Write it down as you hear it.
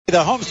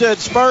The Homestead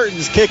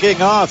Spartans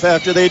kicking off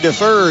after they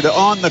deferred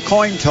on the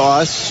coin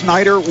toss.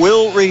 Snider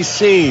will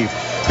receive.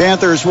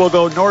 Panthers will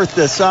go north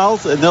to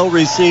south, and they'll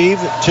receive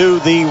to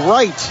the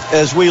right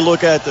as we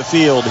look at the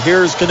field.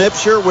 Here's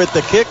Knipscher with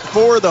the kick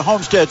for the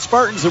Homestead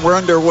Spartans, and we're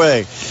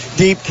underway.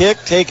 Deep kick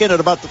taken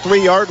at about the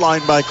 3-yard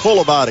line by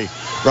Kolobati.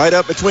 Right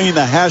up between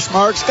the hash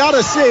marks. Got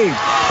a seam.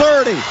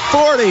 30,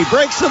 40,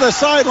 breaks to the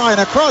sideline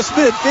across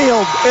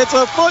midfield. It's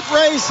a foot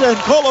race, and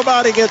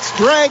Kolobati gets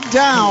dragged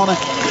down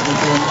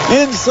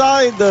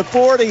inside the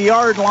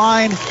 40-yard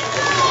line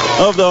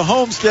of the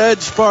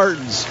Homestead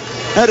Spartans.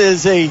 That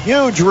is a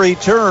huge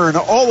return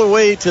all the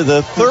way to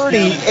the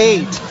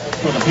 38.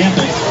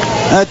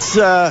 That's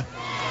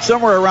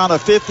somewhere around a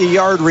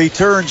 50-yard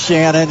return,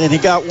 Shannon, and he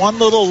got one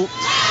little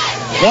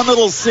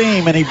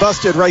seam, and he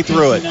busted right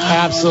through it.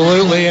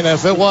 Absolutely, and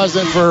if it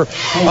wasn't for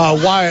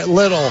Wyatt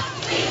Little,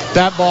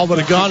 that ball would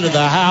have gone to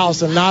the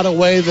house, and not a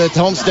way that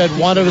Homestead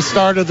wanted to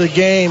start of the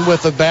game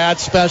with a bad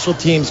special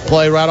teams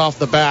play right off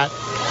the bat.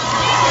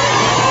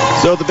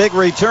 So the big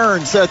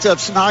return sets up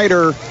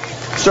Snider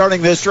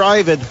starting this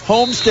drive in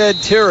Homestead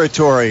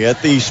territory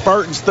at the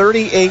Spartans'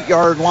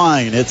 38-yard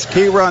line. It's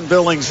Kieran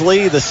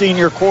Billingsley, the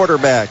senior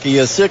quarterback. He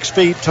is 6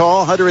 feet tall,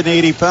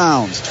 180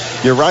 pounds.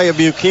 Uriah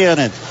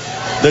Buchanan,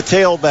 the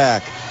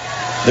tailback.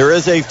 There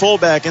is a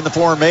fullback in the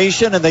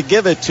formation, and they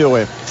give it to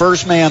him.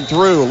 First man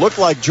through. Looked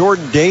like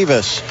Jordan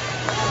Davis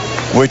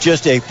with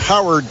just a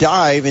power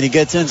dive, and he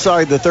gets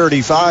inside the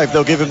 35.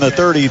 They'll give him the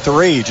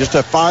 33. Just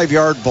a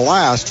 5-yard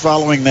blast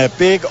following that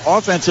big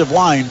offensive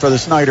line for the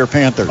Snider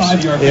Panthers.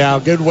 Yeah,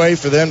 a good way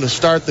for them to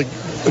start the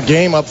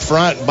game up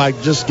front by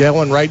just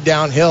going right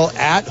downhill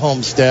at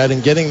Homestead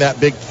and getting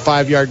that big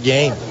 5-yard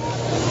gain.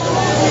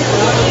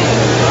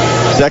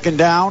 Second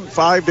down,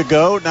 5 to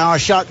go. Now a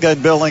shotgun.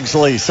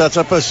 Billingsley sets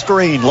up a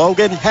screen.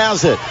 Logan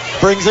has it.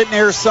 Brings it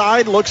near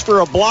side. Looks for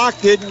a block.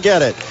 Didn't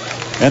get it.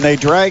 And they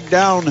drag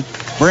down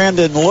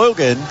Brandon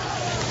Logan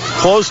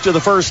close to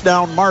the first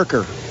down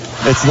marker.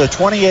 It's the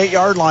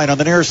 28-yard line on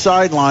the near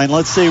sideline.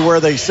 Let's see where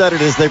they set it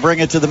as they bring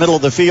it to the middle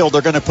of the field.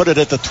 They're going to put it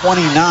at the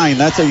 29.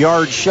 That's a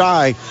yard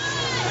shy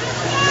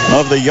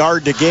of the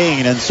yard to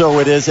gain. And so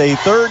it is a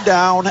third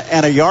down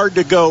and a yard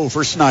to go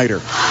for Snider.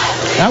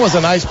 That was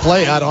a nice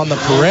play out on the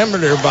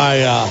perimeter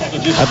by,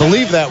 I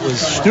believe that was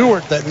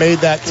Stewart that made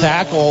that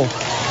tackle,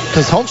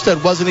 because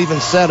Homestead wasn't even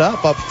set up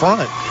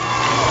front.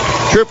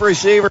 Trip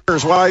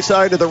receivers, wide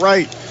side to the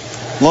right.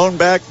 Lone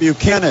back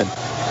Buchanan.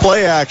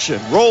 Play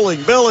action. Rolling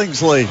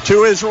Billingsley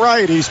to his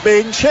right. He's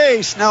being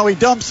chased. Now he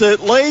dumps it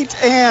late,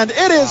 and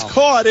it is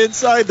caught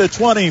inside the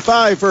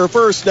 25 for a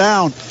first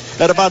down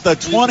at about the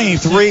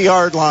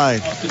 23-yard line.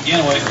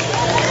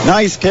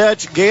 Nice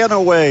catch.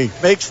 Ganaway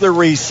makes the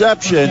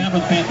reception,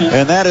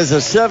 and that is a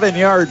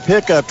 7-yard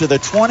pickup to the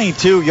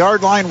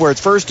 22-yard line where it's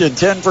 1st and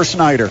 10 for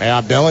Snider.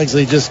 Yeah,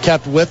 Billingsley just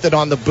kept with it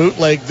on the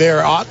bootleg there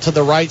out to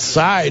the right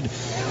side.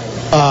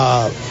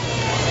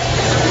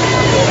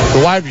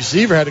 The wide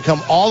receiver had to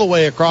come all the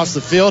way across the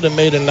field and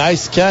made a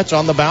nice catch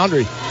on the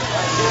boundary.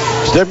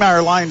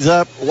 Stegmeyer lines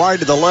up wide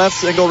to the left,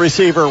 single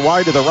receiver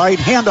wide to the right,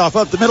 handoff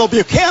up the middle.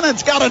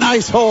 Buchanan's got a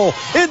nice hole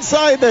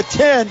inside the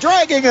 10,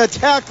 dragging a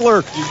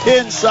tackler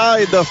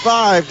inside the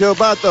 5 to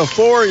about the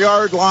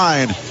 4-yard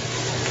line.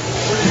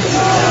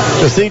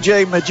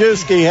 C.J.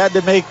 Majewski had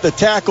to make the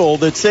tackle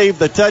that saved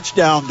the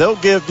touchdown. They'll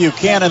give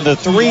Buchanan the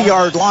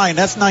 3-yard line.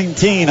 That's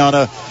 19 on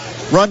a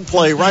run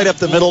play right up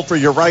the middle for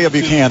Uriah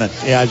Buchanan.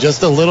 Yeah,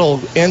 just a little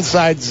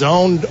inside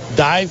zone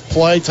dive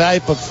play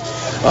type of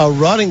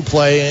running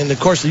play. And, of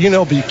course, you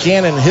know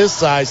Buchanan, his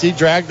size, he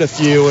dragged a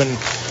few, and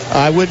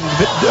I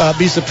wouldn't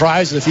be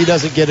surprised if he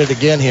doesn't get it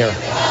again here.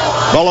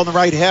 Ball on the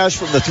right hash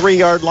from the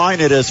 3-yard line.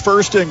 It is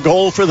 1st and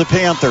goal for the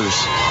Panthers.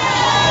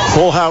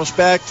 Full house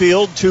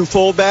backfield, 2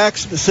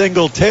 fullbacks, the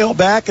single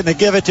tailback, and they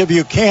give it to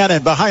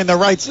Buchanan behind the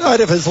right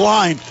side of his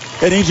line,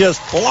 and he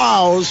just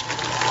plows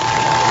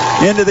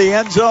into the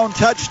end zone.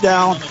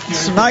 Touchdown.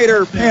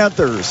 Snider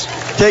Panthers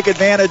take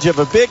advantage of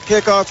a big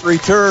kickoff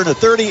return, a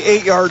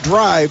 38-yard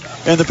drive,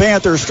 and the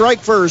Panthers strike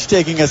first,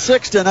 taking a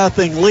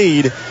 6-0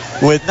 lead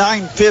with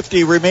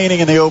 9:50 remaining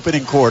in the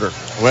opening quarter.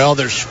 Well,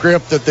 their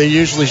script that they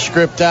usually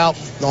script out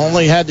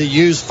only had to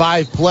use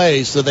 5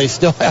 plays, so they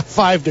still have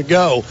 5 to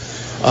go.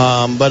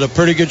 But a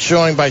pretty good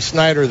showing by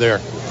Snider there.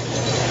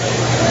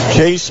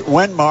 Chase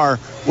Wenmar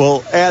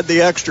will add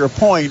the extra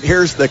point.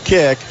 Here's the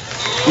kick.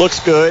 Looks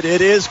good.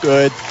 It is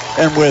good.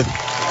 And with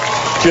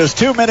just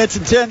 2 minutes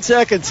and 10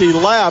 seconds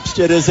elapsed,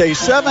 it is a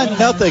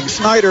 7-0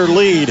 Snider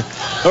lead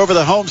over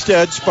the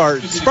Homestead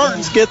Spartans.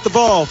 Spartans get the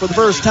ball for the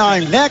first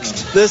time.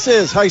 Next, this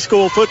is high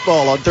school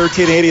football on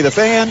 1380 The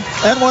Fan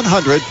and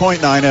 100.9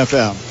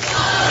 FM.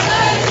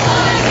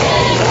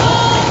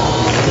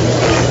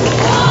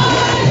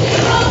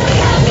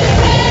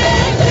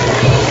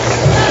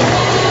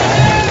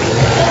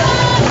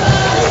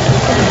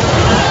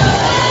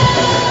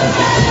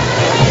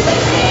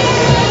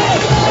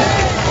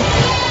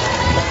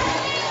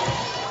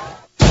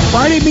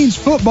 Friday means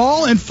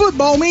football, and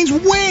football means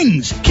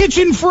wings.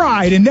 Kitchen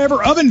fried and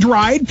never oven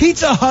dried,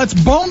 Pizza Hut's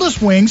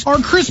boneless wings are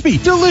crispy,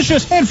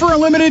 delicious, and for a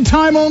limited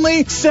time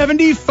only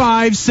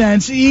 75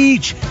 cents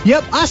each.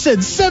 Yep, I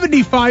said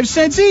 75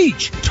 cents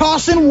each.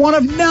 Toss in one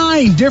of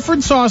 9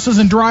 different sauces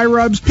and dry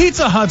rubs.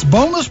 Pizza Hut's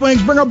boneless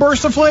wings bring a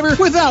burst of flavor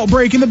without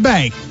breaking the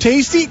bank.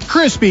 Tasty,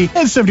 crispy,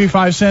 and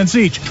 75 cents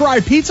each.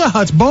 Try Pizza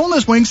Hut's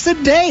boneless wings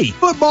today.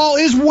 Football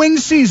is wing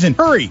season.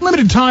 Hurry,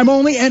 limited time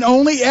only and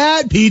only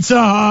at Pizza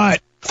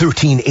Hut.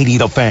 1380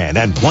 The Fan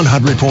and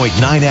 100.9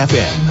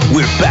 FM.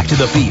 We're back to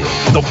the field.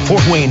 The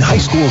Fort Wayne High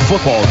School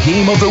football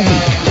game of the week.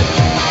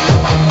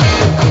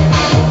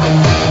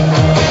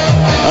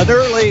 An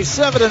early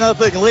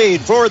 7-0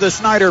 lead for the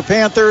Snider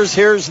Panthers.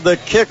 Here's the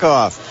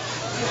kickoff.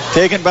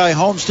 Taken by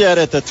Homestead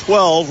at the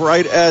 12,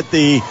 right at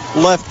the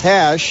left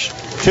hash.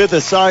 To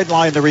the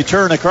sideline, the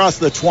return across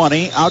the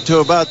 20, out to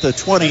about the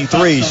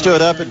 23.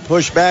 Stood up and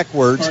pushed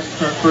backwards.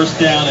 First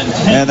down and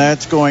 10. And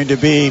that's going to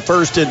be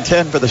 1st and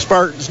 10 for the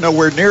Spartans.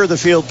 Nowhere near the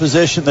field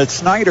position that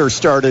Snider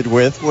started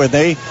with when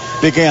they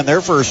began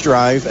their first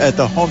drive at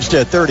the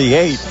Homestead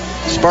 38.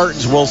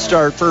 Spartans will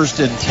start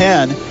 1st and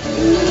 10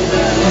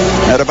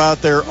 at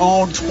about their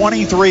own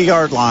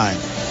 23-yard line.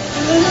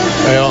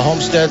 Well,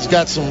 Homestead's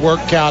got some work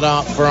cut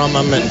out from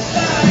them, and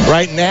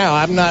right now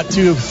I'm not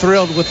too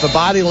thrilled with the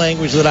body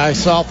language that I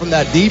saw from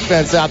that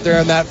defense out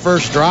there in that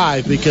first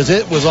drive, because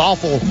it was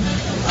awful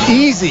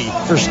easy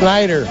for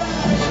Snider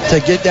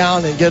to get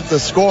down and get the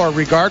score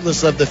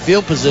regardless of the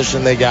field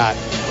position they got.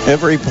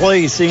 Every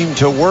play seemed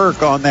to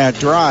work on that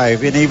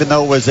drive, and even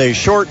though it was a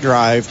short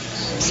drive,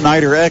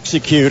 Snider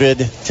executed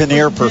to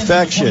near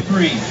perfection.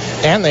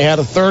 And they had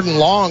a 3rd and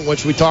long,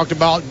 which we talked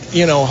about,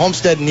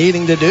 Homestead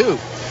needing to do.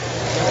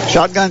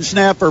 Shotgun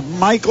snapper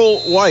Michael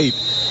White,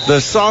 the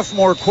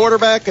sophomore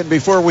quarterback, and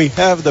before we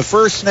have the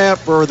first snap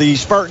for the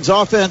Spartans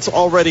offense,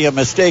 already a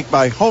mistake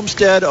by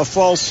Homestead, a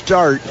false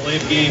start,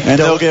 and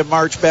they'll get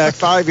marched back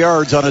 5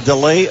 yards on a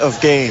delay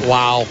of game.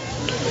 Wow.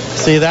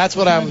 See, that's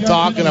what I'm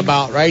talking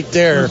about right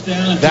there.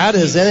 That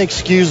is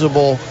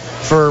inexcusable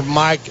for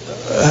Mike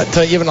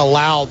to even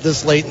allow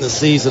this late in the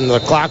season. The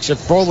clocks are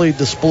fully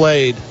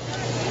displayed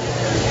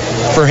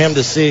for him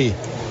to see.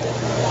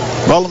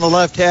 Ball on the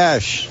left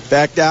hash,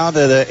 back down to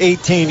the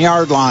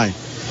 18-yard line.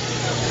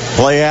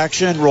 Play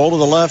action, roll to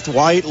the left.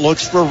 White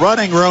looks for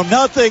running room.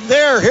 Nothing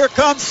there. Here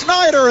comes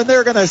Snider, and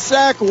they're going to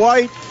sack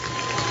White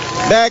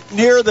back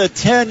near the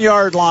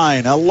 10-yard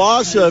line. A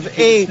loss of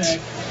 8,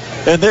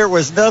 and there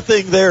was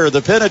nothing there.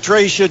 The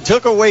penetration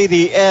took away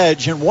the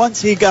edge, and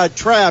once he got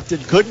trapped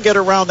and couldn't get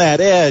around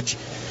that edge,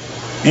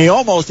 he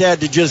almost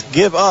had to just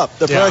give up.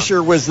 The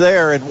pressure was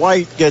there, and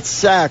White gets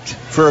sacked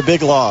for a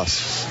big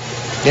loss.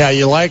 Yeah,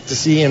 you like to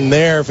see him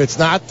there. If it's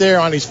not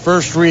there on his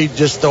first read,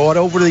 just throw it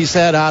over his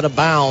head out of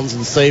bounds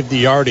and save the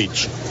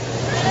yardage.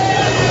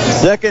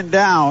 2nd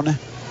down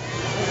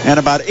and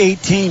about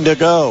 18 to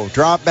go.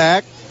 Drop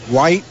back.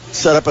 White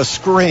set up a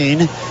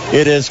screen.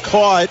 It is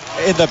caught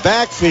in the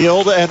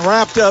backfield and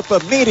wrapped up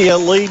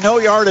immediately. No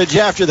yardage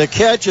after the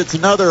catch. It's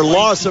another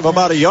loss of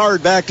about a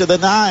yard back to the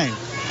 9.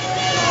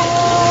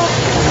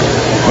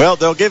 Well,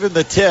 they'll give him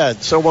the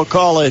 10, so we'll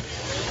call it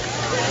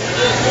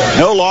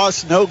no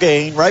loss, no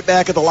gain, right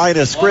back at the line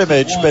of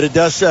scrimmage, but it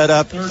does set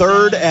up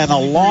 3rd and a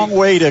long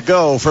way to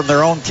go from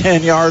their own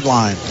 10-yard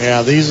line.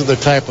 Yeah, these are the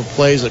type of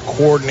plays a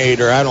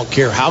coordinator, I don't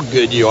care how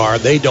good you are,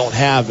 they don't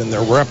have in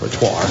their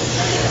repertoire.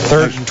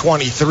 3rd and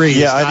 23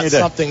 is not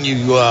something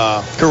you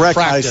correct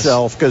practice.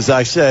 Myself, because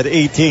I said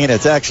 18.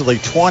 It's actually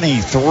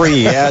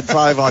 23. Add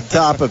 5 on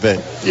top of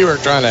it. You were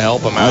trying to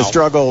help him out. I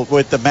struggle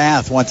with the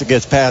math once it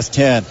gets past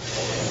 10.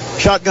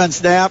 Shotgun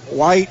snap,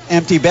 White,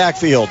 empty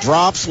backfield.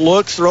 Drops,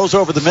 looks, throws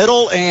over the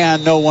middle,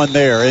 and no one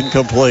there.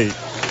 Incomplete.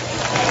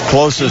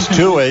 Closest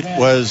to it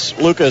was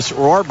Lucas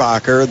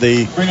Rohrbacher,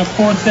 the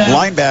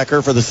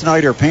linebacker for the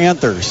Snider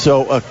Panthers.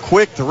 So a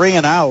quick 3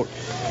 and out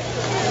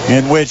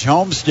in which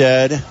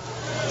Homestead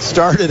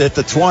started at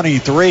the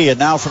 23, and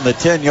now from the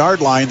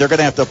 10-yard line, they're going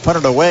to have to punt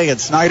it away,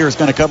 and Snider's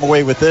going to come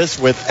away with this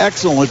with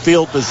excellent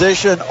field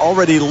position,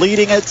 already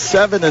leading it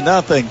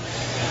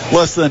 7-0,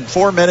 less than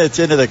 4 minutes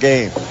into the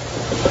game.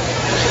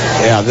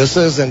 Yeah, this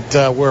isn't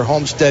where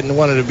Homestead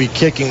wanted to be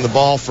kicking the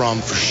ball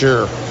from for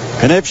sure.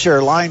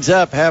 Knipscher lines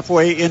up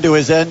halfway into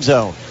his end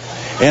zone.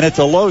 And it's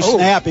a low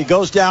snap. He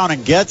goes down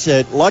and gets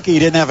it. Lucky he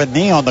didn't have a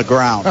knee on the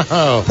ground.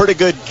 Pretty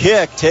good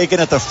kick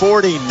taken at the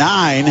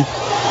 49.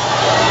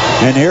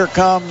 And here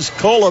comes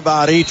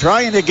Kolabati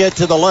trying to get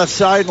to the left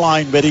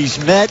sideline, but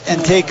he's met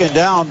and taken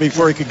down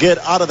before he could get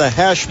out of the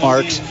hash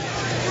marks.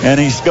 And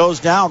he goes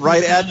down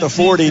right at the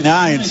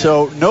 49.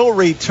 So no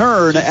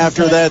return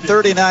after that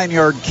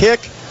 39-yard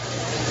kick.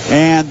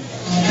 And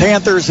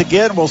Panthers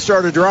again will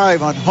start a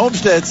drive on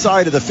Homestead's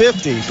side of the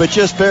 50, but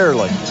just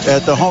barely. At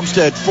the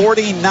Homestead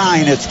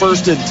 49, it's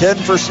 1st and 10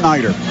 for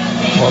Snider.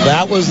 Well,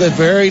 that was a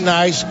very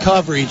nice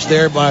coverage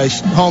there by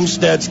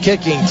Homestead's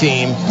kicking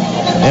team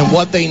and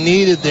what they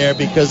needed there,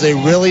 because they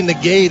really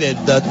negated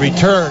the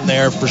return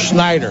there for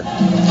Snider.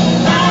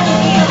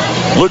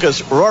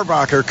 Lucas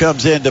Rohrbacher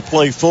comes in to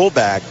play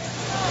fullback.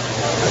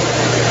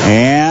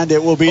 And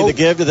it will be the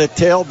give to the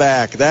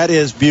tailback. That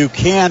is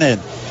Buchanan.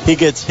 He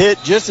gets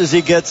hit just as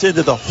he gets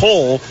into the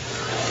hole,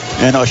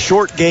 and a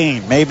short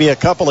gain, maybe a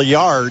couple of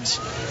yards.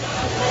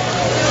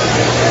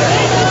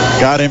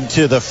 Got him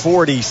to the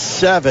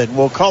 47.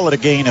 We'll call it a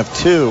gain of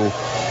 2.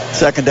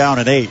 2nd down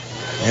and 8.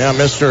 Yeah,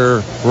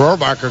 Mr.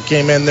 Rohrbacher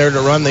came in there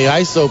to run the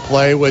ISO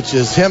play, which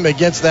is him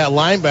against that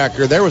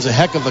linebacker. There was a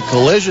heck of a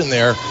collision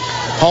there.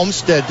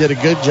 Homestead did a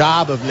good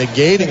job of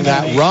negating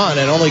that run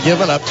and only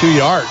giving up 2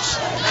 yards.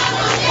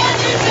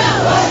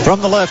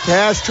 From the left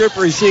hash, trip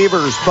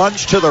receivers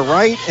bunch to the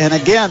right, and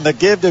again the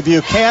give to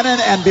Buchanan,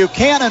 and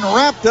Buchanan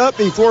wrapped up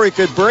before he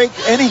could break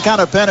any kind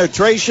of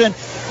penetration.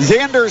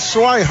 Xander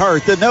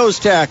Swihart, the nose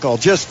tackle,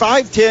 just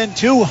 5'10",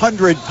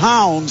 200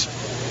 pounds,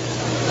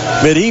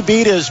 but he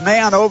beat his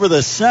man over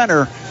the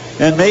center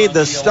and made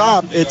the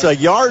stop. It's a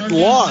yard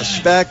loss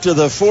back to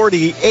the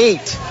 48,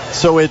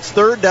 so it's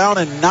 3rd down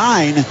and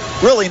 9.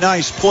 Really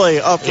nice play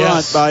up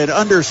front by an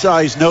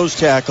undersized nose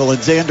tackle and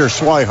Xander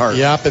Swihart.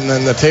 Yep, and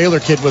then the Taylor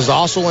kid was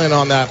also in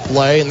on that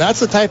play, and that's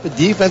the type of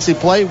defensive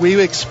play we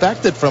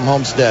expected from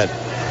Homestead.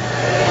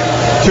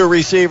 2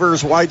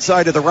 receivers, wide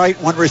side to the right,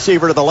 1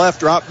 receiver to the left,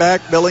 drop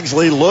back.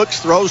 Billingsley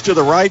looks, throws to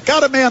the right,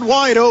 got a man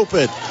wide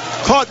open.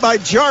 Caught by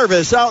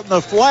Jarvis out in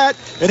the flat,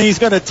 and he's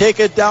going to take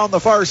it down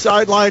the far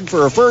sideline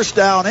for a 1st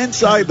down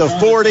inside the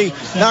 40,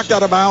 knocked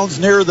out of bounds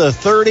near the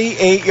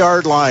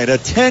 38-yard line. A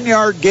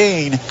 10-yard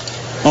gain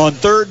on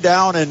 3rd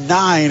down and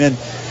 9, and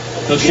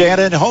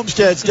Shannon,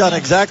 Homestead's done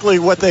exactly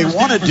what they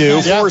want to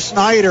do, force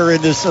Snider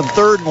into some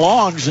 3rd and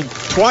longs, and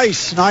twice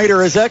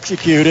Snider has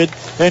executed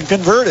and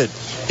converted.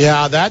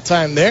 Yeah, that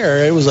time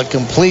there, it was a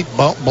complete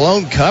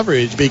blown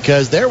coverage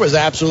because there was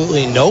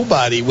absolutely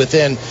nobody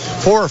within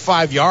 4 or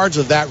 5 yards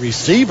of that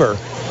receiver.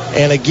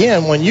 And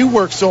again, when you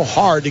work so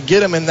hard to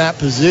get him in that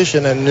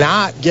position and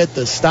not get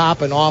the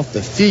stop and off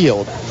the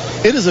field,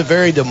 it is a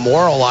very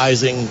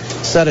demoralizing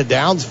set of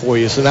downs for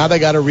you. So now they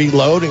got to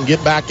reload and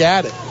get back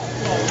at it.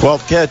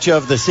 12th catch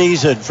of the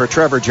season for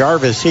Trevor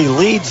Jarvis. He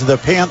leads the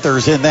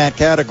Panthers in that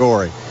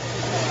category.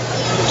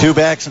 2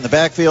 backs in the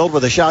backfield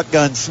with a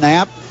shotgun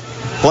snap.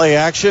 Play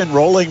action,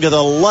 rolling to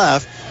the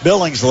left.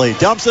 Billingsley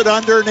dumps it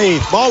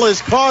underneath. Ball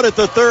is caught at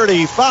the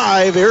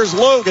 35. Here's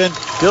Logan.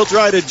 He'll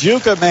try to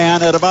juke a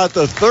man at about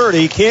the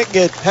 30. Can't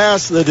get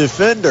past the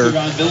defender.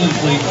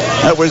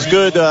 That was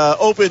good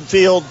open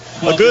field.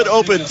 A good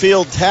open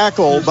field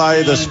tackle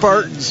by the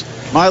Spartans.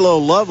 Milo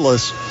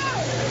Lovelace,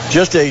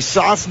 just a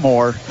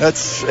sophomore.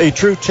 That's a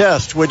true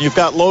test when you've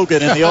got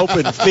Logan in the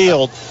open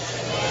field.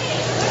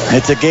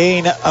 It's a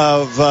gain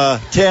of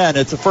 10.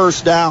 It's a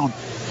 1st down.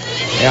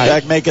 Yeah,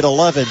 Back make it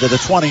 11 to the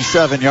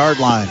 27-yard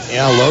line.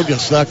 Yeah, Logan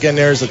snuck in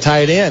there as a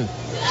tight end.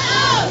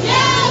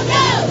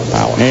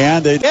 Wow.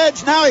 And the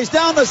edge now, he's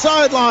down the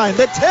sideline.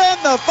 The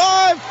 10, the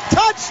 5,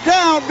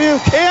 touchdown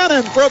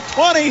Buchanan from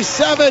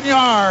 27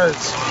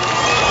 yards.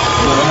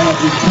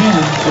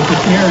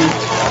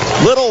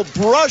 Little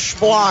brush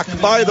block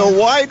by the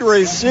wide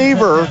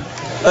receiver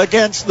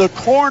against the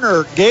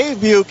corner, gave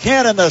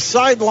Buchanan the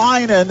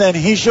sideline, and then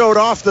he showed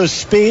off the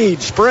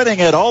speed, sprinting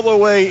it all the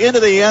way into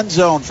the end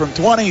zone from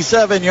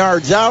 27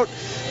 yards out.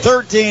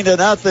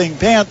 13-0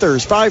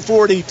 Panthers.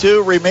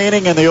 5:42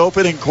 remaining in the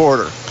opening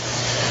quarter.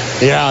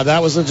 Yeah,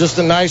 that was just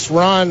a nice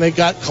run. They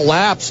got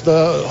collapsed.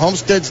 The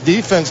Homestead's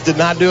defense did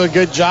not do a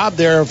good job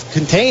there of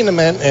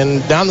containment,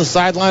 and down the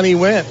sideline he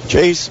went.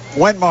 Chase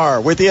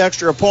Wenmar with the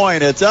extra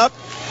point. It's up.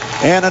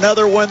 And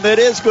another one that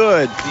is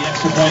good.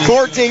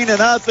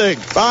 14-0.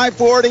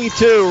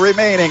 5:42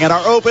 remaining in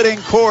our opening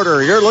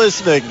quarter. You're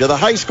listening to the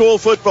high school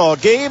football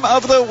game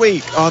of the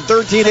week on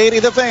 1380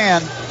 The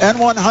Fan and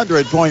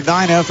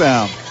 100.9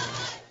 FM.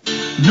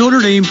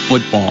 Notre Dame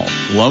football.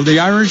 Love the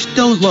Irish,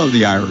 don't love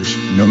the Irish.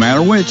 No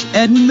matter which,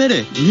 admit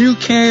it, you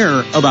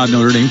care about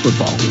Notre Dame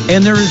football.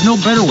 And there is no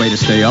better way to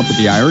stay up with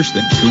the Irish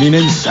than tuning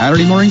in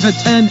Saturday mornings at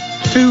 10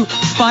 to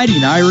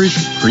Fighting Irish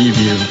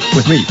Preview.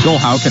 With me, Bill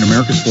Houck, and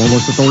America's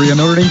foremost authority on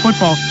Notre Dame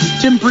football,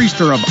 Tim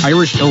Priester of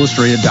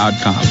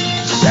IrishIllustrated.com.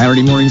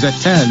 Saturday mornings at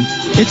 10,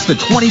 it's the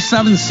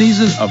 27th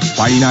season of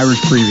Fighting Irish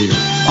Preview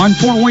on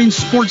Fort Wayne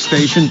Sports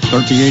Station,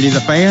 1380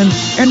 The Fan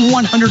and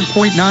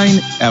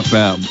 100.9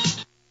 FM.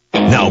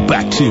 Now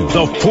back to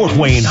the Fort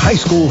Wayne High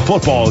School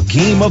Football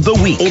Game of the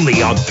Week.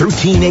 Only on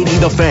 1380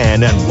 The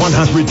Fan and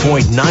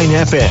 100.9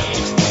 FM.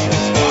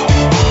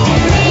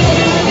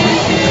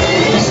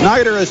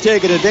 Snider has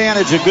taken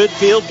advantage of good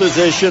field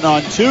position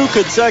on 2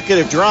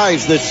 consecutive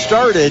drives that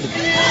started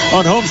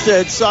on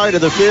Homestead's side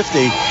of the 50.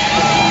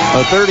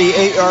 A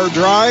 38-yard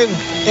drive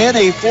and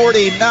a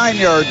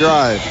 49-yard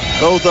drive.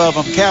 Both of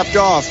them capped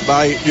off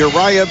by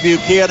Uriah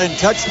Buchanan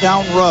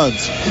touchdown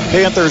runs.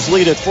 Panthers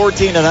lead at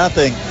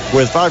 14-0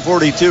 with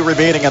 5:42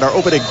 remaining in our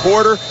opening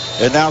quarter.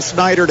 And now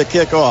Snider to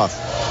kick off.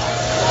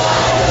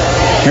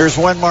 Here's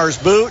Wenmar's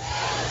boot.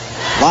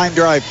 Line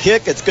drive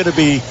kick. It's going to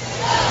be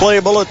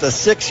playable at the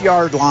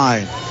 6-yard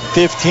line.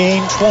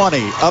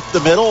 15-20 up the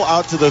middle,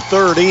 out to the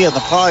 30, and the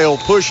pile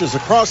pushes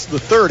across the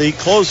 30,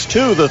 close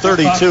to the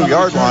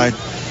 32-yard line.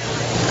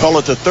 Call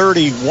it the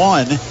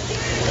 31.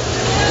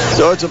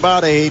 So it's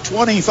about a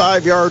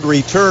 25-yard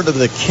return to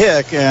the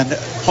kick, and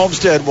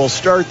Homestead will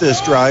start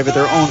this drive at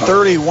their own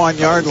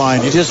 31-yard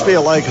line. You just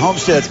feel like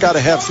Homestead's got to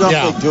have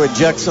something to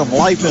inject some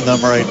life in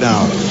them right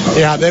now.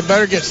 Yeah, they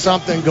better get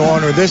something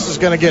going, or this is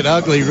going to get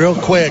ugly real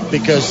quick,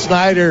 because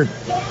Snider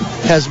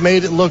has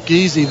made it look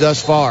easy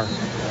thus far.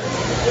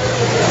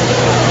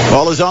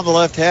 Ball is on the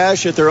left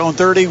hash at their own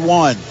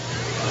 31.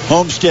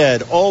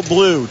 Homestead, all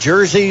blue,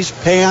 jerseys,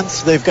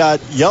 pants. They've got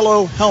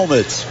yellow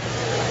helmets.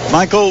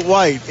 Michael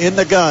White in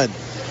the gun.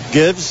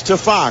 Gives to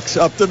Fox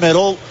up the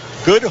middle.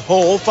 Good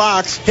hole.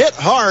 Fox hit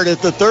hard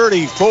at the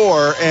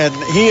 34, and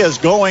he is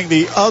going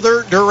the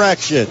other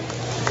direction.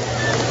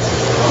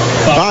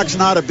 Fox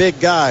not a big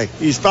guy.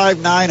 He's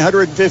 5'9",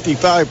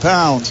 155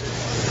 pounds.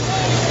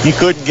 He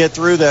couldn't get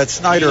through that.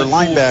 Snider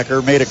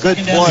linebacker made a good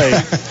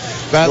play.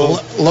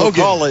 We'll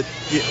call it.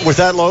 Was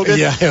that Logan?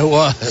 Yeah, it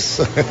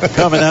was.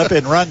 Coming up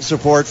in run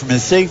support from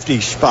his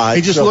safety spot.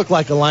 He just looked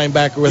like a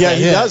linebacker with that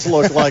hit. Yeah, he does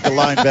look like a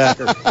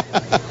linebacker.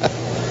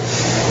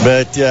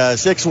 But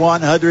 6'1",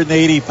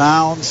 180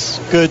 pounds,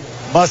 good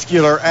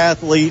muscular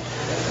athlete.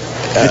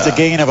 It's a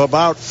gain of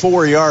about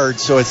 4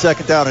 yards, so it's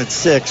second down and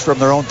 6 from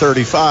their own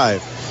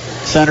 35.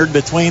 Centered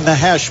between the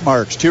hash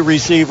marks. 2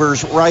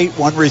 receivers right,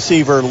 1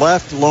 receiver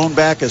left. Lone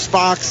back is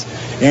Fox,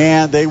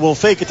 and they will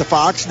fake it to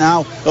Fox.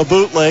 Now a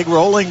bootleg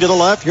rolling to the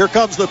left. Here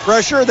comes the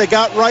pressure. They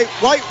got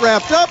White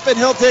wrapped up, and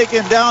he'll take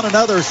him down.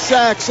 Another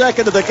sack,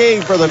 second of the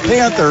game for the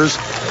Panthers.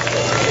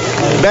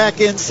 Back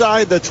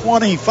inside the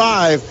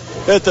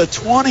 25 at the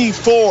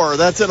 24.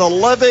 That's an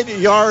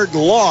 11-yard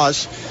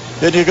loss.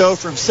 Then you go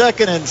from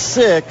 2nd and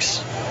 6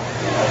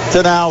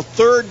 to now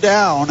 3rd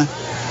down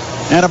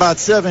and about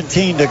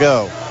 17 to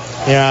go.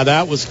 Yeah,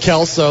 that was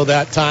Kelso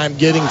that time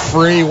getting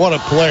free. What a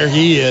player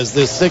he is.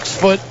 This 6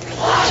 foot,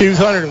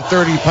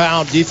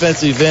 230-pound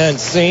defensive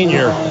end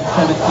senior.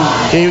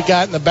 He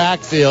got in the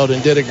backfield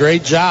and did a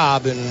great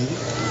job and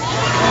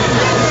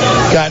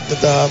got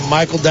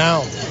Michael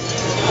down.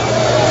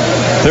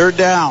 3rd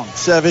down,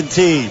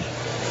 17.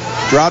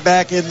 Draw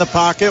back in the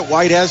pocket.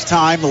 White has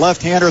time.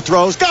 Left-hander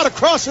throws. Got a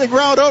crossing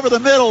route over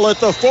the middle at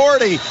the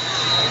 40.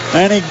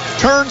 And he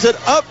turns it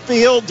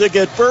upfield to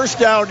get first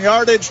down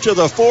yardage to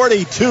the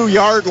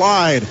 42-yard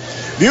line.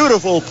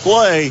 Beautiful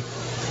play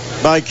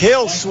by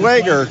Cale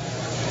Swager,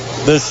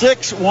 the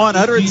 6'1",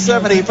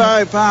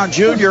 175-pound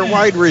junior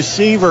wide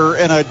receiver,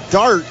 and a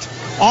dart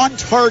on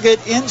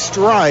target in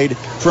stride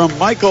from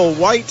Michael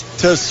White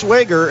to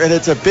Swager, and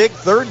it's a big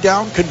 3rd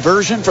down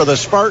conversion for the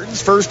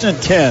Spartans, 1st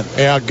and 10.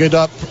 Yeah, good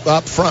up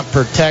front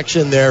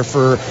protection there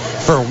for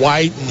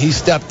White, and he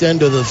stepped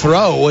into the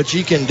throw, which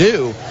he can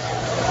do.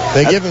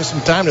 They give him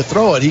some time to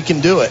throw it. He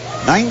can do it.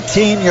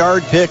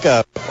 19-yard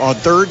pickup on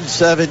 3rd and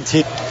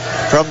 17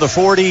 from the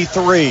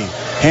 43.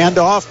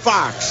 Handoff,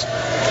 Fox.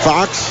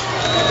 Fox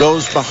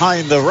goes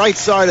behind the right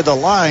side of the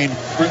line.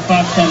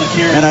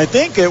 And I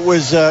think it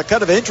was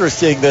kind of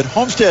interesting that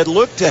Homestead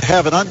looked to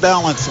have an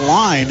unbalanced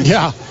line.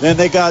 Yeah. Then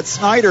they got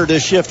Snider to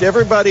shift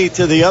everybody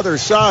to the other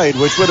side,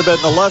 which would have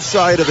been the left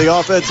side of the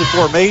offensive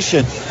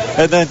formation.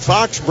 And then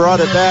Fox brought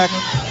it back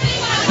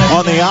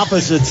on the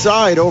opposite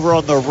side over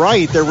on the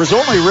right. There was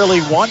only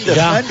really one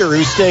defender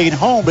who stayed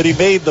home, but he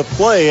made the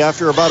play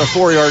after about a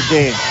 4-yard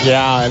gain.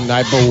 Yeah, and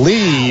I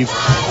believe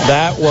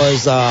that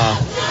was...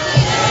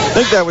 I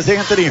think that was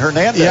Anthony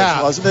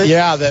Hernandez, wasn't it?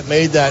 Yeah, that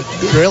made that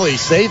really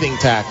saving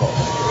tackle.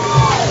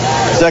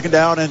 2nd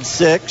down and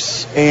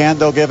 6, and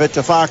they'll give it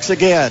to Fox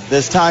again.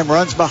 This time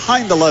runs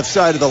behind the left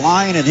side of the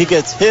line, and he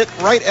gets hit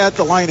right at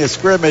the line of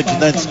scrimmage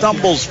and then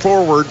stumbles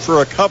forward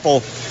for a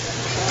couple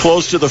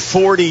close to the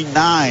 49.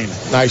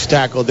 Nice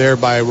tackle there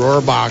by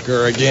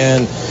Rohrbacher.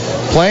 Again,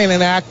 playing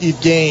an active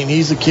game.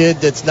 He's a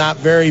kid that's not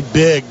very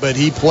big, but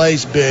he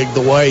plays big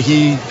the way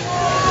he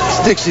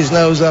sticks his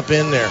nose up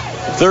in there.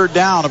 3rd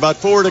down, about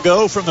 4 to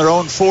go from their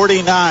own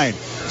 49.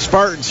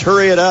 Spartans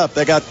hurry it up.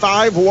 They got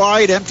 5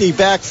 wide, empty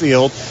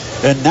backfield.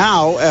 And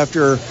now,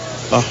 after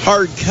a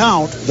hard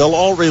count, they'll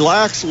all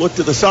relax, look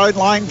to the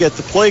sideline, get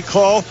the play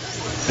call.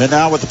 And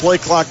now with the play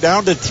clock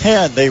down to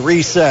 10, they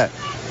reset.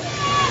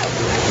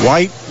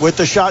 White with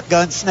the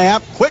shotgun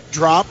snap, quick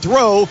drop,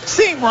 throw,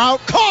 seam route,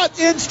 caught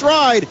in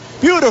stride.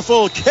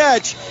 Beautiful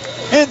catch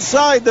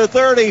inside the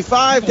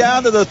 35,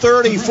 down to the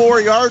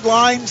 34-yard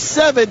line,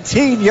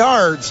 17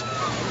 yards.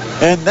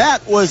 And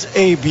that was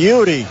a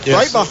beauty. Yes.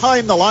 Right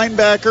behind the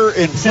linebacker,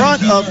 in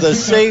front of the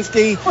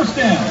safety.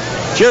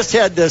 Just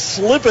had to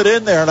slip it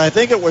in there, and I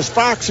think it was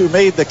Fox who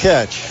made the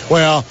catch.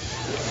 Well,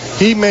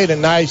 he made a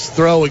nice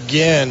throw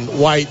again,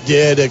 White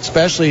did,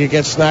 especially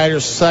against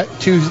Snider's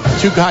two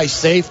high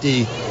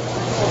safety.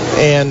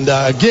 And,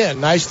 again,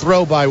 nice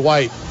throw by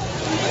White.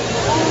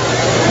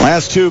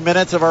 Last 2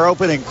 minutes of our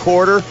opening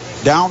quarter,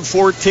 down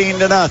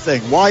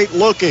 14-0. White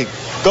looking,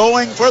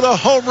 going for the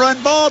home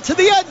run ball to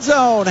the end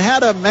zone.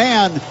 Had a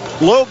man,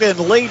 Logan,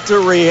 late to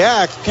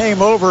react,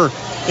 came over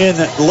in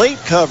late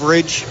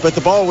coverage, but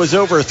the ball was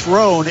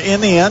overthrown in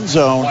the end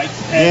zone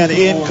and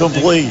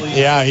incomplete.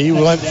 Yeah, he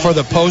went for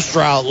the post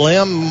route.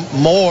 Lim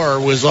Moore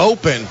was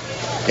open,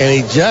 and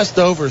he just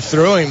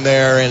overthrew him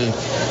there, and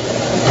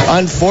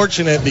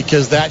unfortunate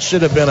because that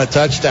should have been a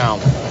touchdown.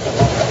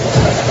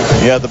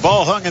 Yeah, the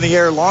ball hung in the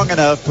air long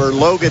enough for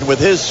Logan with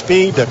his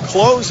speed to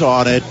close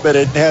on it, but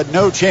it had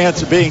no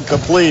chance of being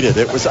completed.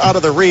 It was out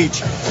of the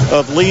reach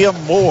of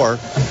Liam Moore,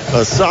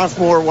 a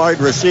sophomore wide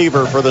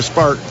receiver for the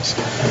Spartans.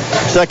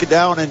 Second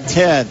down and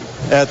 10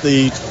 at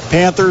the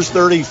Panthers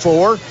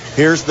 34.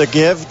 Here's the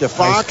give to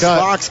Fox. Nice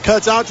Fox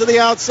cuts out to the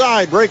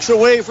outside, breaks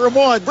away from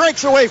one,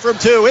 breaks away from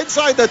two,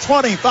 inside the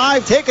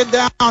 25, taken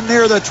down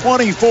near the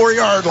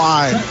 24-yard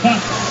line.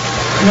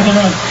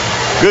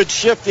 Good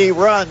shifty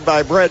run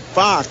by Brett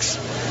Fox.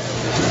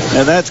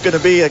 And that's going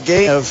to be a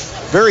gain of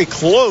very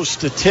close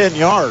to 10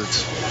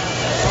 yards.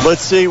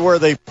 Let's see where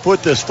they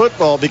put this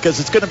football, because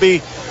it's going to be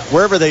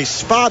wherever they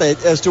spot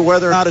it as to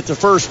whether or not it's a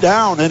first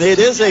down. And it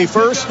is a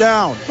first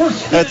down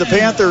at the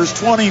Panthers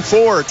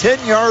 24.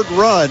 10-yard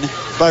run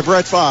by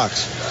Brett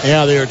Fox.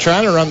 Yeah, they were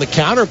trying to run the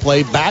counter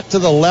play back to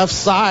the left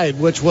side,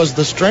 which was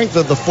the strength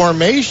of the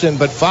formation.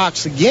 But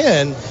Fox,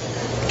 again,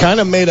 kind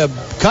of made a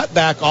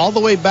cutback all the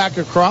way back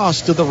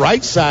across to the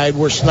right side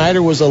where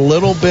Snider was a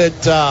little bit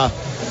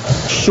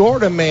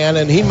short of man,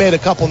 and he made a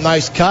couple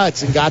nice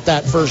cuts and got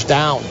that first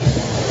down.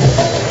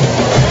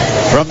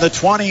 From the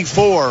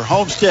 24,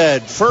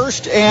 Homestead,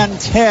 1st and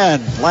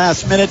 10.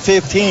 Last minute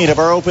 15 of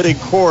our opening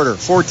quarter.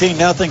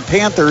 14-0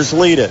 Panthers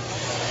lead it.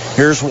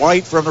 Here's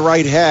White from the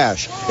right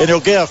hash. And he'll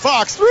give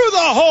Fox through the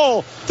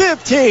hole.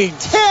 15,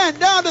 10,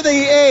 down to the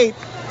 8.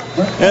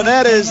 And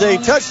that is a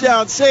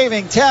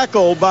touchdown-saving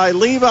tackle by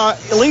Levi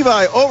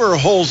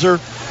Overholzer,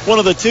 one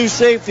of the two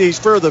safeties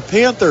for the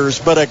Panthers,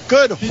 but a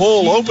good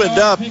hole opened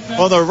up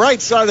on the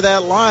right side of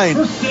that line.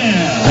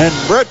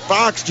 And Brett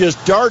Fox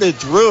just darted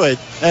through it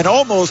and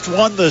almost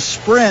won the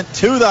sprint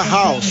to the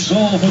house.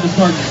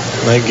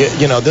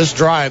 This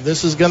drive,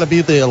 this is going to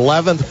be the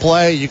 11th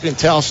play. You can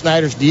tell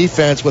Snyder's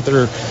defense with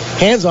their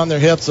hands on their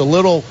hips a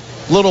little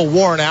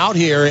worn out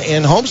here.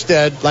 And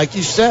Homestead, like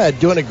you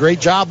said, doing a great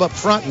job up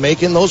front,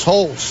 making those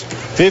holes.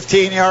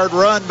 15-yard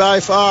run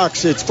by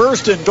Fox. It's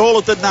 1st and goal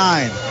at the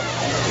 9.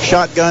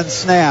 Shotgun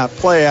snap,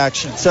 play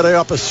action, setting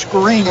up a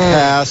screen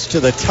pass to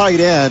the tight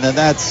end, and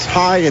that's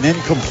high and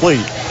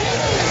incomplete.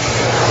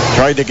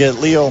 Tried to get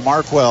Leo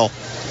Markwell,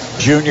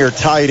 junior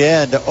tight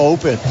end,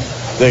 open.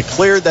 They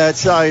cleared that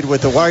side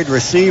with the wide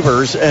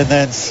receivers and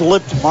then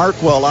slipped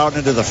Markwell out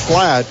into the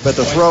flat, but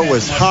the throw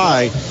was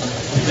high.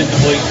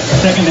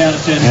 Second down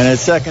and 10. And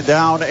it's 2nd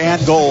down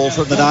and goal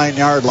from the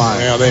 9-yard line.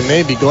 Well, they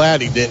may be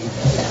glad he didn't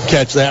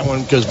catch that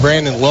one because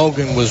Brandon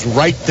Logan was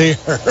right there.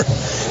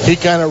 He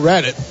kind of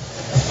read it.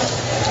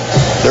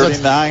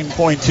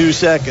 39.2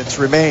 seconds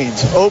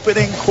remains.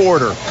 Opening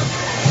quarter.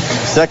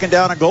 2nd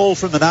down and goal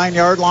from the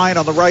 9-yard line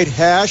on the right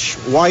hash.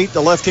 White,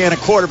 the left-handed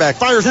quarterback,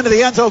 fires into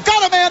the end zone.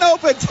 Got a man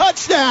open.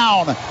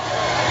 Touchdown.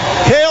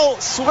 Cale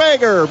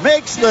Swager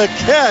makes the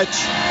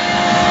catch.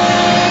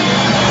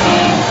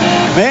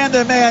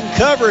 Man-to-man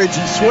coverage,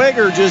 and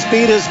Swager just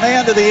beat his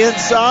man to the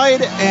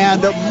inside,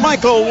 and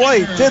Michael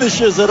White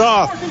finishes it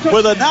off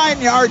with a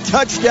 9-yard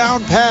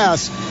touchdown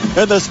pass,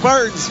 and the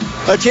Spartans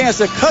a chance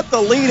to cut the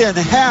lead in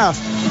half,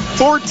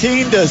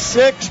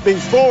 14-6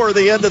 before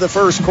the end of the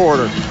first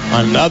quarter.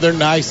 Another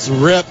nice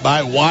rip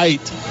by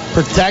White.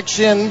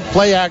 Protection,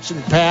 play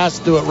action pass,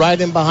 do it right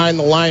in behind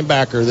the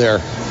linebacker there.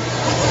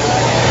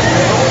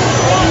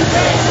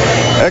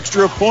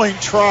 Extra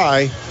point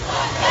try.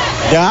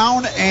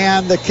 Down,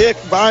 and the kick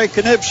by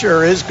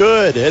Knipscher is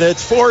good, and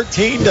it's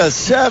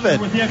 14-7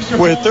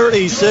 with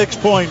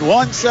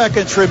 36.1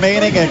 seconds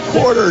remaining in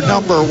quarter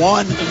number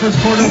 1.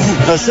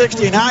 A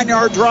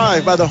 69-yard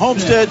drive by the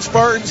Homestead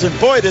Spartans, and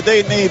boy, did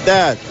they need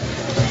that.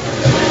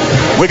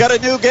 We got a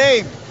new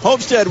game.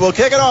 Homestead will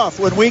kick it off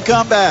when we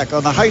come back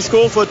on the high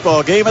school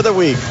football game of the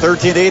week.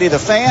 1380 The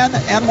Fan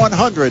and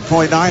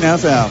 100.9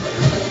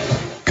 FM.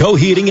 Co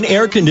Heating and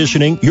Air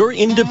Conditioning, your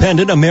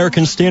independent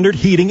American Standard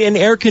heating and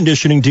air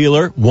conditioning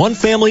dealer, one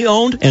family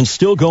owned and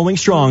still going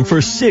strong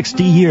for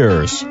 60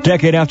 years.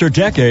 Decade after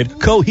decade,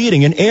 Co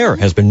Heating and Air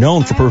has been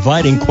known for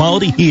providing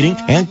quality heating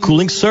and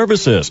cooling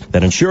services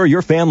that ensure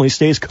your family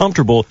stays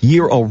comfortable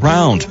year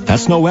around.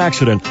 That's no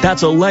accident.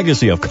 That's a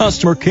legacy of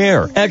customer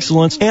care,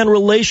 excellence, and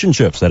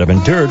relationships that have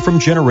endured from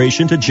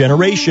generation to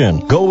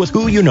generation. Go with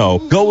who you know.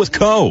 Go with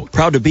Co.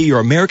 Proud to be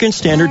your American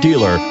Standard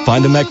dealer.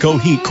 Find them at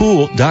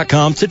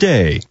coheatcool.com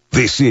today.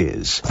 This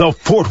is the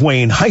Fort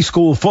Wayne High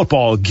School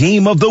Football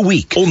Game of the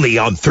Week, only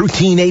on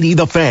 1380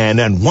 The Fan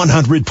and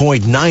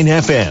 100.9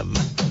 FM.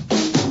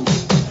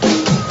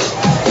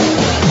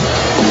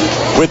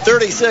 With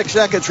 36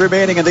 seconds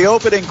remaining in the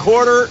opening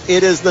quarter,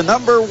 it is the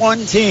number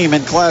 1 team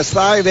in Class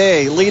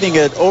 5A leading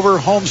it over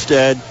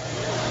Homestead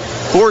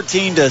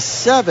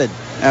 14-7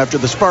 after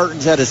the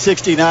Spartans had a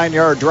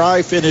 69-yard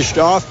drive finished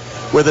off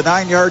with a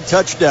 9-yard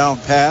touchdown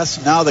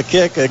pass. Now the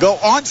kick, they go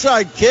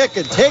onside kick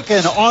and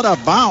taken on a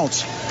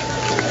bounce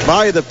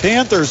by the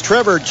Panthers,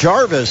 Trevor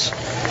Jarvis.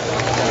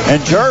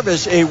 And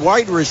Jarvis, a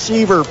wide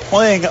receiver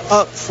playing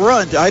up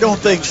front. I don't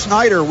think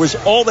Snider was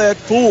all that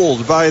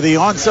fooled by the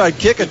onside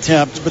kick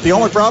attempt. But the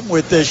only problem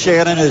with this,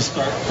 Shannon, is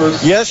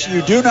yes,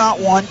 you do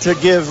not want to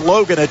give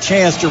Logan a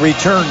chance to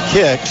return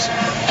kicks.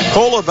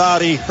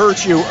 Kolabati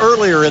hurt you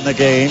earlier in the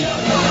game,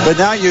 but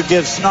now you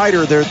give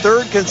Snider their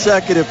third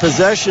consecutive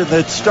possession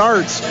that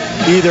starts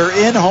either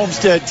in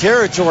Homestead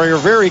territory or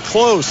very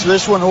close.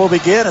 This one will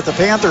begin at the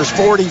Panthers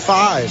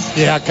 45.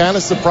 Yeah, kind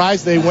of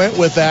surprised they went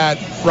with that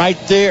right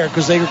there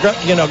because they were, going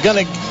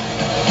to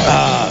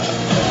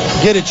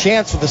get a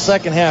chance for the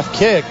second half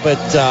kick, but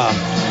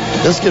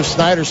this gives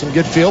Snider some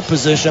good field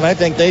position. I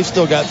think they've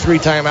still got 3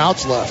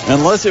 timeouts left.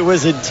 Unless it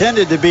was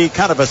intended to be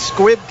kind of a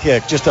squib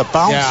kick, just a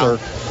bouncer,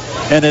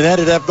 and it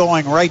ended up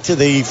going right to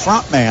the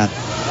front man.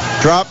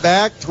 Drop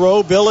back,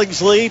 throw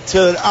Billingsley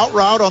to out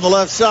route on the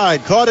left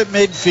side. Caught at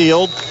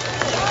midfield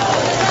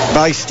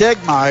by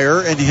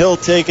Stegmeyer, and he'll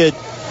take it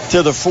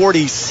to the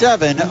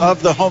 47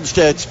 of the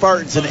Homestead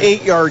Spartans. An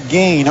 8-yard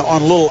gain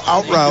on a little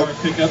out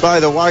route by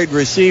the wide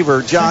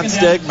receiver, John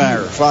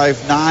Stegmeyer.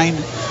 5'9",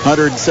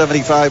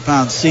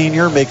 175-pound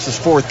senior, makes his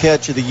 4th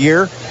catch of the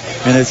year.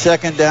 And it's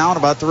second down,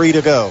 about 3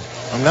 to go.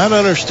 I'm not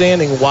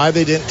understanding why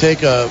they didn't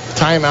take a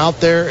timeout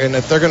there, and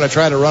if they're going to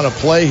try to run a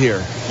play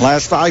here.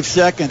 Last 5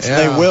 seconds,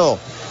 they will.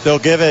 They'll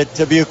give it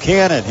to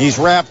Buchanan. He's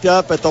wrapped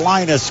up at the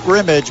line of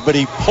scrimmage, but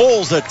he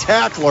pulls a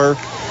tackler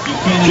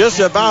just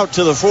about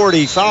to the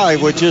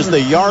 45, which is the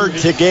yard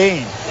to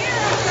gain.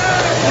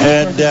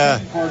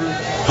 And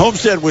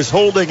Homestead was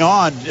holding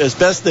on as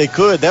best they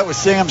could. That was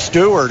Sam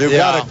Stewart, who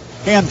got a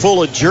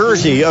handful of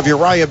jersey of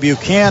Uriah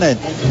Buchanan.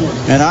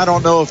 And I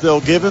don't know if they'll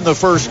give him the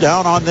first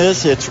down on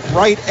this. It's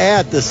right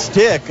at the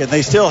stick, and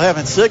they still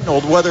haven't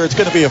signaled whether it's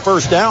going to be a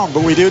first down,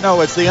 but we do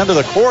know it's the end of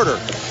the quarter.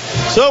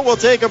 So we'll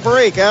take a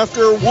break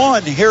after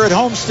 1 here at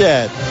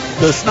Homestead.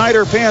 The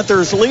Snider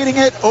Panthers leading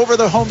it over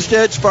the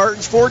Homestead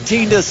Spartans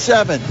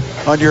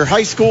 14-7 on your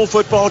high school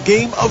football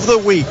game of the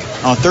week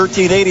on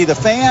 1380 The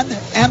Fan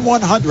and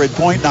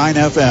 100.9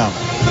 FM.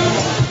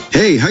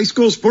 Hey, high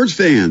school sports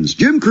fans.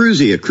 Jim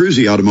Cruzy at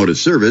Cruzy Automotive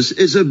Service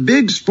is a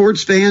big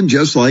sports fan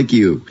just like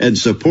you and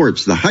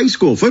supports the high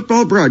school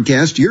football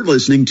broadcast you're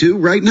listening to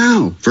right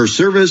now. For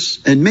service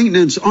and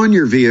maintenance on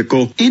your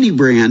vehicle, any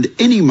brand,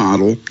 any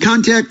model,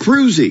 contact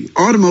Cruzy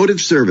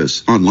Automotive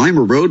Service on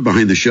Lima Road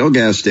behind the Shell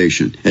gas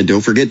station. And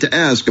don't forget to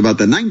ask about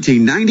the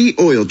 1990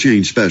 oil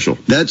change special.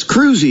 That's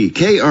Cruzy,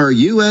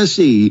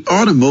 K-R-U-S-E,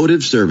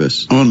 Automotive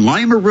Service on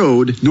Lima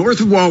Road, north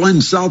of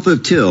Wallen, south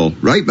of Till,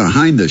 right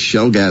behind the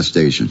Shell gas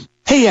station.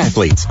 Hey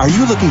athletes, are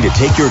you looking to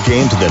take your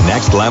game to the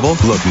next level?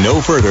 Look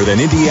no further than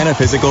Indiana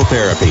Physical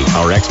Therapy.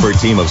 Our expert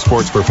team of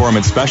sports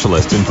performance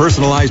specialists and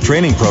personalized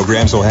training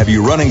programs will have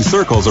you running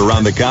circles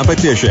around the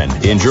competition.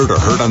 Injured or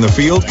hurt on the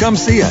field? Come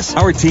see us.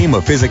 Our team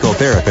of physical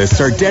therapists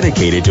are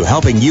dedicated to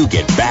helping you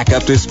get back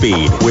up to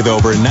speed. With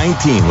over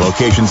 19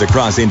 locations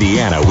across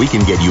Indiana, we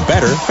can get you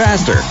better,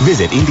 faster.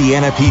 Visit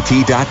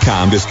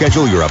IndianaPT.com to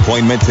schedule your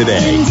appointment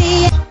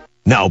today.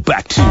 Now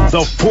back to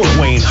the Fort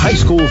Wayne High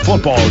School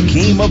Football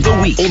Game of the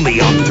Week.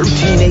 Only on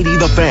 1380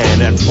 The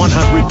Fan and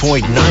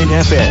 100.9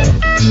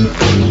 FM.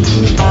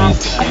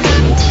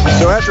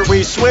 So after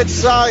we switched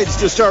sides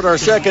to start our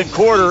second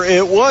quarter,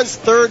 it was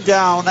third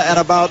down and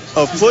about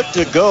a foot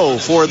to go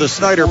for the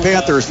Snider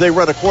Panthers. They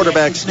run a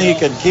quarterback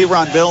sneak, and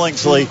Kieron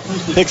Billingsley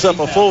picks up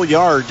a full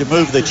yard to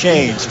move the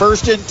chains.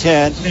 1st and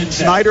 10,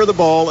 Snider the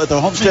ball at the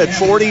Homestead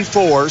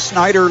 44.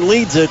 Snider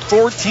leads it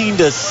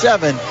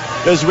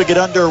 14-7 as we get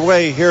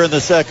underway here in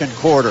the second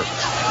quarter.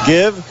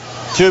 Give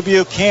to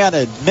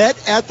Buchanan, met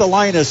at the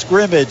line of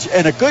scrimmage,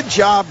 and a good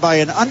job by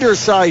an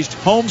undersized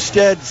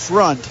Homestead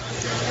front.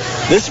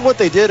 This is what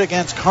they did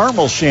against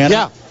Carmel, Shannon.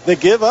 Yeah. They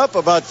give up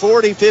about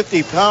 40,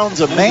 50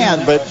 pounds a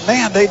man, but,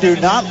 man, they do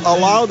not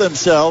allow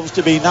themselves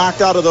to be knocked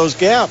out of those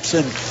gaps,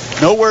 and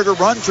nowhere to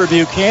run for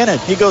Buchanan.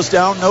 He goes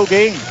down, no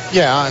gain.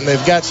 Yeah, and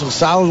they've got some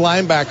solid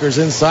linebackers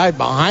inside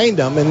behind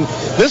them, and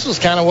this was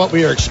kind of what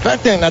we were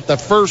expecting at the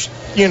first,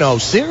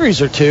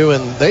 series or two,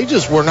 and they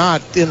just were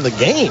not in the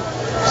game.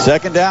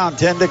 Second down,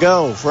 10 to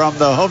go from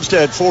the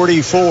Homestead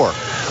 44.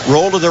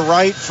 Roll to the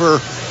right for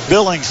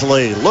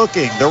Billingsley.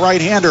 Looking, the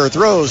right-hander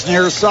throws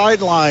near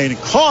sideline.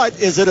 Caught.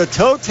 Is it a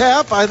toe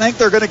tap? I think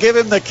they're going to give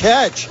him the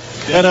catch.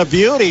 And a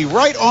beauty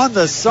right on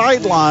the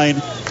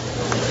sideline.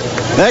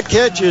 That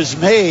catch is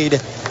made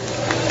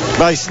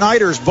by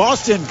Snider's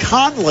Boston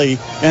Conley,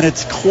 and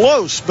it's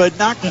close, but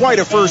not quite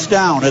a first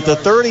down. At the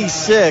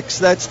 36,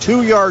 that's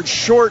 2 yards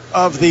short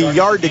of the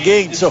yard to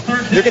gain. So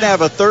you're going to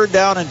have a third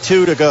down and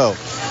 2 to go.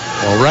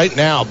 Well, right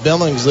now,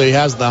 Billingsley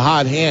has the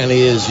hot hand.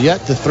 He is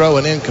yet to throw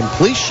an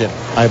incompletion,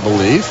 I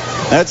believe.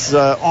 That's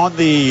on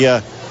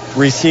the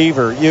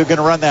receiver. You're going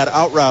to run that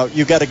out route.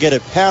 You've got to get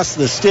it past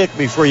the stick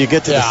before you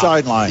get to the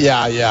sideline.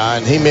 Yeah,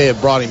 and he may have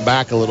brought him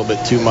back a little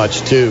bit too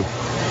much, too.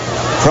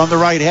 From the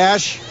right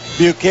hash,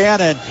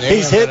 Buchanan,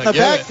 he's hitting the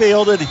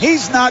backfield, and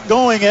he's not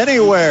going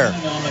anywhere.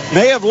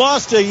 May have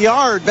lost a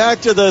yard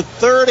back to the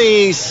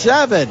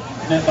 37.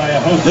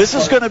 This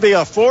is going to be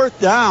a fourth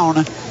down,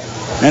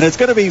 and it's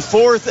going to be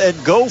 4th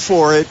and go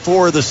for it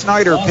for the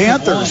Snider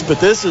Panthers.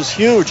 But this is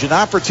huge, an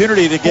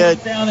opportunity to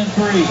get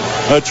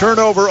a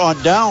turnover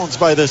on downs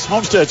by this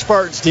Homestead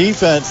Spartans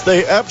defense.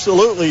 They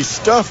absolutely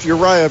stuffed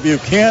Uriah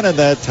Buchanan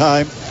that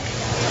time.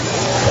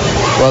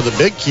 Well, the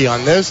big key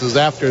on this is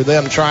after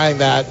them trying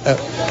that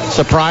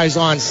surprise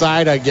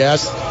onside, I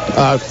guess.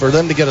 For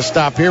them to get a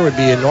stop here would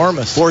be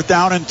enormous. 4th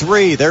down and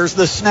 3. There's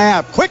the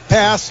snap. Quick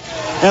pass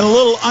and a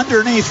little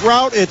underneath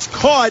route. It's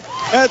caught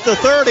at the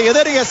 30, and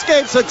then he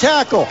escapes a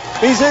tackle.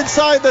 He's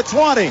inside the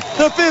 20,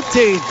 the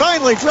 15,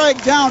 finally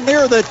dragged down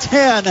near the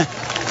 10.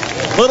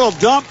 Little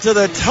dump to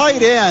the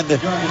tight end.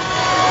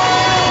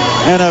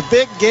 And a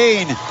big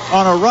gain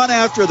on a run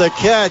after the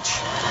catch.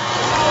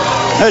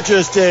 That's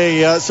just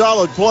a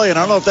solid play, and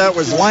I don't know if that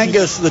was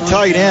Langus, the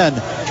tight end,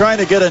 trying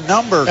to get a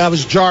number. That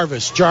was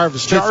Jarvis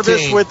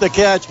 15. With the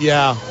catch.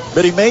 Yeah.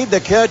 But he made the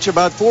catch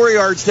about 4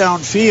 yards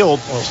downfield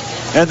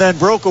and then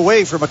broke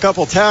away from a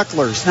couple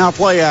tacklers. Now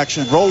play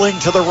action. Rolling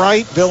to the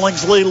right.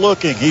 Billingsley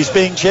looking. He's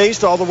being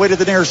chased all the way to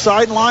the near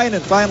sideline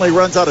and finally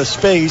runs out of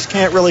space.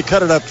 Can't really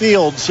cut it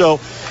upfield, so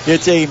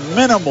it's a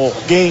minimal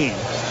gain.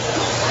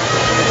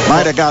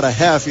 Might have got a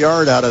half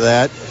yard out of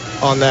that.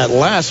 On that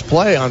last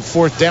play on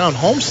 4th down,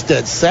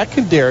 Homestead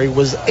secondary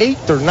was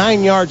 8 or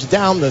 9 yards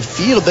down the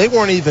field. They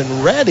weren't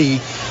even ready,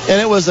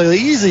 and it was an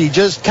easy,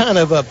 just kind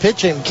of a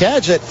pitch and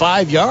catch at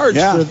 5 yards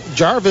for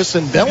Jarvis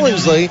and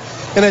Billingsley,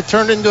 and it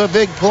turned into a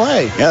big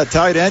play. Yeah,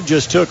 tight end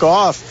just took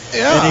off,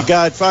 and he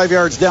got 5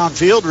 yards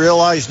downfield,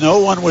 realized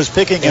no one was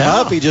picking him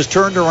up. He just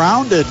turned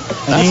around and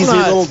an easy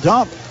little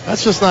dump.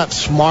 That's just not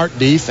smart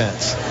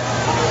defense.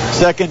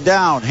 2nd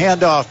down,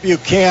 handoff,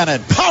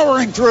 Buchanan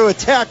powering through a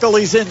tackle.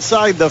 He's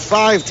inside the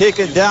 5,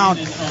 taken down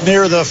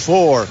near the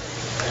 4.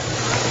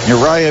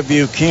 Uriah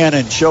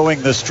Buchanan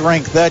showing the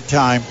strength that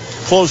time,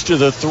 close to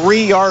the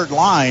 3-yard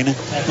line,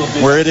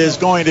 where it is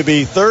going to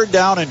be 3rd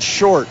down and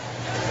short.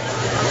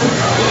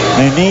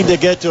 They need to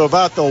get to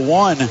about the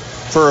 1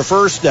 for a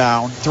 1st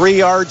down, 3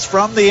 yards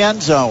from the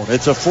end zone.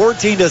 It's a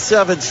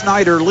 14-7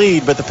 Snider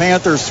lead, but the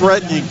Panthers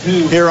threatening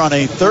here on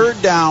a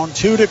 3rd down,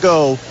 2 to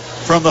go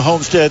from the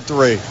Homestead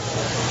 3.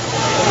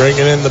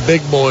 Bringing in the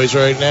big boys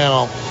right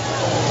now.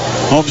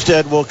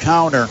 Homestead will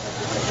counter,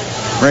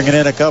 bringing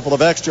in a couple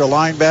of extra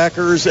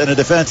linebackers and a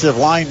defensive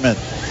lineman.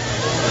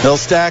 They'll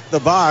stack the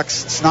box.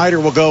 Snider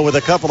will go with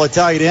a couple of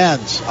tight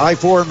ends.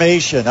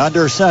 I-formation,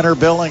 under center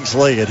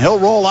Billingsley, and he'll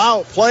roll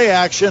out, play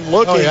action,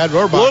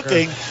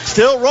 looking,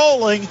 still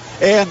rolling,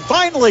 and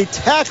finally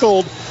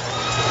tackled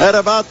at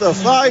about the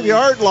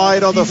 5-yard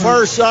line on the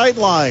far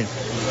sideline.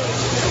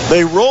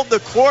 They rolled the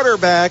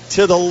quarterback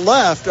to the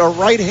left, a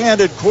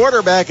right-handed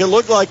quarterback. It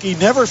looked like he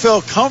never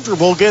felt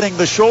comfortable getting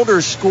the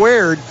shoulders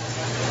squared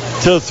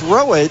to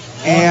throw it,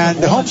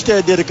 and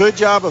Homestead did a good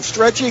job of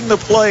stretching the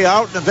play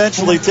out and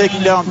eventually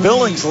taking down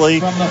Billingsley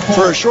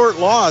for a short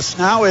loss.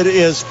 Now it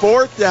is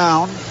 4th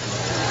down,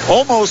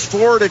 almost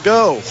 4 to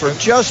go, from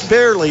just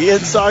barely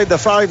inside the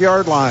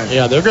 5-yard line.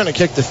 Yeah, they're going to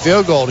kick the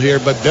field goal here,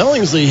 but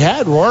Billingsley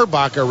had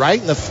Rohrbacher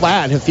right in the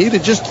flat. If he'd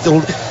have just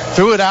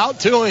threw it out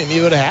to him, he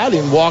would have had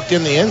him walked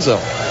in the end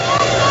zone.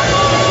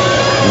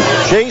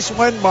 Chase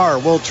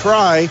Winmar will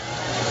try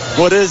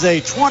what is a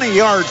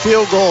 20-yard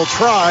field goal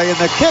try, and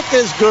the kick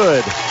is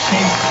good.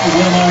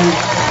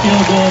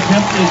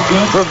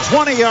 From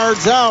 20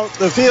 yards out,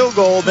 the field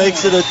goal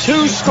makes it a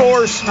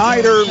 2-score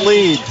Snider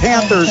lead.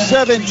 Panthers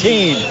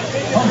 17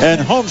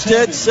 and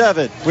Homestead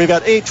 7. We've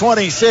got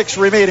 8:26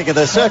 remaining in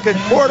the second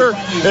quarter,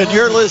 and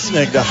you're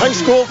listening to high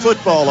school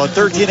football on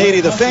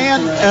 1380 The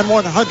Fan and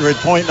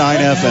 100.9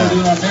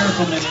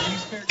 FM.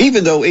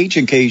 Even though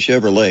H&K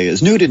Chevrolet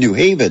is new to New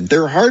Haven,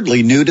 they're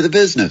hardly new to the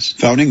business.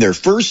 Founding their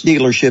first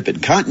dealership in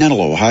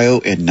Continental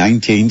Ohio in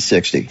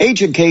 1960.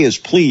 H&K is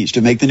pleased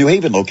to make the New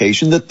Haven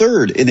location the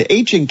 3rd in the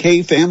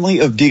H&K family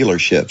of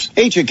dealerships.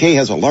 H&K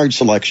has a large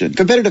selection,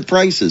 competitive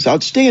prices,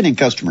 outstanding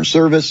customer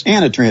service,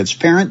 and a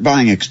transparent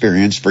buying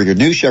experience for your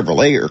new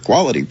Chevrolet or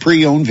quality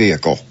pre-owned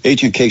vehicle.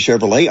 H&K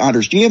Chevrolet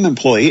honors GM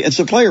employee and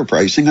supplier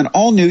pricing on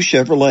all new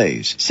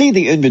Chevrolets. See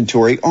the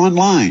inventory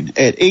online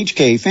at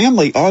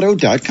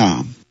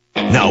hkfamilyauto.com.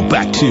 Now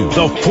back to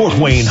the Fort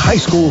Wayne High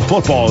School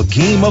Football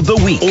Game of the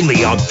Week.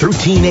 Only on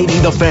 1380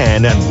 The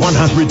Fan and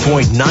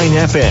 100.9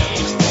 FM.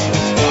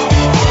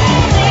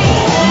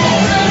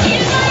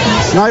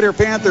 Snider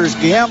Panthers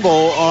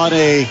gamble on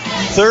a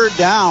 3rd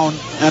down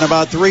and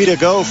about 3 to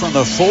go from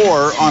the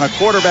 4 on a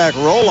quarterback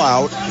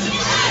rollout.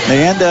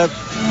 They end up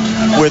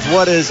with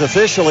what is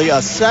officially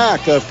a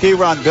sack of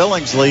Kieron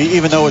Billingsley,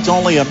 even though it's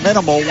only a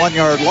minimal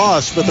 1-yard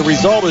loss. But the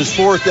result is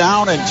 4th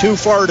down and too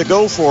far to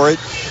go for it.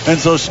 And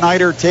so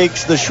Snider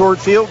takes the short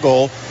field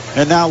goal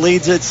and now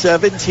leads it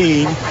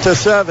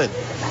 17-7.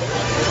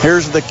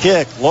 Here's the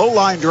kick. Low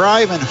line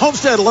drive, and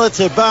Homestead lets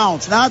it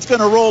bounce. Now it's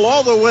going to roll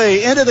all the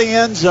way into the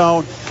end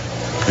zone.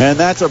 And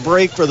that's a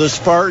break for the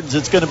Spartans.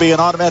 It's going to be an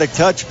automatic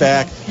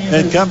touchback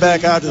and come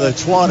back out to the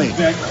 20.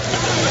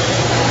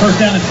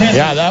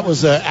 Yeah, that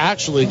was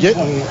actually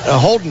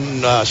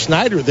holding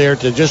Snider there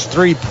to just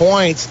 3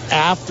 points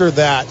after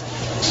that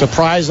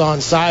surprise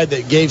onside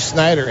that gave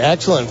Snider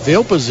excellent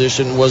field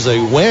position. Was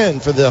a win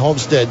for the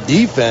Homestead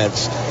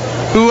defense,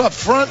 who up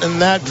front in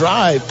that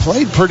drive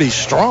played pretty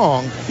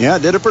strong. Yeah,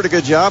 did a pretty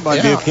good job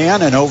on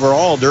Buchanan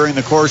overall during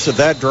the course of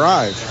that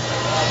drive.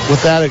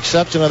 With that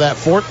exception of that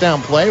 4th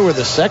down play where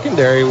the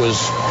secondary was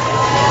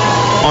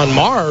on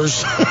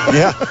Mars.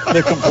 Yeah,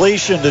 the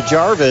completion to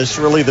Jarvis,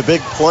 really the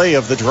big play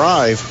of the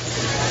drive.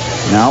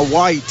 Now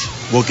White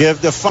will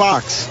give to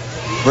Fox.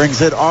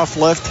 Brings it off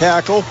left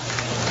tackle.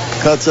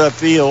 Cuts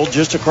upfield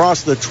just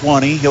across the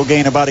 20. He'll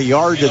gain about a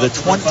yard to the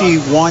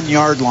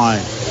 21-yard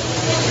line.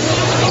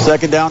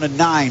 Second down and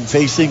 9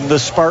 facing the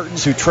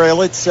Spartans, who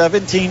trail it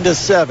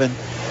 17-7.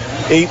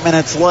 8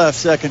 minutes left,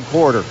 second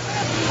quarter.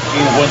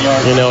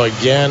 You know,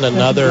 again,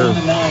 another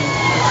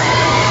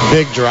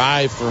big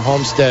drive for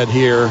Homestead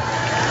here.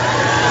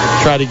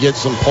 Try to get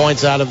some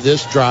points out of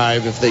this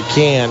drive if they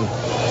can.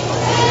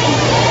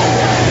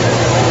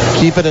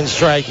 Keep it in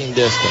striking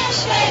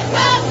distance.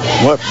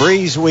 What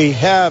breeze we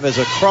have is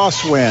a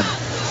crosswind.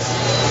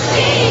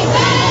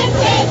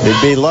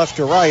 It'd be left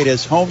to right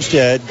as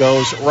Homestead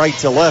goes right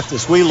to left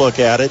as we look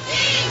at it.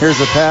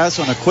 Here's a pass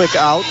on a quick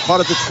out.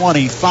 Caught at the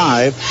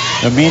 25.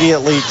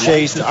 Immediately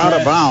chased out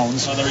of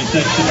bounds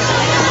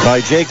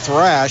by Jake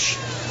Thrash.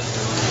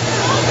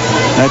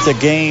 That's a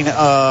gain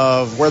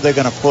of, where are they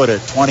going to put it,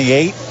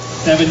 28?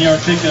 7-yard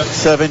pickup.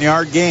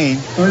 7-yard gain.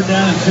 Third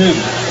down and 2.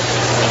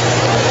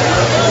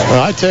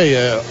 Well, I tell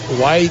you,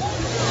 White,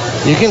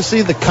 you can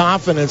see the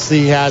confidence that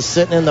he has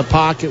sitting in the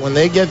pocket when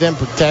they give him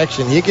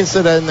protection. He can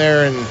sit in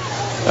there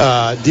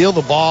and deal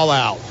the ball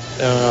out.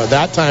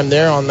 That time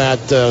there on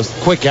that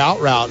quick out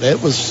route,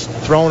 it was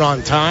thrown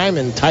on time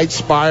and tight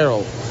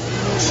spiral.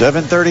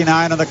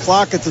 7:39 on the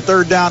clock. It's a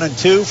third down and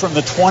 2 from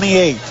the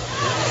 28.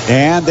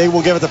 And they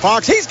will give it to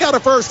Fox. He's got a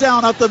first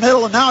down up the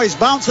middle, and now he's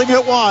bouncing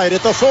it wide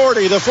at the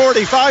 40, the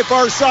 45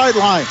 far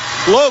sideline.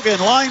 Logan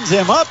lines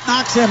him up,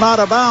 knocks him out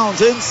of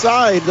bounds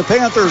inside the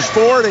Panthers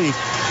 40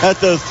 at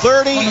the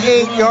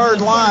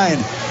 38-yard line.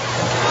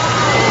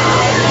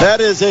 That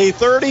is a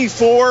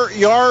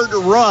 34-yard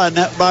run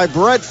by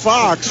Brett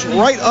Fox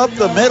right up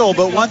the middle,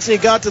 but once he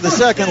got to the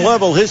second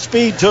level, his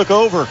speed took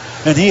over,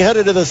 and he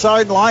headed to the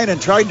sideline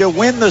and tried to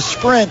win the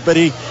sprint, but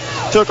he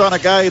took on a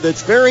guy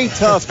that's very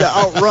tough to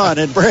outrun,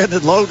 and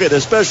Brandon Logan,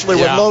 especially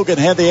when Logan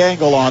had the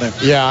angle on him.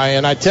 Yeah,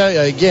 and I tell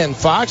you, again,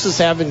 Fox is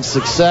having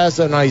success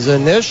on his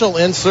initial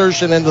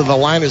insertion into the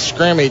line of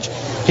scrimmage.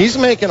 He's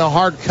making a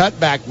hard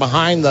cutback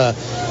behind the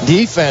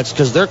defense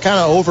because they're kind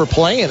of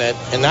overplaying it,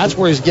 and that's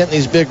where he's getting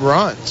these big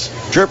runs.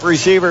 Trip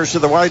receivers to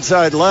the wide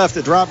side left,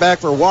 a drop back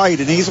for White,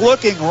 and he's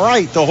looking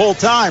right the whole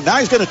time. Now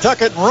he's going to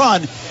tuck it and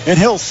run, and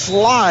he'll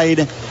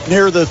slide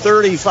near the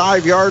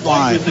 35-yard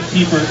line.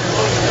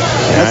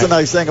 That's a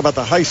nice thing about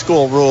the high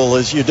school rule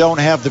is you don't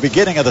have the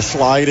beginning of the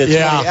slide. It's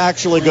when he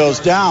actually goes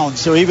down.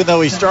 So even though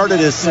he started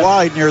his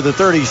slide near the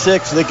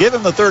 36, they give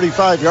him the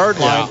 35-yard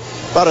line,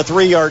 about a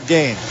 3-yard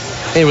gain.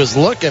 He was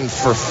looking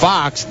for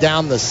Fox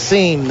down the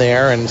seam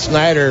there, and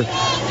Snider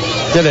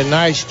did a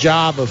nice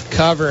job of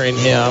covering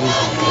him.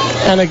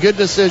 And a good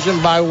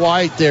decision by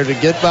White there to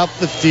get up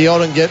the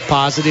field and get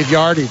positive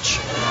yardage.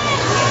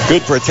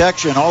 Good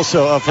protection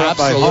also up front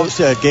by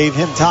Homestead. Gave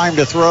him time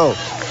to throw.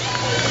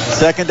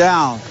 Second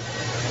down.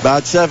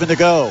 About 7 to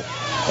go.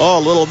 Oh,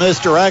 a little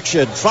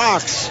misdirection.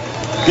 Fox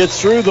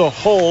gets through the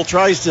hole,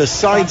 tries to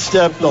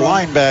sidestep the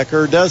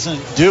linebacker,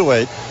 doesn't do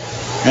it.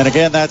 And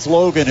again, that's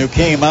Logan who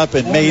came up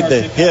and made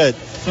the hit.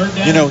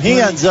 You know,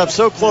 he ends up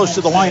so close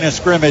to the line of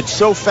scrimmage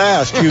so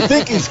fast. You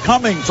think he's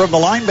coming from the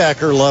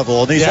linebacker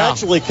level, and he's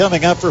actually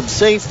coming up from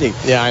safety.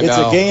 Yeah, I know. It's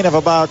a gain of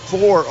about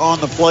 4 on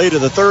the play to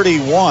the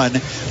 31,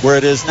 where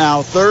it is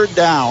now third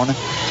down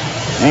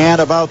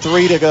and about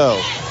 3 to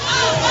go.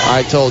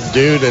 I told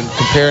Dude, and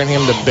comparing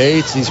him to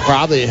Bates, he's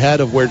probably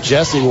ahead of where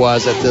Jesse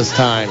was at this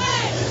time.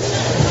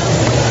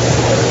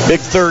 Big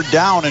third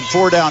down and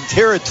 4-down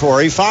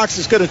territory. Fox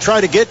is going to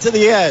try to get to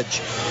the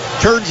edge.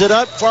 Turns it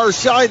up, far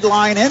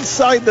sideline,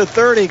 inside the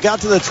 30,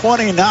 got to the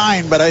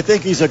 29, but I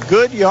think he's a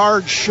good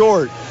yard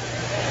short.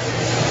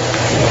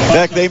 In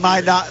fact, they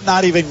might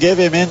not even give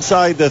him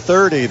inside the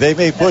 30. They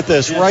may put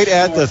this right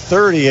at the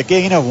 30, a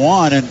gain of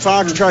 1, and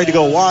Fox tried to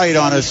go wide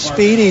on a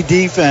speedy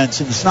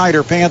defense in the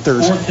Snider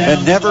Panthers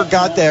and never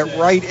got that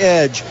right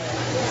edge.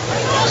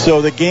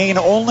 So the gain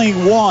only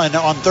 1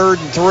 on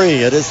 3rd and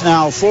 3. It is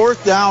now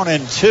 4th down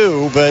and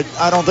 2, but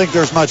I don't think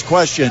there's much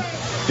question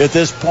at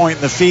this point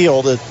in the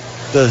field at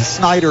the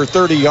Snider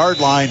 30-yard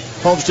line.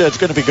 Homestead's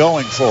going to be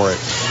going for it.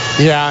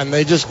 Yeah, and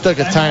they just took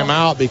a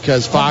timeout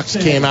because Fox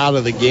came out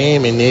of the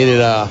game and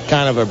needed a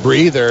kind of a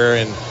breather,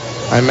 and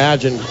I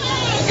imagine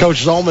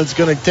Coach Zolman's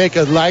going to take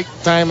a light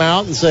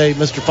timeout and say,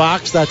 Mr.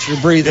 Fox, that's your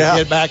breather.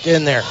 Get back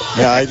in there.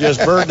 Yeah, I just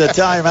burned the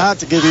timeout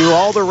to give you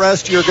all the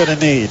rest you're going to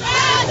need.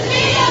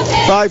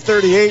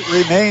 5:38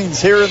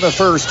 remains here in the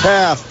first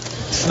half.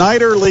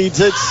 Snider leads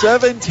it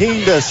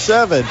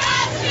 17-7.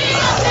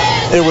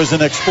 It was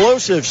an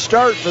explosive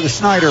start for the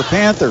Snider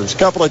Panthers.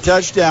 Couple of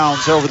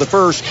touchdowns over the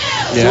first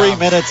 3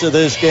 minutes of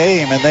this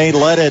game, and they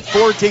led it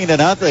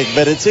 14-0.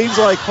 But it seems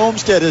like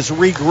Homestead is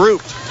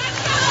regrouped.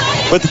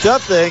 But the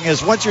tough thing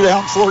is once you're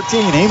down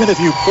 14, even if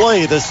you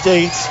play the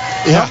state's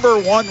number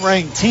 1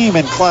 ranked team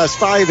in Class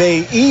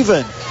 5A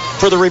even,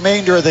 for the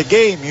remainder of the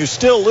game. You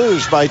still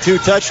lose by 2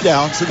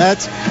 touchdowns, and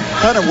that's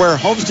kind of where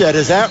Homestead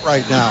is at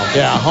right now.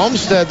 Yeah,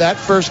 Homestead, that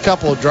first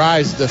couple of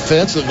drives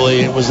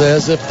defensively, it was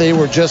as if they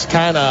were just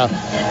kind of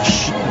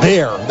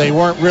there. They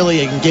weren't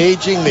really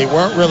engaging. They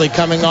weren't really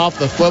coming off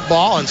the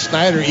football, and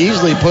Snider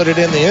easily put it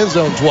in the end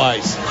zone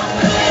twice.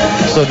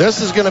 So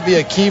this is going to be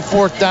a key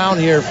 4th down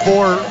here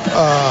for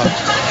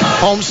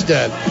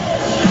Homestead.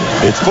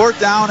 It's 4th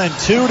down and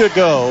 2 to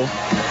go.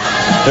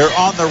 They're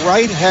on the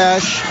right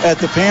hash at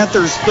the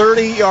Panthers'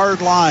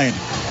 30-yard line.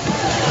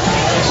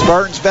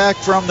 Spartans back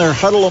from their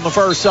huddle on the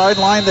far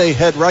sideline. They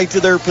head right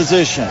to their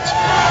positions.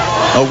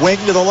 A wing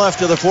to the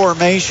left of the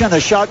formation. A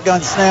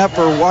shotgun snap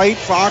for White.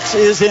 Fox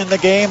is in the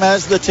game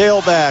as the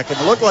tailback. And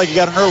it looked like he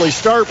got an early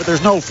start, but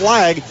there's no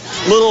flag.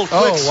 Little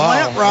quick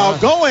slant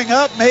route going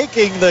up,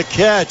 making the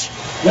catch.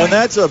 And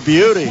that's a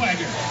beauty.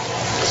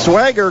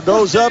 Swagger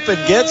goes up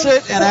and gets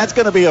it, and that's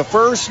going to be a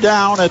first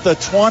down at the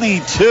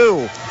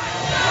 22.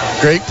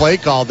 Great play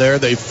call there.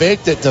 They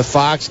faked it to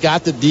Fox,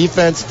 got the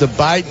defense to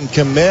bite and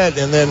commit,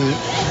 and then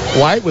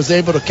White was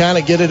able to kind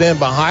of get it in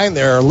behind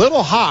there. A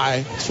little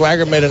high.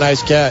 Swagger made a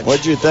nice catch.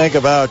 What'd you think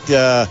about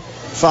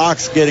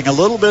Fox getting a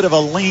little bit of a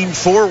lean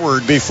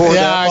forward before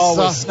that ball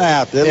was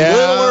snapped? A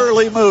little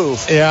early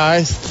move. Yeah,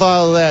 I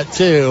saw that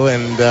too,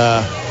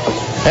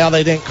 and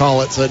they didn't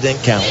call it, so it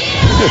didn't count.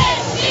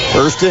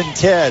 1st and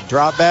 10.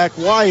 Drop back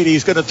White.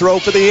 He's going to throw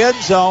for the end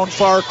zone.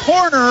 Far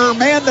corner.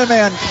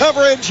 Man-to-man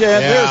coverage.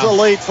 And there's a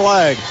late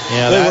flag.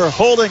 They were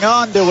holding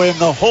on to him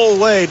the whole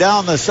way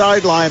down the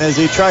sideline as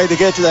he tried to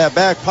get to that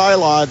back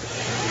pylon.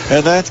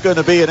 And that's going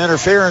to be an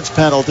interference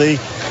penalty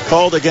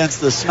called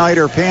against the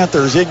Snider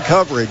Panthers in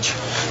coverage.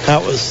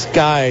 That was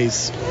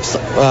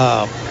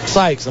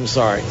Sykes, I'm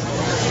sorry.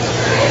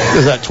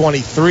 Is that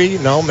 23?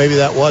 No, maybe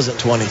that wasn't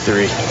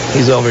 23.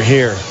 He's over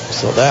here.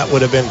 So that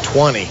would have been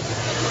 20.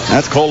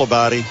 That's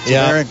Colabody.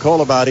 Aaron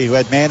Colabody, who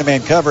had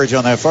man-to-man coverage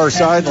on that far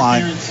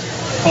sideline.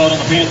 Called on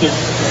the Panthers.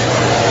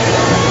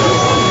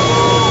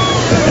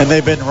 And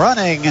they've been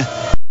running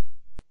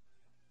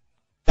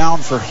down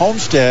for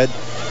Homestead,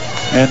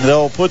 and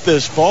they'll put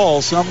this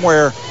ball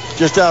somewhere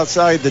just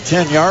outside the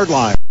 10-yard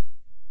line.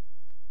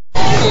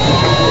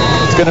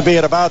 It's going to be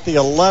at about the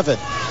 11.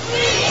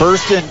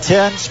 1st and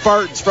 10,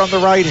 Spartans from the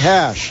right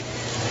hash.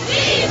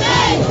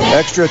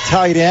 Extra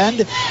tight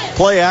end.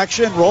 Play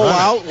action. Roll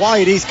out.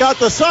 White. He's got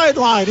the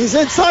sideline. He's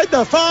inside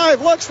the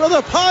 5. Looks for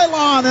the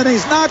pylon, and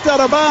he's knocked out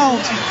of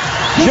bounds.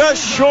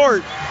 Just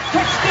short.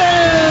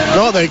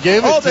 No, they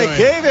gave it to him. They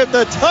gave him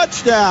the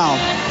touchdown.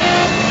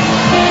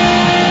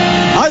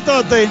 I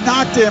thought they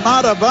knocked him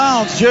out of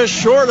bounds just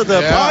short of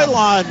the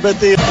pylon, but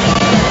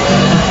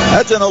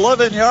that's an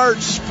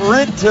 11-yard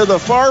sprint to the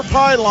far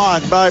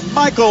pylon by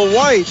Michael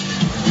White.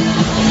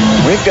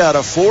 We've got a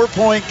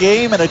 4-point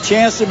game and a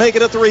chance to make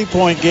it a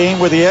 3-point game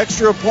with the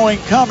extra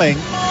point coming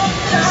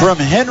from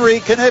Henry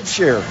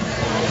Knipscher.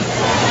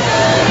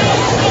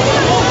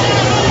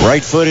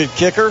 Right-footed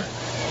kicker.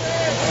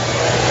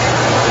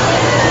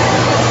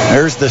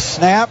 There's the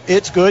snap.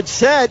 It's good.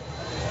 Set.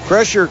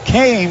 Pressure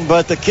came,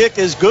 but the kick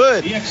is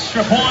good.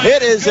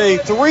 It is a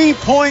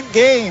 3-point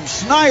game.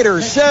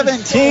 Snider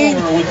 17,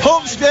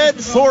 Homestead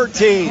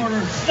 14.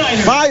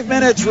 5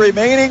 minutes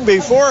remaining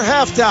before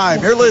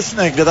halftime. You're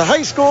listening to the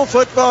high school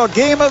football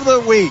game of the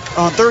week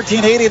on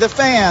 1380 The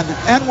Fan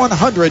and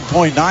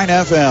 100.9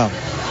 FM.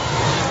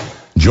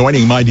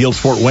 Joining My Deals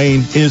Fort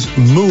Wayne is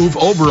Move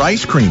Over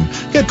Ice Cream.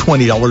 Get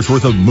 $20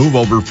 worth of Move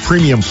Over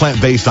premium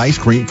plant-based ice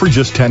cream for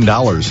just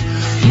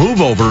 $10.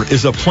 Move Over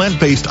is a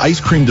plant-based ice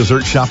cream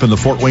dessert shop in the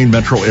Fort Wayne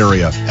metro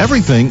area.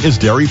 Everything is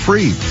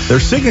dairy-free. Their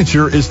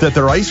signature is that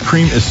their ice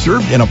cream is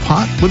served in a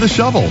pot with a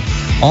shovel.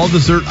 All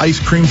dessert ice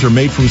creams are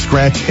made from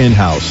scratch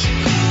in-house.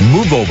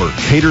 Move Over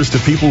caters to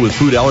people with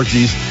food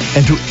allergies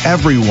and to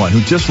everyone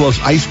who just loves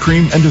ice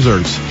cream and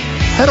desserts.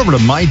 Head over to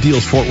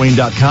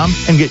mydealsfortwayne.com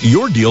and get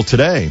your deal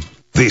today.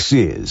 This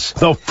is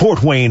the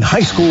Fort Wayne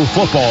High School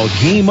Football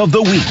Game of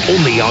the Week,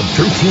 only on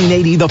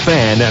 1380 The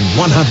Fan and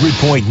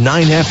 100.9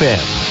 FM.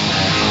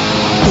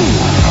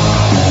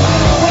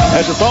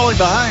 After falling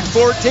behind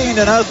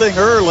 14-0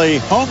 early,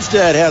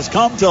 Homestead has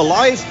come to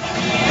life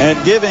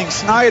and giving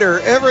Snider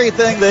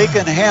everything they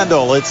can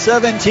handle. It's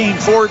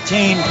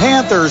 17-14,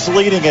 Panthers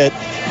leading it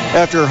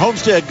after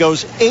Homestead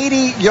goes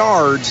 80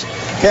 yards,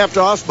 capped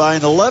off by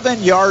an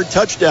 11-yard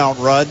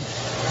touchdown run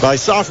by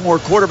sophomore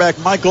quarterback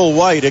Michael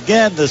White.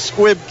 Again, the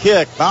squib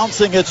kick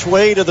bouncing its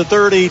way to the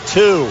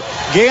 32.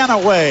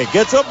 Ganaway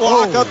gets a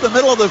block up the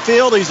middle of the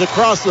field. He's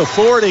across the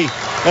 40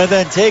 and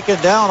then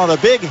taken down on a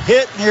big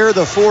hit near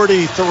the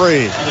 43.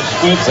 Is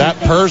that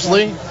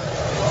Persley?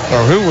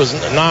 Or who was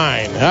 9?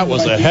 That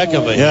was a heck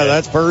of a hit. Yeah,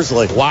 that's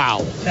Persley.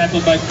 Wow.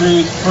 Tackled by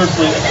Cruz,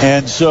 Persley.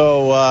 And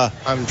so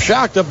I'm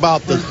shocked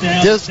about the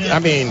disc. I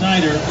mean,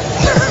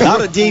 not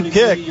a deep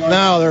kick.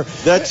 No,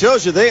 that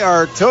shows you they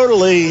are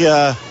totally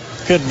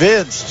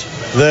convinced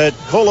that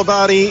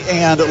Colabody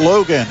and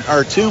Logan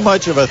are too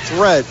much of a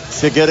threat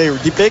to get a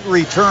big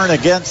return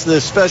against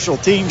this special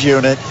teams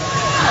unit.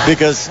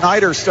 because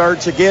Snider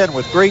starts again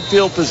with great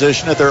field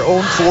position at their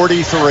own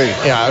 43.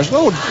 Yeah,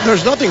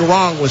 there's nothing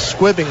wrong with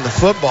squibbing the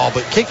football,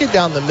 but kick it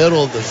down the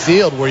middle of the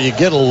field where you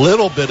get a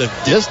little bit of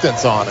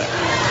distance on it.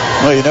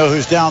 Well, you know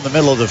who's down the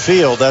middle of the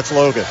field? That's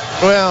Logan.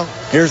 Well,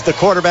 here's the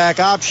quarterback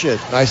option.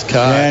 Nice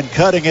cut. And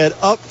cutting it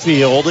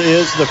upfield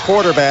is the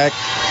quarterback,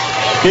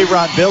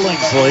 Kieran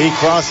Billingsley.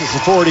 Crosses the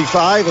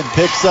 45 and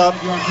picks up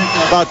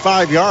about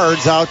 5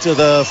 yards out to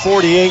the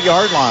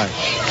 48-yard line.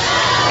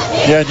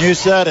 Yeah, and you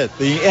said it.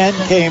 The end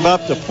came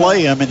up to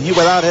play him, and he,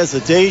 without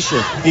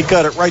hesitation, he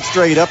cut it right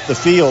straight up the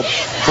field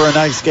for a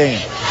nice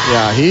gain.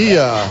 Yeah, he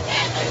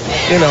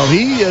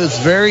is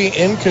very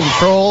in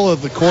control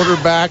of the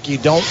quarterback. You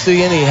don't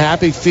see any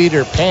happy feet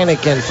or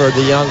panicking for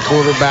the young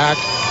quarterback.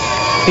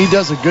 He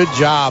does a good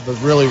job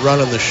of really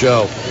running the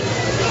show.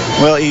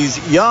 Well, he's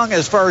young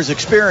as far as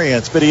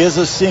experience, but he is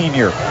a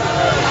senior.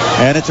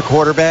 And it's a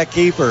quarterback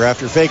keeper.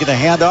 After faking the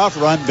handoff,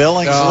 run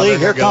Billingsley.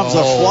 Here comes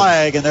a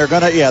flag, and they're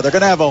gonna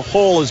have a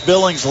hole as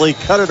Billingsley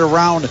cut it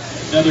around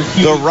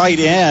the right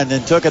end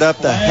and took it up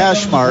the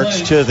hash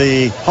marks to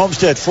the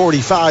Homestead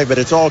 45, but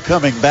it's all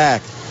coming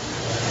back.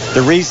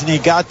 The reason he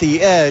got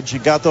the edge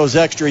and got those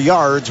extra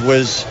yards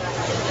was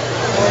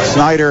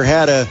Snider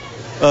had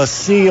a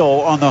seal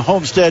on the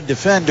Homestead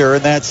defender,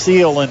 and that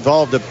seal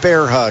involved a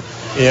bear hug.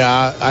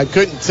 Yeah, I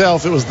couldn't tell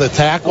if it was the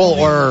tackle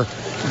or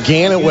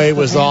Ganaway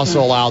was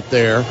also out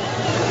there.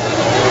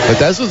 But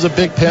this was a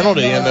big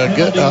penalty and a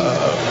good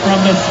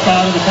from the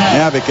spot of the pass.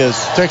 Yeah,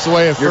 because takes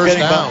away a first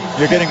down.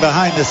 You're getting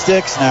behind the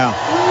sticks now.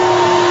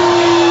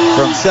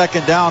 From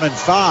 2nd down and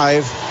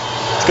 5,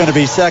 it's going to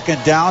be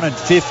 2nd down and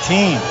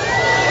 15.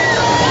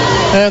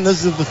 And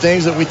this is the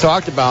things that we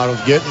talked about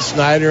of getting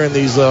Snider in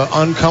these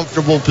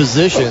uncomfortable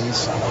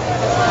positions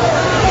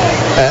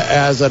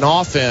as an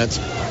offense,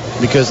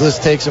 because this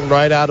takes them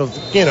right out of,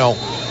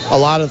 a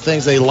lot of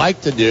things they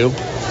like to do.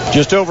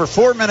 Just over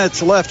 4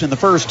 minutes left in the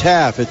first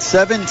half. It's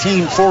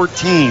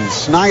 17-14.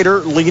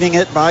 Snider leading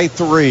it by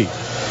 3.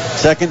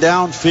 2nd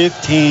down,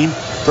 15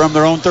 from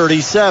their own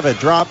 37.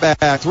 Drop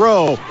back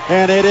throw,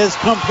 and it is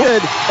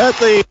completed at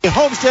the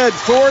Homestead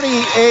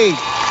 48.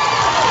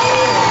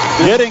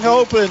 Getting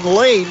open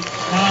late,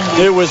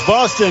 it was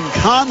Boston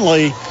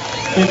Conley.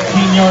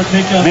 15-yard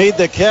pickup. Made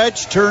the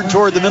catch, turned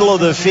toward the middle of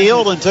the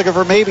field, and took it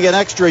for maybe an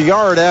extra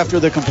yard after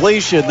the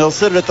completion. They'll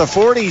sit at the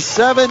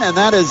 47, and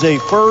that is a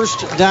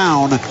first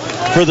down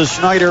for the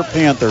Snider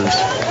Panthers.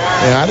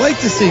 Yeah, I'd like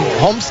to see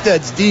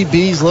Homestead's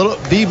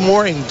DBs be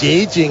more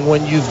engaging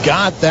when you've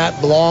got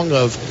that long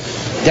of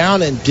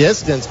down and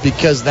distance,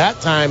 because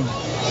that time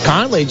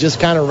Conley just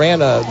kind of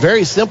ran a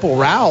very simple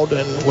route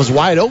and was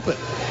wide open.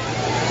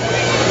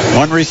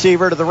 One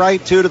receiver to the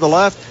right, 2 to the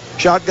left.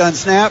 Shotgun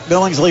snap.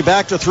 Billingsley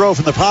back to throw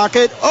from the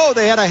pocket. Oh,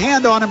 they had a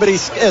hand on him, but he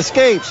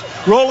escapes.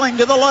 Rolling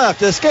to the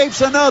left.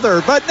 Escapes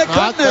another, but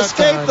couldn't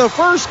escape the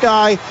first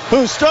guy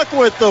who stuck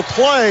with the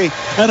play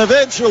and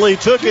eventually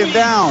took him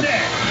down.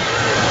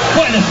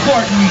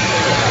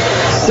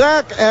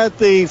 Sack at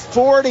the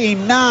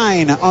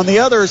 49 on the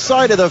other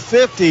side of the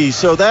 50.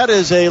 So that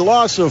is a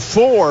loss of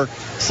 4.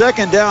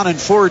 2nd down and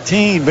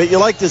 14. But you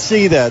like to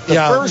see that. The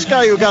first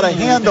guy who got a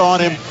hand on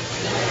him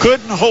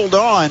couldn't hold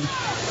on,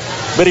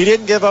 but he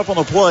didn't give up on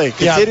the play.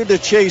 Continued to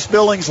chase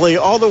Billingsley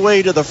all the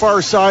way to the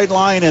far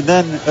sideline, and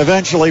then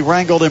eventually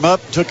wrangled him up,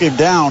 took him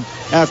down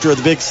after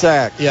the big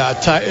sack. Yeah,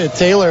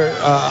 Taylor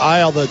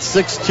Isle, the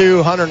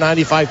 6'2",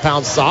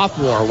 195-pound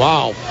sophomore.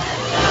 Wow.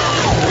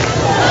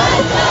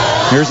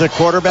 Here's a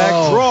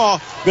quarterback draw.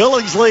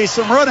 Billingsley,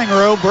 some running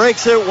room,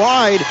 breaks it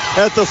wide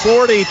at the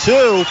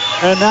 42,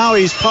 and now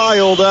he's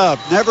piled up.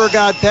 Never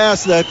got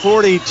past that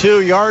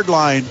 42-yard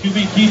line.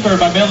 QB keeper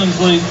by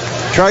Billingsley.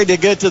 Tried to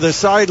get to the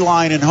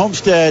sideline, and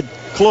Homestead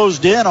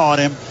closed in on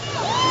him.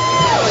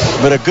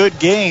 But a good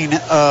gain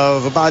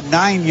of about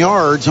 9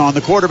 yards on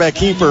the quarterback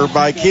keeper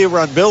by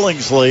Kieran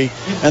Billingsley,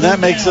 and that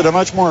makes it a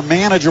much more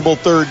manageable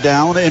 3rd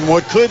down in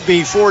what could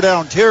be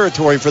 4-down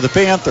territory for the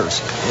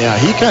Panthers. Yeah,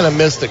 he kind of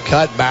missed a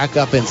cut back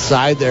up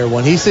inside there.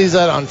 When he sees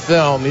that on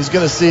film, he's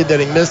going to see that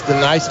he missed a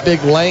nice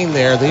big lane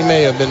there. He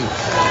may have been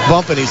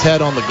bumping his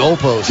head on the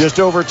goalpost. Just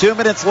over 2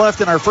 minutes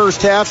left in our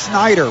first half.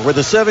 Snider with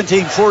a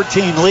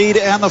 17-14 lead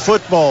and the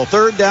football.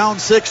 3rd down,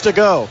 6 to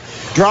go.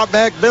 Drop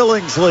back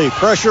Billingsley.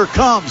 Pressure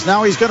comes.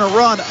 Now he's going to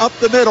run up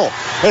the middle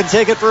and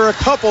take it for a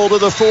couple to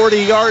the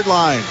 40-yard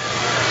line.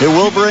 It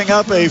will bring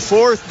up a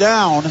 4th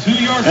down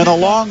and a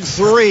long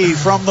 3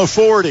 from the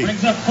 40.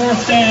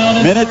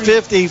 Minute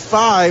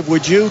 55.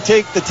 Would you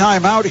take the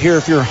timeout here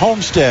if you're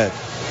Homestead?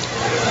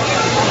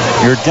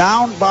 You're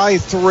down by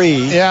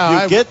 3.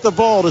 Yeah, you get the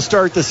ball to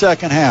start the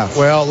second half.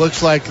 Well, it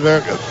looks like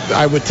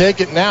I would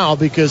take it now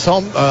because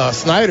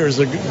Snider's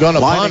going to punt it.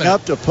 Lining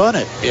up to punt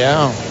it.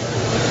 Yeah.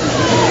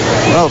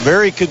 Well,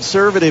 very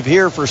conservative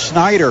here for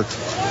Snider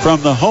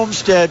from the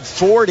Homestead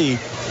 40.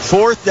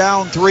 4th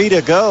down, 3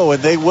 to go,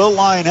 and they will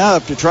line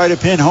up to try to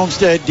pin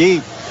Homestead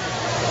deep.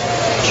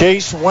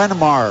 Chase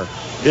Wenmar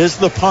is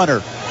the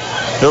punter.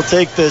 He'll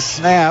take this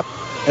snap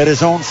at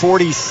his own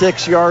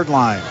 46-yard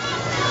line.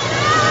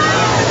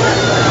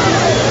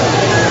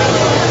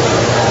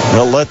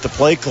 They'll let the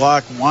play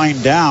clock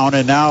wind down,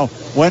 and now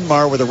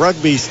Wenmar with a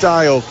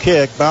rugby-style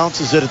kick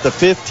bounces it at the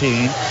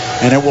 15,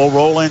 and it will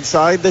roll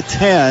inside the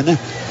 10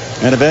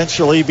 and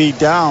eventually be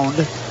downed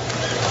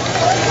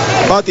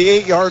about the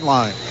 8-yard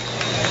line.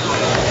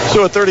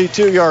 So a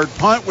 32-yard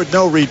punt with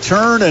no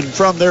return, and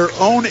from their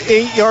own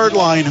 8-yard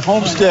line,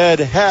 Homestead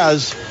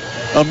has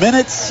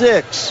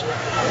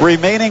 1:06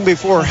 remaining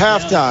before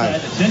halftime.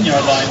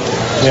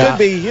 This could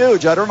be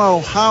huge. I don't know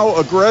how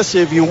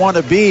aggressive you want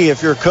to be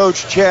if you're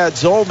Coach Chad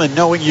Zolman,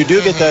 knowing you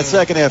do get that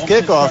second half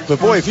kickoff. But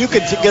boy, if you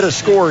could get a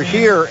score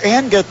here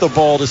and get the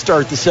ball to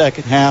start the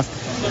second half,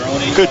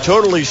 could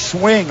totally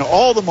swing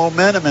all the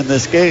momentum in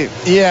this game.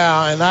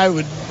 Yeah, and I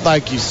would,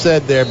 like you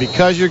said there,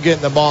 because you're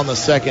getting the ball in the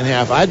second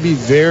half, I'd be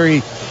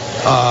very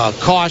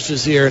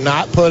cautious here,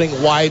 not putting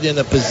White in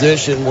a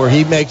position where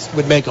he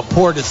would make a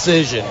poor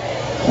decision.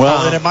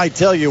 Well, and it might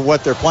tell you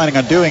what they're planning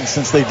on doing,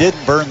 since they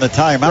didn't burn the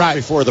timeout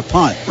before the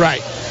punt.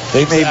 Right.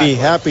 They may be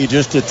happy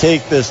just to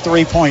take this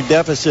 3-point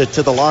deficit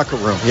to the locker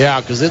room. Yeah,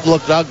 because it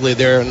looked ugly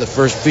there in the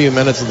first few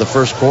minutes of the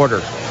first quarter.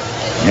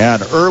 Yeah,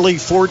 an early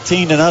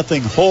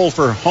 14-0 hole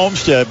for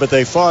Homestead, but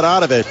they fought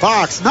out of it.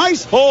 Fox,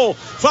 nice hole.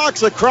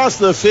 Fox across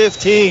the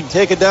 15,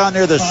 take it down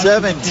near the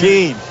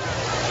 17.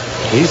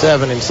 He's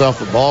having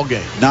himself a ball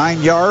game.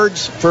 9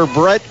 yards for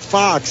Brett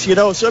Fox. You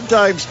know,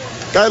 sometimes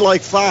a guy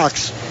like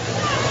Fox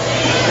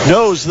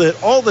knows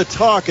that all the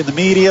talk in the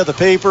media, the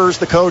papers,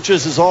 the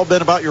coaches has all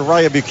been about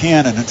Uriah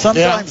Buchanan. And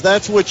sometimes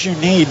that's what you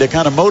need to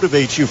kind of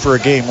motivate you for a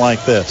game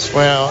like this.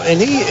 Well,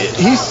 and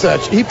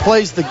he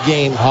plays the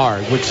game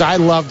hard, which I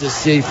love to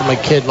see from a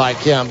kid like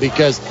him,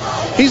 because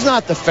he's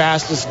not the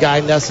fastest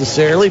guy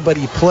necessarily, but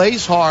he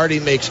plays hard, he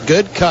makes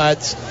good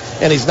cuts,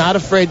 and he's not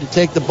afraid to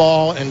take the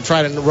ball and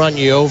try to run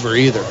you over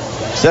either.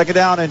 2nd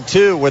down and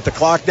 2 with the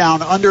clock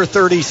down under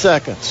 30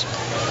 seconds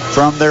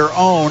from their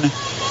own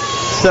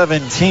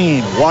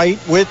 17. White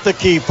with the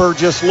keeper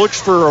just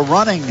looks for a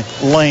running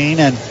lane,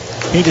 and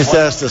he just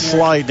has to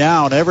slide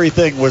down.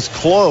 Everything was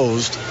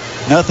closed.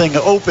 Nothing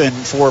open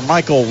for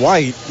Michael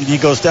White, and he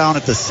goes down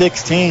at the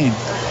 16.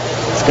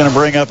 It's going to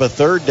bring up a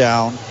 3rd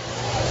down.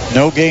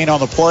 No gain on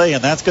the play,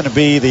 and that's going to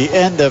be the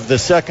end of the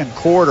second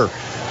quarter.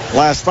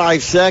 Last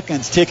 5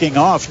 seconds ticking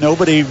off.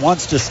 Nobody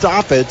wants to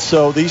stop it,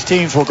 so these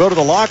teams will go to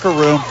the locker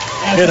room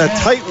in a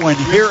tight one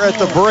here at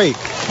the break.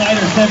 Snider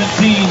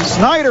 17.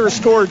 Snider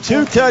scored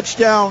 2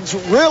 touchdowns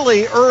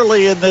really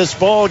early in this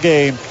ball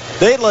game.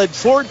 They led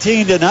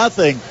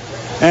 14-0,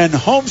 and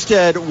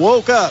Homestead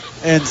woke up.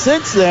 And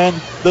since then,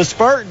 the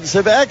Spartans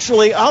have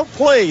actually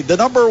outplayed the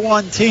number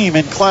 1 team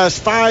in Class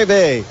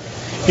 5A.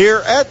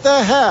 Here at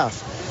the half,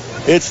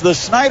 it's the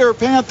Snider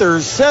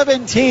Panthers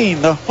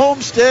 17, the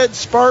Homestead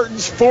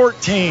Spartans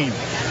 14.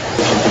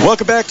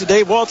 Welcome back to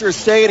Dave Walters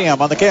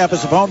Stadium on the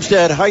campus of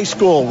Homestead High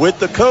School with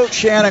the coach,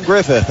 Shannon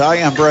Griffith. I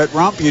am Brett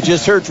Rump. You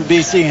just heard from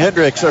B.C.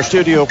 Hendricks, our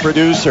studio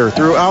producer,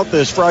 throughout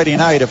this Friday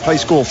night of high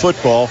school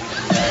football.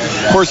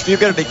 Of course, if you've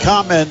got any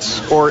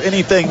comments or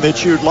anything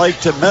that you'd like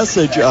to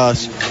message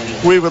us,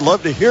 we would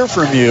love to hear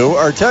from you.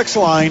 Our text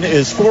line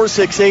is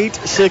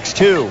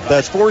 46862.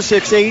 That's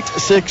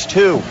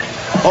 46862.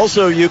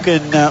 Also, you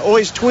can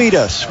always tweet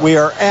us. We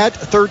are at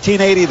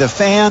 1380 The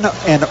Fan,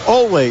 and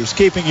always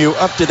keeping you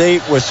up to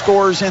date with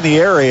scores in the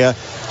area.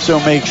 So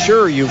make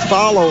sure you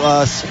follow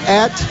us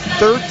at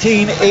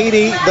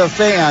 1380 The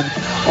Fan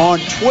on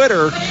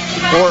Twitter,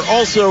 or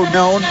also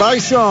known by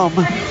some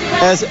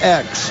as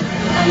X.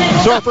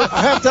 So for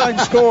halftime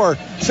score,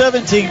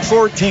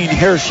 17-14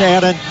 here,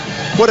 Shannon.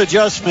 What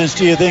adjustments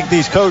do you think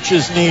these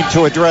coaches need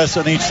to address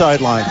on each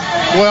sideline?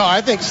 Well,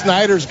 I think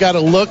Snyder's got to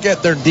look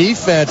at their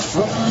defense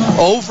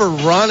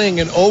overrunning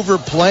and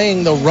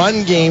overplaying the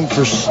run game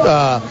for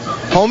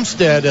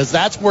Homestead, as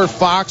that's where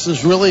Fox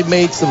has really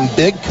made some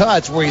big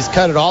cuts, where he's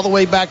cut it all the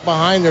way back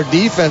behind their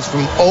defense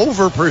from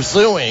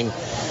over-pursuing.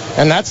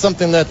 And that's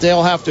something that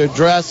they'll have to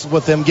address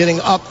with them getting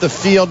up the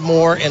field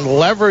more and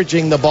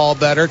leveraging the ball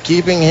better,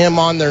 keeping him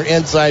on their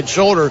inside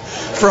shoulder.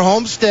 For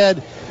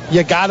Homestead,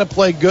 you got to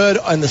play good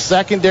on the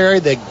secondary.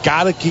 They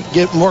got to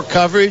get more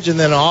coverage, and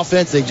then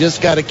offense, they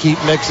just got to keep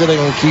mixing it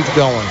and keep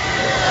going.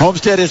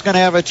 Homestead is going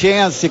to have a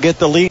chance to get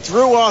the lead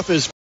through off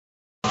his.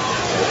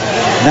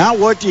 Now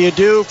what do you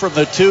do from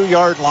the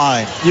 2-yard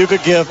line? You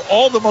could give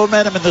all the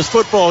momentum in this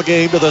football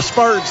game to the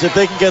Spartans if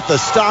they can get the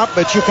stop,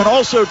 but you can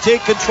also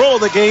take control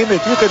of the game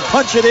if you can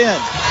punch it in.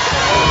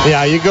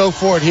 Yeah, you go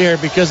for it here,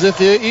 because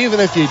if you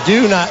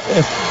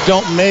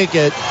don't make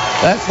it,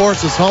 that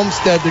forces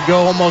Homestead to go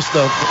almost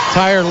the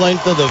entire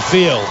length of the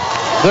field.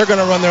 They're going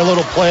to run their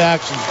little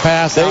play-action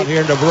pass out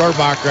here to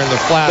Rohrbacher in the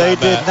flat. They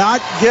did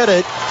not get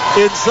it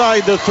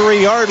inside the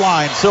 3-yard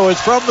line, so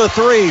it's from the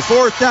 3,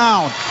 4th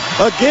down,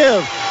 a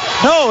give.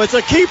 No, it's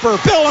a keeper,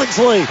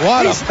 Billingsley.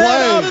 What He's a play.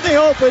 out in the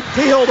open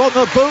field on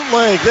the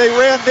bootleg. They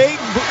ran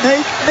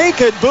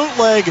naked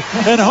bootleg,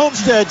 and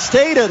Homestead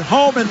stayed at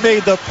home and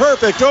made the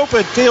perfect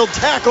open field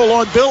tackle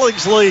on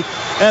Billingsley,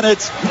 and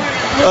it's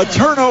a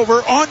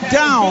turnover on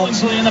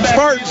downs.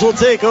 Spartans will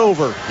take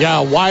over.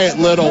 Yeah, Wyatt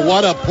Little,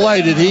 what a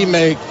play did he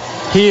make.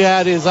 He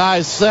had his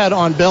eyes set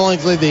on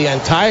Billingsley the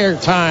entire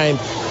time.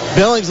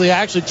 Billingsley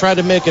actually tried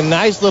to make a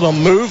nice little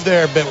move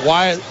there, but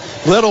Wyatt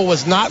Little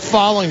was not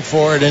falling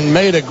for it and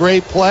made a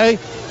great play.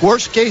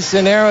 Worst case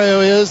scenario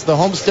is the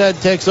Homestead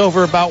takes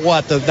over about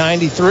what, the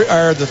 93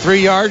 or the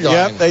 3-yard line.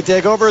 Yep, they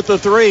take over at the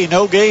 3.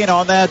 No gain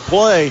on that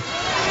play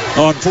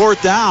on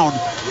 4th down.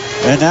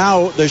 And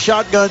now the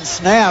shotgun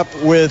snap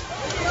with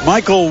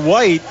Michael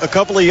White a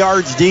couple of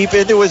yards deep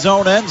into his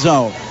own end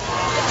zone.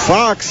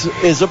 Fox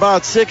is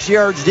about 6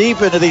 yards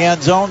deep into the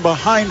end zone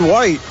behind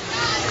White.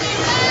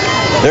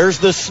 There's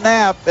the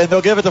snap, and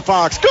they'll give it to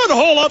Fox. Good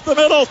hole up the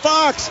middle,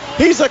 Fox.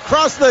 He's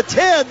across the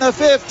 10, the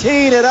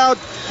 15, and out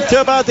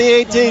to about the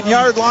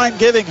 18-yard line,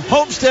 giving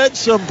Homestead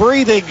some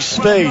breathing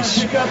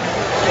space.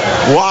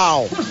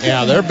 Wow.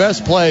 Yeah, their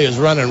best play is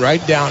running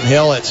right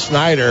downhill at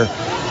Snider,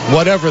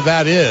 whatever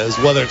that is,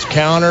 whether it's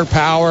counter,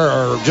 power,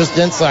 or just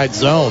inside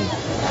zone.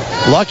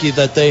 Lucky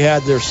that they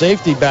had their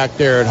safety back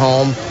there at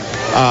home,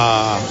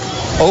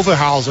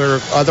 Overhauser.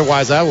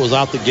 Otherwise, that was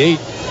out the gate.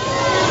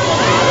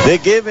 They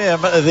give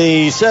him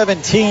the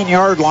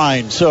 17-yard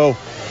line, so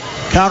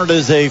counted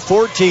as a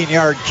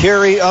 14-yard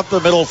carry up the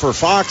middle for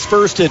Fox.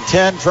 1st and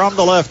 10 from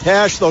the left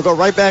hash. They'll go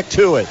right back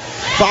to it.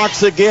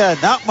 Fox again,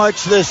 not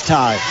much this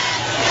time.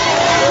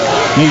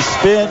 He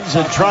spins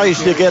and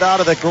tries to get out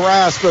of the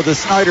grasp of the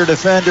Snider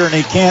defender, and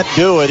he can't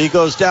do it. He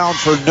goes down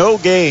for no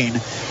gain.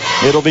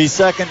 It'll be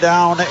 2nd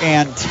down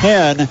and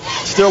 10,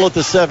 still at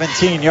the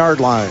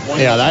 17-yard line.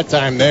 Yeah, that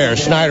time there,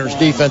 Snider's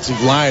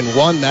defensive line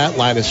won that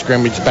line of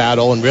scrimmage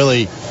battle and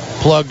really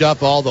plugged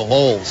up all the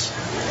holes.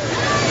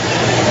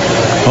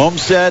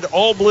 Homestead,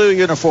 all blue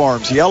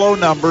uniforms, yellow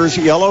numbers,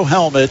 yellow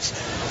helmets.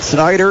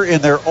 Snider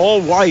in their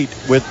all white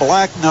with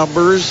black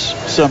numbers,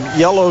 some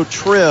yellow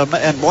trim,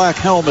 and black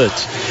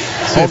helmets.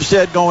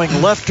 Homestead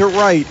going left to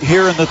right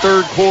here in the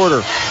 3rd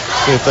quarter.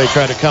 See if they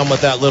try to come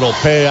with that little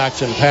pay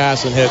action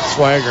pass and hit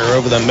Swagger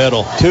over the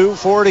middle.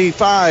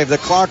 2:45. The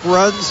clock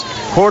runs.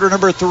 Quarter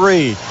number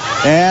 3.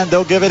 And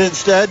they'll give it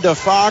instead to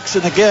Fox.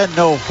 And again,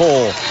 no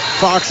hole.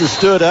 Fox has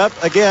stood up.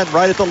 Again,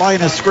 right at the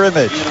line of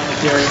scrimmage.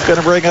 It's going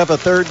to bring up a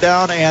 3rd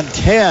down and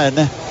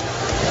 10.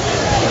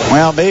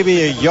 Well,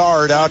 maybe a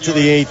yard out to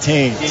the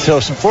 18. So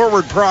some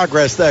forward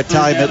progress that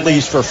time, at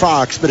least for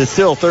Fox, but it's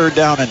still 3rd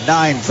down and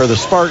 9 for the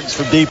Spartans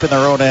from deep in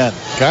their own end.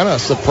 Kind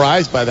of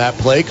surprised by that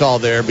play call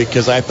there,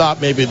 because I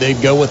thought maybe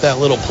they'd go with that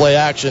little play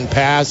action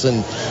pass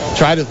and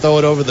try to throw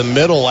it over the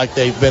middle like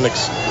they've been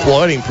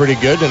exploiting pretty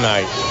good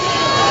tonight.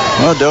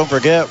 Well, don't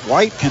forget,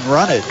 White can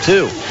run it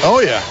too. Oh,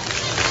 yeah.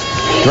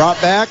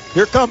 Drop back.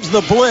 Here comes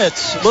the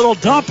blitz. Little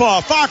dump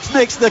off. Fox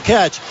makes the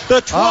catch.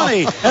 The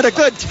 20. And a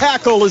good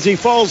tackle as he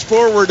falls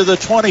forward to the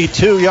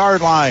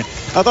 22-yard line.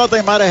 I thought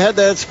they might have had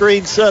that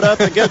screen set up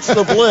against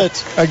the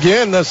blitz.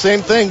 Again, the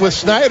same thing with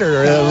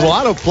Snider. There's a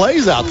lot of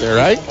plays out there,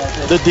 right?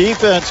 The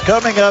defense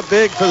coming up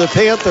big for the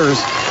Panthers.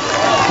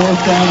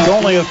 It's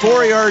only a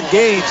 4-yard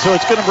gain, so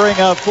it's going to bring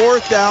up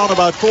 4th down,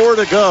 about 4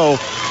 to go.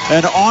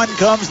 And on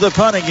comes the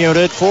punting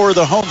unit for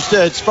the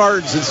Homestead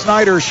Spartans. And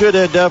Snider should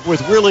end up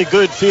with really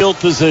good field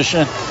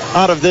position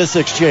out of this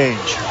exchange.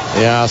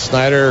 Yeah,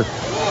 Snider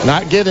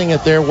not getting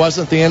it there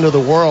wasn't the end of the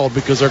world,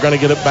 because they're going to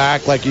get it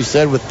back, like you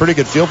said, with pretty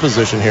good field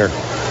position here.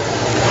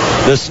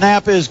 The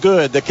snap is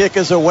good. The kick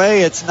is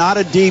away. It's not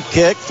a deep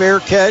kick. Fair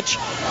catch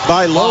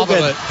by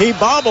Logan. He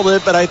bobbled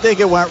it, but I think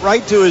it went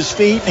right to his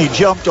feet, and he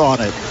jumped on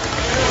it.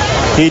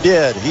 He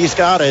did. He's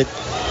got it.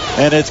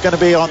 And it's going to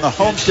be on the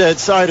Homestead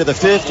side of the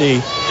 50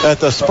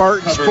 at the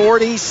Spartans'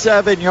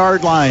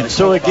 47-yard line.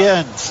 So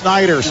again,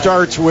 Snider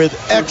starts with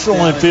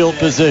excellent field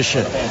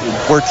position.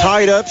 We're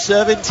tied up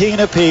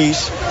 17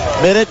 apiece.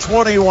 Minute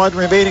 21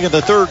 remaining in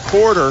the 3rd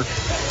quarter.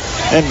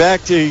 And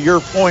back to your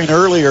point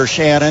earlier,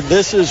 Shannon,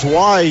 this is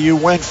why you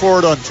went for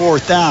it on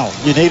 4th down.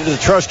 You needed to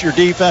trust your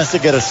defense to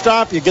get a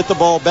stop. You get the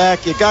ball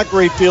back. You got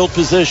great field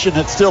position.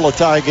 It's still a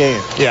tie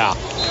game. Yeah.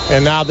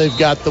 And now they've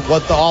got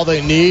all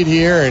they need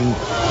here, and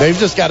they've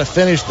just got to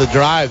finish the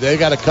drive. They've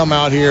got to come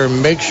out here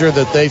and make sure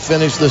that they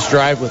finish this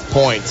drive with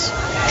points.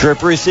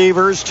 Trip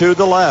receivers to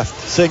the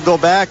left. Single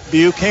back,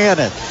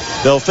 Buchanan.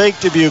 They'll fake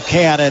to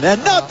Buchanan,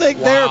 and nothing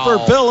there for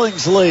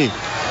Billingsley.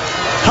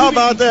 How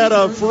about that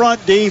up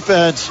front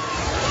defense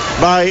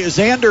by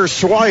Xander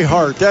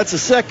Swihart? That's the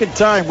 2nd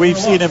time we've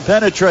seen him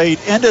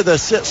penetrate into the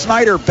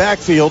Snider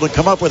backfield and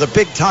come up with a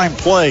big-time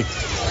play.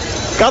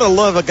 Gotta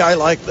love a guy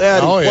like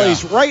that who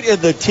plays right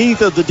in the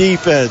teeth of the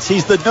defense.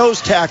 He's the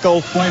nose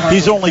tackle.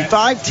 He's only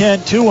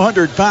 5'10",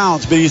 200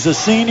 pounds, but he's a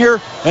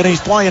senior, and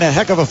he's playing a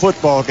heck of a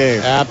football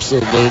game.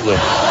 Absolutely.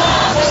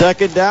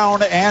 2nd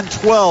down and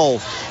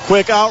 12.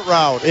 Quick out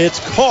route. It's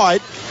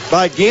caught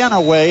by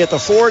Ganaway at the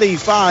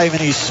 45,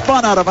 and he's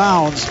spun out of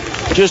bounds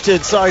just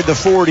inside the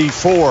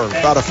 44.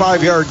 About a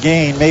 5-yard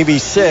gain, maybe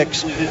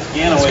 6.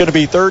 It's going to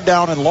be 3rd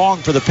down and long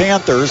for the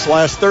Panthers.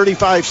 Last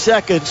 35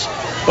 seconds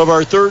of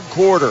our 3rd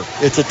quarter.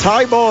 It's a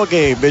tie ball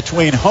game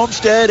between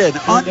Homestead and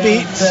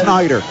unbeaten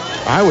Snider.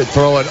 I would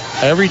throw it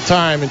every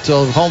time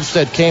until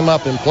Homestead came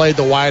up and played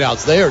the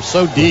wideouts. They are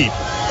so deep.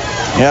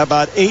 Yeah,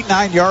 about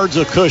 8-9 yards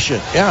of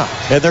cushion. Yeah.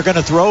 And they're going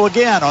to throw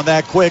again on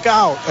that quick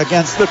out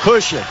against the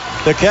cushion.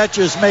 The catch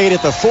is made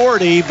at the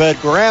 40, but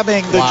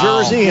grabbing the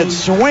jersey and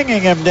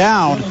swinging him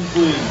down.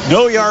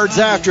 No yards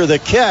after the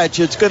catch.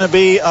 It's going to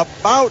be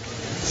about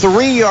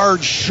 3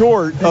 yards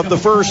short of the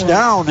first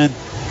down. And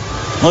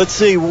let's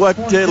see what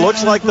it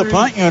looks like the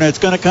punt unit's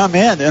going to come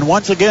in. And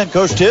once again,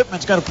 Coach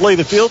Tippmann's going to play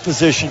the field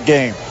position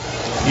game.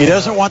 He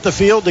doesn't want the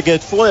field to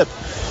get flipped.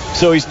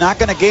 So he's not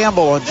going to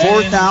gamble on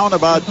 4th down,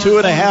 about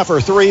 2.5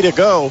 or 3 to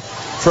go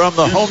from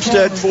the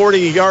Homestead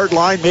 40-yard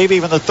line, maybe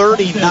even the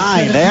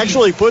 39. They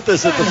actually put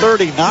this at the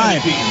 39.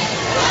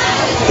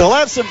 They'll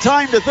have some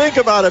time to think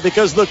about it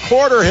because the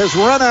quarter has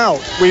run out.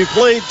 We've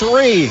played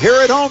 3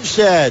 here at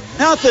Homestead.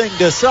 Nothing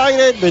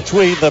decided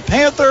between the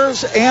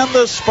Panthers and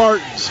the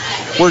Spartans.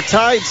 We're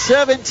tied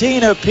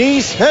 17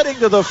 apiece, heading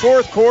to the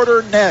 4th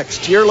quarter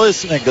next. You're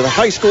listening to the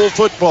high school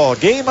football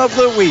game of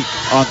the week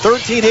on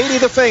 1380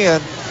 The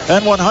Fan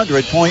and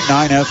 100.9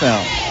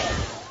 FM.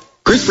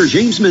 Christopher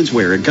James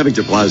Menswear in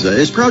Covington Plaza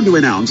is proud to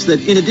announce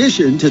that in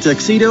addition to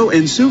tuxedo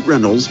and suit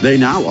rentals, they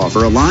now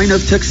offer a line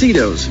of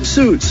tuxedos,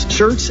 suits,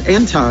 shirts,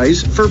 and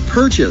ties for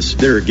purchase.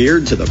 They're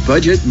geared to the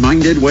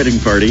budget-minded wedding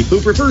party who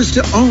prefers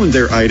to own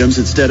their items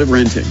instead of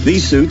renting.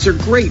 These suits are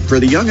great for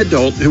the young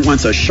adult who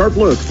wants a sharp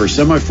look for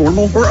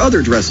semi-formal or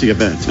other dressy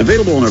events.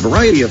 Available in a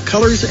variety of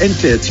colors and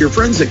fits, your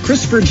friends at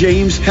Christopher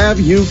James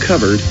have you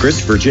covered.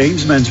 Christopher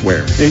James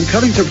Menswear in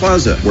Covington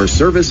Plaza, where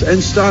service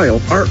and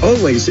style are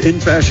always in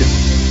fashion.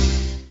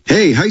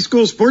 Hey, high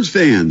school sports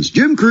fans.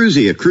 Jim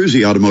Cruzy at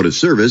Cruzy Automotive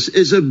Service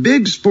is a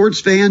big sports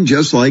fan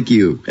just like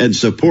you and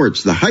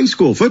supports the high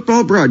school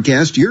football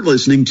broadcast you're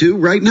listening to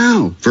right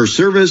now. For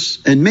service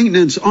and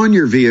maintenance on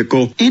your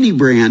vehicle, any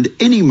brand,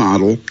 any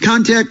model,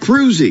 contact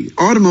Cruzy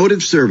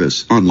Automotive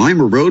Service on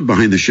Lima Road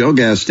behind the Shell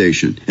gas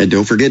station. And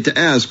don't forget to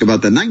ask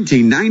about the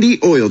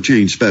 1990 oil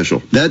change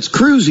special. That's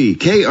Cruzy,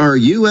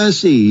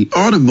 K-R-U-S-E,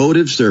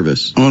 Automotive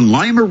Service on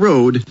Lima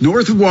Road,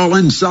 north of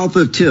Wallen, south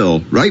of Till,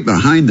 right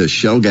behind the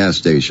Shell gas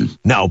station.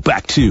 Now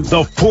back to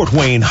the Fort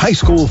Wayne High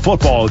School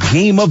football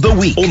game of the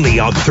week. Only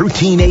on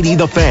 1380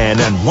 The Fan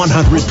and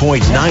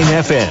 100.9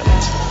 FM.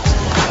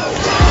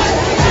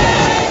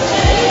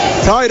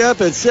 Tied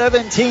up at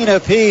 17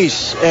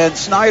 apiece, and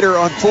Snider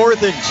on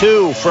 4th and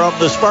 2 from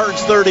the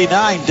Spartans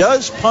 39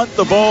 does punt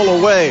the ball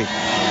away.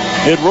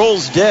 It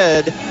rolls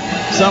dead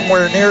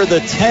somewhere near the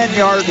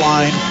 10-yard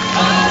line.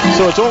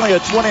 So it's only a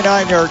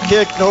 29-yard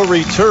kick, no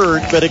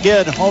return. But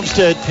again,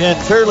 Homestead pinned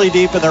fairly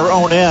deep in their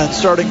own end,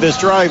 starting this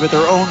drive at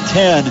their own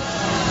 10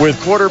 with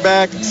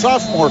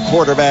sophomore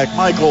quarterback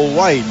Michael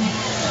White.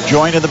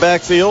 Joined in the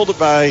backfield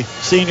by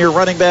senior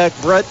running back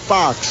Brett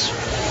Fox.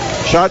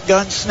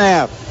 Shotgun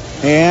snap.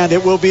 And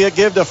it will be a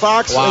give to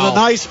Fox in a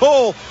nice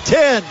hole.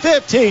 10,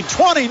 15,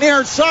 20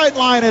 near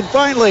sideline, and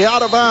finally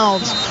out of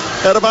bounds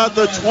at about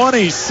the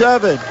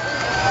 27.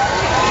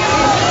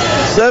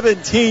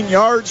 17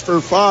 yards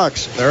for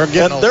Fox.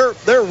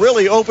 They're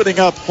really opening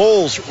up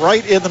holes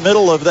right in the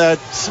middle of that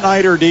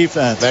Snider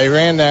defense. They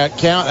ran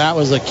that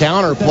was a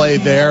counter play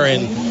there,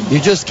 and you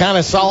just kind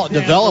of saw it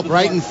develop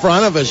right in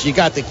front of us. You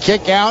got the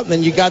kick out, and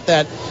then you got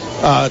that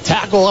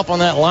tackle up on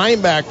that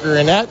linebacker,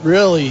 and that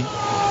really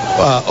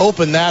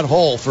opened that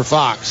hole for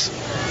Fox.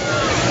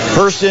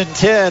 1st and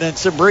 10 and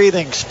some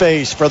breathing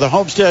space for the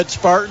Homestead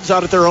Spartans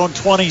out at their own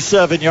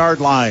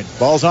 27-yard line.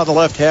 Ball's on the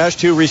left hash,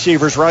 2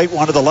 receivers right,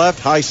 1 to the left.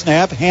 High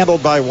snap,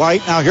 handled by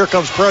White. Now here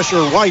comes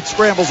pressure. White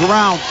scrambles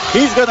around.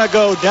 He's going to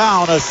go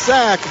down. A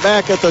sack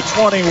back at the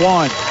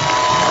 21.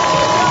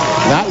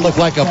 That looked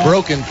like a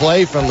broken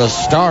play from the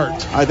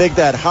start. I think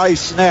that high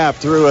snap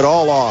threw it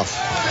all off.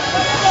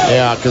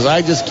 Yeah, because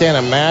I just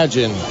can't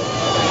imagine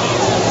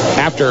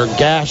after a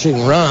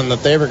gashing run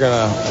that they were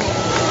going to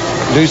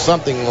do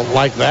something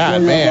like that.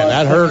 Man,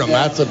 that hurt them.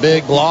 That's a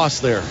big loss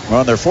there.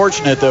 Well, they're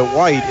fortunate that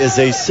White is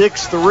a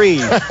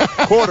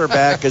 6'3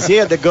 quarterback because he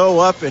had to go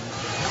up and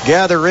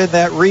gather in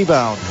that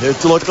rebound.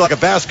 It looked like a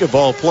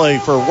basketball play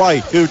for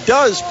White, who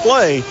does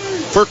play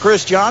for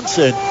Chris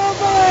Johnson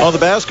on the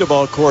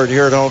basketball court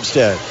here at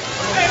Homestead.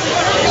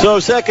 So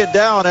 2nd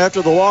down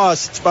after the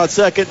loss. It's about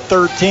 2nd and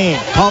 13.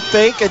 Pump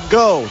fake and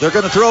go. They're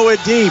going to throw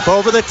it deep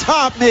over the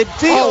top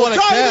midfield. Oh, what a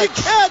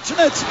catch, and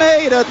it's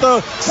made at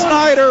the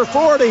Snider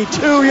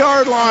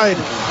 42-yard line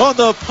on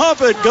the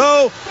pump and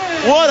go.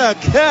 What a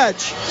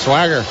catch.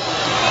 Swagger.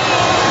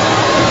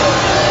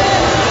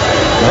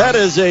 That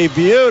is a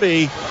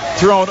beauty,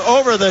 thrown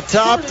over the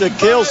top to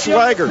Cale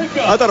Swagger.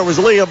 I thought it was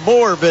Liam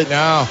Moore, but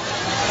no.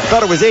 I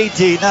thought it was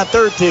 18, not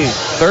 13.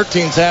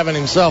 13's having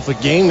himself a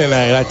game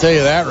tonight, I tell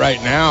you that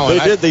right now. They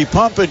did the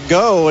pump and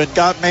go and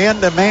got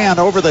man-to-man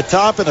over the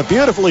top, and a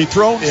beautifully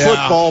thrown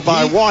football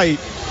by White.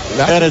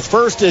 And it's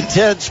 1st and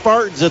 10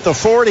 Spartans at the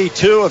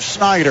 42 of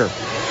Snider.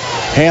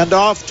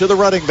 Handoff to the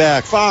running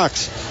back.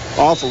 Fox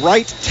off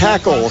right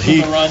tackle.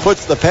 He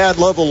puts the pad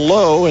level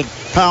low and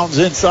pounds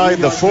inside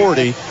the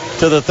 40.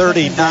 to the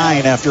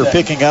 39 after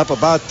picking up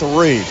about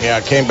 3.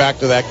 Yeah, came back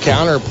to that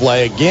counter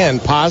play again.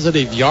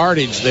 Positive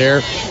yardage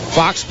there.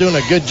 Fox doing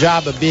a good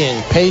job of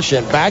being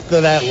patient. Back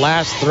to that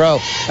last throw.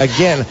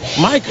 Again,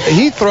 Mike,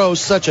 he throws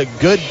such a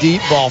good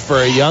deep ball for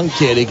a young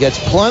kid. He gets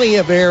plenty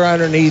of air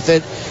underneath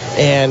it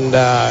and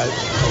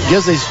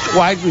gives these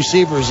wide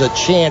receivers a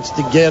chance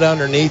to get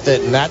underneath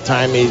it. And that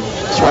time,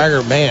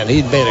 Swagger, man,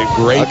 he made a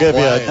great I'll give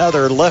play. you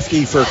another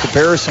lefty for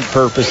comparison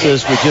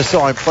purposes. We just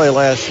saw him play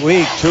last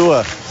week.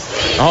 Tua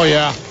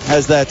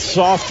has that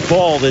soft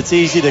ball that's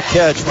easy to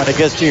catch when it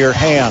gets to your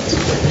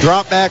hands.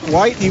 Drop back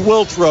White, he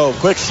will throw.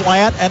 Quick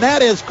slant, and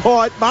that is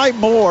caught by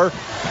Moore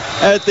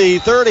at the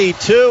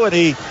 32, and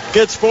he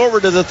gets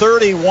forward to the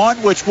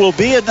 31, which will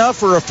be enough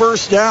for a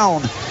first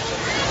down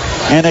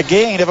and a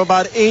gain of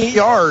about 8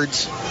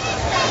 yards.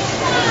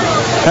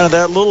 Kind of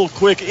that little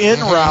quick in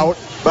route,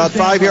 about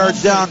 5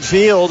 yards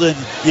downfield, and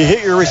you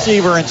hit your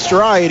receiver in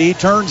stride. He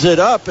turns it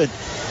up and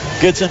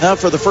gets enough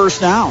for the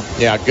first down.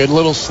 Yeah, good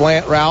little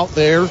slant route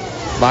there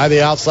by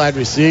the outside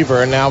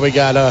receiver, and now we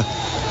got a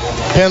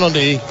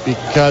penalty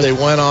because they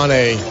went on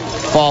a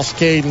false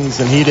cadence,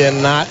 and he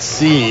did not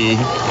see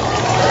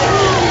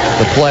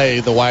the play,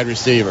 the wide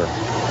receiver.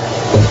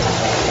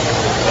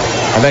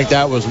 I think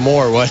that was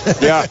Moore, wasn't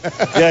it?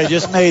 Yeah, he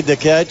just made the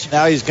catch.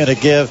 Now he's going to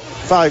give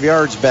 5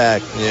 yards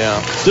back. Yeah.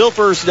 Still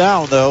first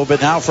down, though, but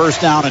now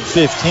first down and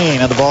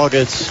 15, and the ball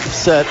gets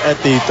set at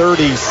the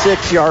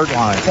 36-yard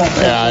line.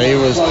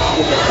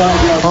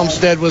 Yeah,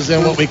 Homestead was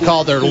in what we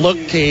call their look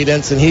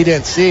cadence, and he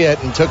didn't see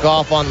it and took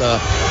off on the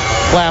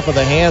flap of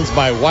the hands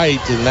by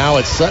White, and now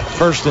it's set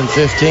first and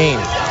 15.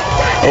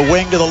 A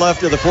wing to the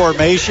left of the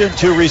formation,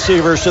 2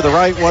 receivers to the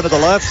right, 1 to the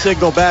left.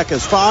 Single back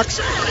is Fox.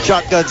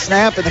 Shotgun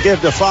snap and the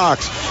give to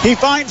Fox. He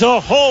finds a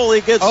hole.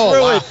 He gets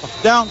through it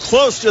down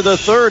close to the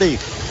 30.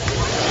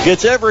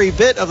 Gets every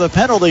bit of the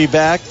penalty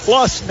back,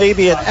 plus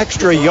maybe an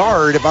extra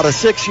yard, about a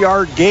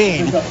 6-yard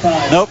gain.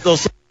 Nope, they'll.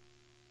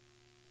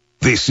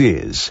 This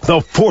is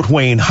the Fort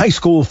Wayne High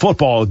School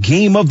Football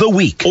Game of the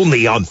Week,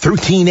 only on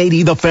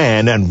 1380 The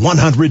Fan and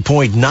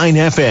 100.9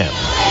 FM.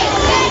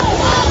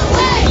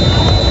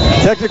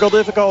 Technical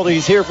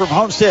difficulties here from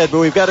Homestead, but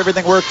we've got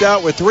everything worked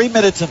out with 3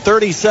 minutes and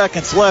 30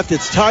 seconds left.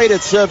 It's tied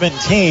at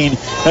 17,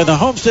 and the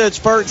Homestead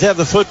Spartans have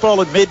the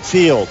football at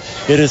midfield.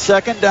 It is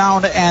 2nd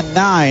down and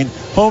 9.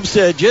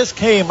 Homestead just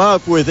came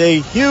up with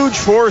a huge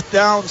 4th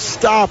down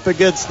stop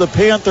against the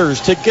Panthers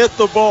to get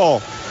the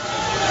ball.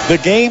 The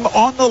game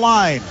on the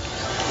line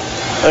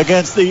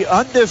against the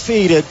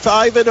undefeated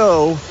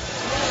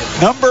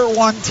 5-0 number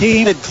 1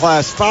 team in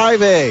Class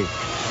 5A.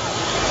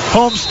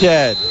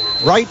 Homestead,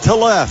 right to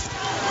left.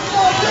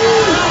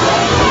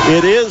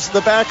 It is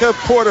the backup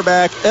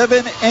quarterback,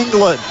 Evan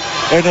England.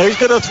 And he's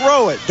going to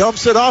throw it.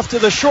 Dumps it off to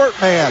the short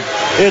man.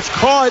 It's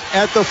caught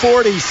at the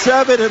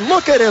 47. And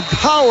look at him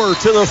power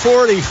to the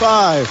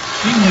 45.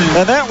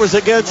 And that was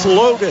against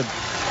Logan.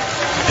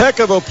 Heck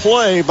of a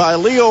play by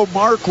Leo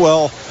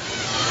Markwell,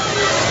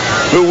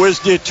 who was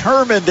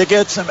determined to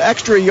get some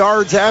extra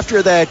yards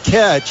after that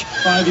catch.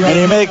 And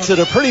he makes it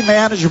a pretty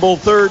manageable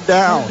 3rd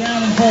down.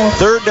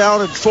 3rd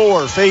down and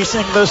 4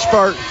 facing the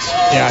Spartans.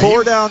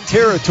 4-down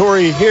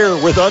territory here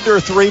with under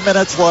 3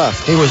 minutes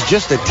left. He was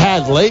just a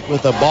tad late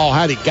with the ball.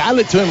 Had he gotten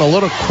it to him a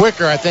little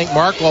quicker, I think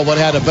Markwell would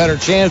have had a better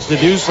chance to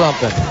do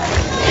something.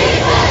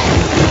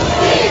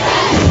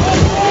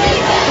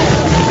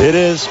 It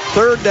is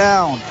 3rd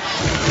down.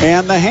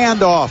 And the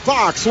handoff.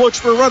 Fox looks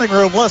for running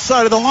room, left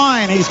side of the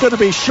line. He's going to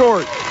be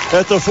short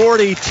at the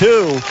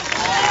 42.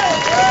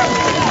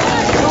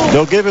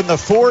 They'll give him the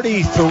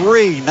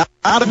 43.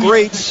 Not a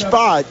great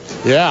spot.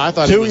 Yeah, I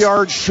thought 2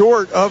 yards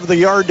short of the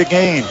yard to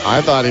gain.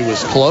 I thought he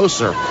was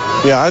closer.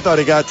 Yeah, I thought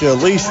he got to at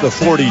least the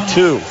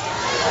 42.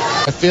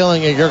 A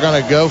feeling that you're going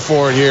to go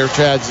for it here,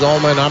 Chad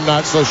Zolman. I'm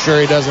not so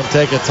sure he doesn't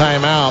take a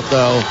timeout,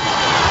 though.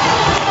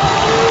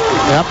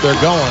 Yep,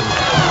 they're going.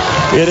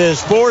 It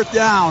is 4th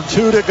down,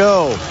 2 to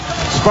go.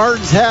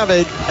 Spartans have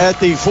it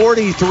at the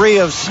 43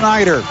 of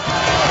Snider.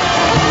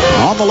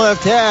 On the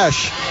left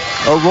hash,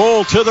 a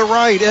roll to the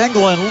right.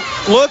 England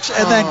looks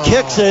and then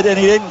kicks it, and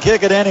he didn't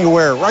kick it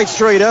anywhere. Right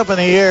straight up in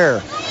the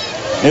air.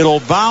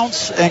 It'll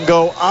bounce and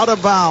go out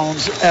of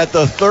bounds at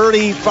the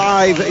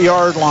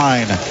 35-yard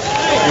line.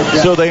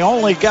 So they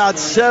only got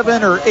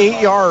 7 or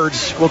 8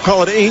 yards. We'll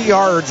call it 8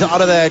 yards out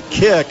of that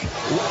kick.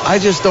 I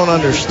just don't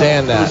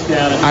understand that.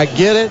 I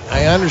get it.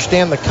 I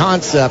understand the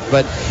concept,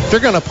 but if they're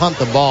going to punt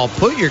the ball,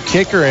 put your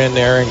kicker in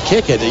there and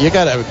kick it. You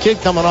got a kid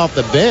coming off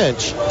the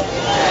bench,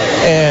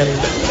 and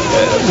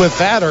with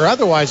that or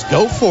otherwise,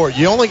 go for it.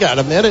 You only got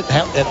a minute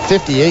at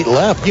 58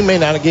 left. You may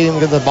not have even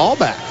get the ball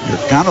back.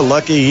 You're kind of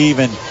lucky he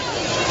even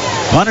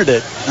punted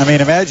it. I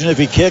mean, imagine if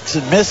he kicks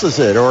and misses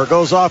it or it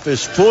goes off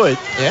his foot.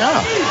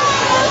 Yeah.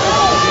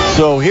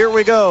 So here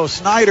we go.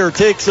 Snider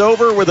takes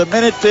over with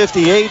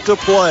 1:58 to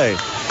play.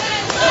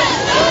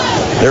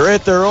 They're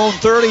at their own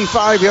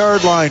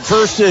 35-yard line.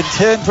 1st and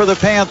 10 for the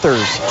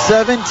Panthers.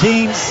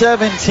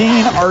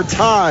 17-17 are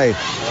tied.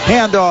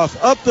 Handoff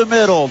up the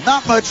middle.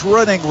 Not much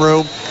running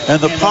room.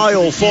 And the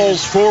pile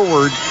falls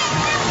forward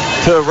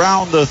to to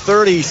around the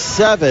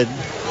 37.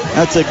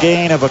 That's a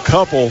gain of a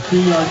couple.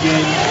 2-yard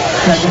gain.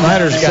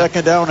 Snider's got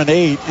Second down and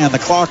 8, and the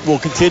clock will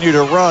continue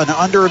to run.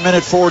 Under a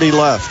minute 40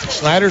 left.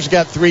 Snider's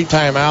got 3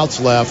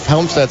 timeouts left.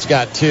 Homestead's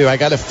got 2. I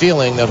got a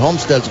feeling that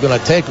Homestead's going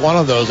to take one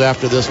of those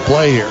after this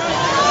play here.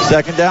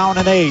 Second down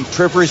and 8.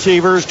 Trip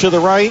receivers to the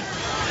right.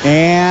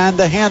 And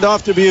the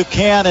handoff to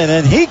Buchanan.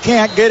 And he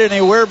can't get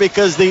anywhere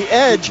because the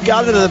edge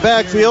got into the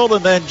backfield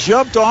and then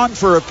jumped on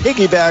for a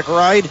piggyback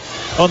ride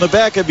on the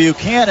back of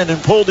Buchanan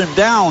and pulled him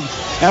down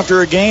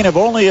after a gain of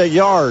only a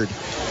yard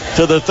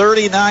to the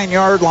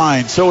 39-yard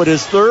line. So it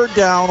is third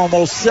down,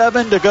 almost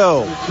 7 to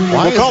go.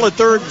 We'll call it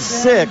third and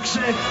 6,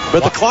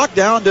 but the clock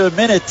down to a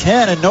minute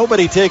 10 and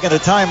nobody taking a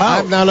timeout.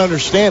 I'm not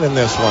understanding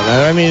this one.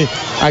 I mean,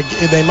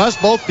 they must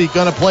both be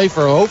going to play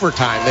for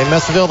overtime. They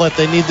must feel that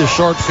they need the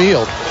short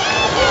field.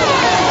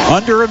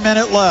 Under a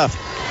minute left.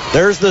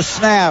 There's the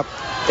snap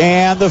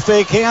and the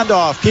fake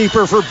handoff.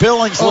 Keeper for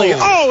Billingsley.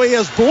 Oh, he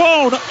is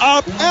blown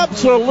up,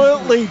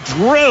 absolutely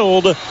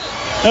drilled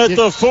at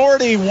the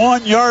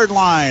 41-yard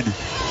line.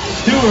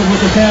 Stewart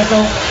with the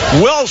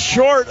tackle. Well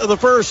short of the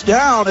first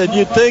down, and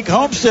you'd think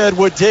Homestead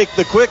would take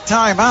the quick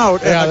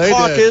timeout, and the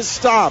clock is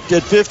stopped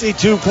at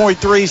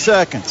 52.3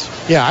 seconds.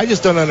 Yeah, I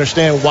just don't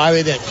understand why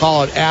they didn't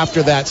call it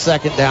after that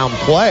second down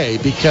play,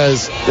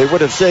 because they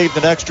would have saved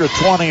an extra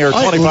 20 or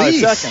 25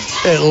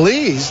 seconds. At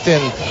least,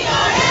 and,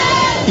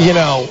 you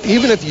know,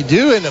 even if you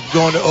do end up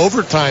going to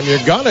overtime,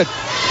 you're going to,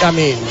 I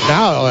mean,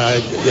 now,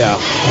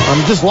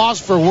 I'm just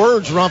lost for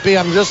words, Rumpy.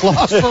 I'm just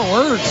lost for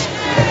words.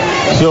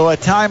 So a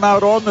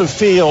timeout on the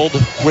field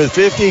with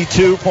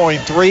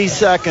 52.3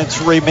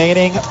 seconds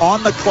remaining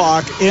on the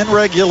clock in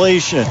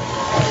regulation.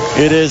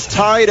 It is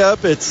tied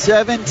up at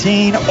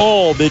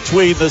 17-all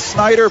between the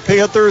Snider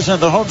Panthers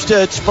and the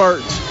Homestead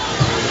Spartans.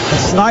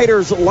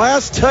 Snider's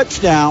last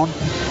touchdown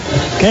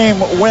came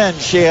when,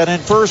 Shannon?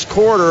 First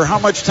quarter. How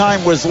much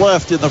time was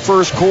left in the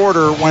first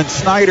quarter when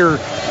Snider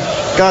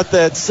got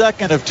that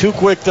second of 2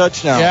 quick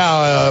touchdowns?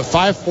 Yeah,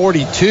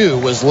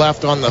 5:42 was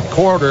left on the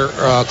quarter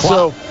clock.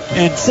 So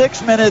in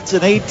 6 minutes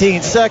and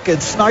 18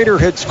 seconds, Snider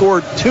had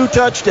scored 2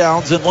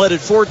 touchdowns and led it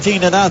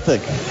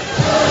 14-0.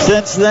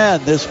 Since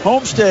then, this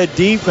Homestead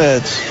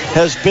defense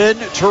has been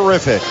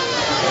terrific.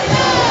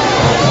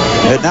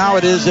 And now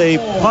it is a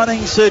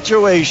punting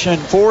situation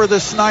for the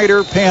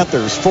Snider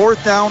Panthers.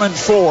 4th down and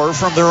 4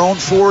 from their own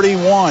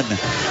 41.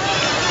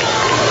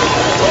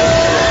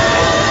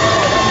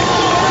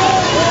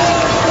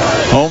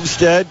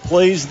 Homestead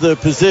plays the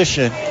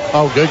position.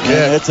 Oh, good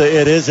kick.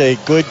 It is a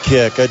good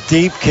kick, a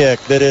deep kick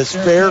that is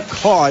fair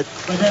caught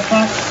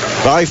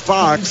by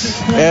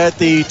Fox at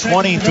the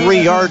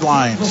 23-yard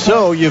line.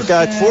 So you've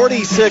got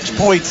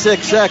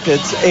 46.6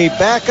 seconds, a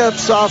backup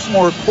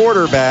sophomore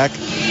quarterback.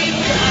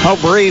 How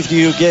brave do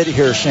you get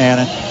here,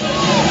 Shannon?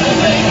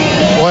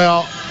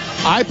 Well,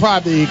 I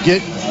probably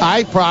get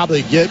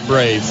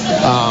brave,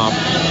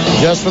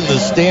 just from the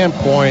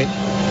standpoint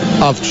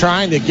of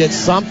trying to get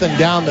something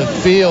down the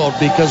field,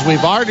 because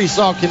we've already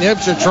saw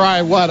Knipscher try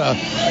a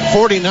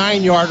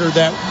 49-yarder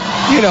that,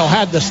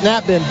 had the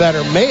snap been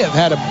better, may have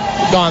had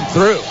gone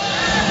through.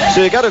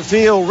 So you got to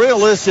feel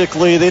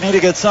realistically they need to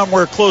get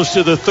somewhere close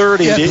to the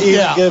 30 to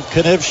even give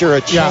Knipscher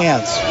a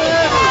chance.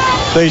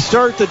 Yeah. They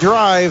start the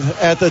drive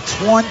at the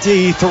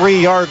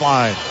 23-yard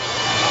line.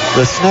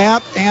 The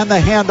snap and the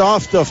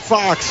handoff to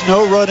Fox,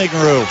 no running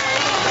room.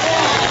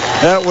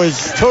 That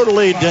was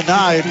totally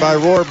denied by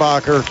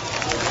Rohrbacher.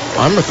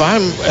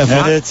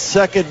 It's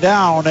second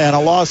down and a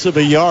loss of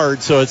a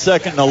yard, so it's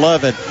 2nd and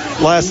 11.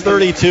 Last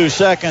 32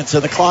 seconds,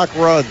 and the clock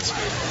runs.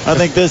 I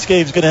think this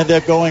game's going to end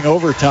up going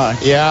overtime.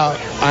 Yeah,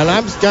 and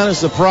I'm kind of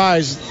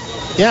surprised.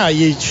 Yeah,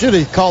 you should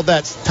have called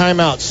that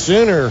timeout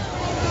sooner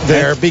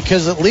there,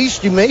 because at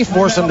least you may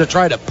force them to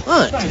try to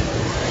punt.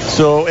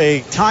 So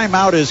a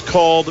timeout is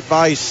called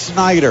by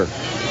Snider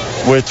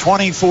with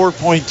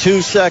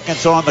 24.2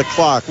 seconds on the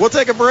clock. We'll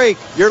take a break.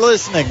 You're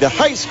listening to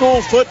High School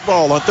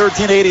Football on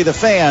 1380 The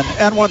Fan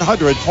and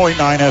 100.9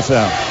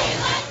 FM.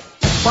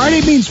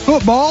 Friday means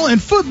football,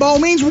 and football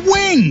means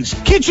wings.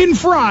 Kitchen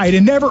fried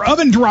and never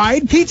oven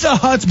dried, Pizza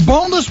Hut's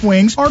boneless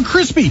wings are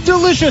crispy,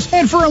 delicious,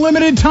 and for a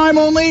limited time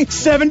only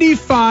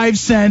 75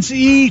 cents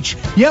each.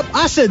 Yep,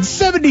 I said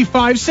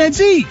 75 cents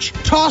each.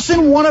 Toss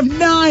in one of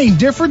 9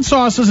 different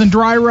sauces and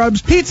dry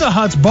rubs. Pizza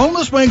Hut's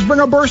boneless wings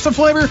bring a burst of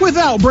flavor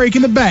without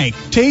breaking the bank.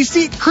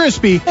 Tasty,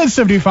 crispy, and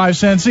 75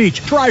 cents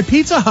each. Try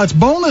Pizza Hut's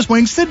boneless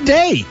wings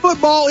today.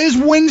 Football is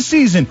wing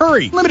season.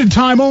 Hurry, limited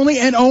time only,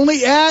 and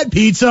only at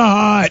Pizza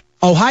Hut.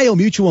 Ohio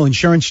Mutual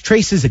Insurance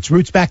traces its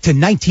roots back to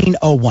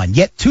 1901,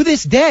 yet to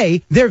this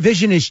day, their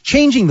vision is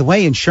changing the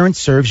way insurance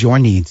serves your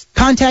needs.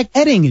 Contact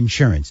Edding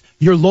Insurance,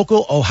 your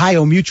local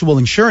Ohio Mutual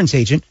Insurance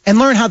agent, and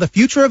learn how the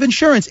future of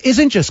insurance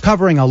isn't just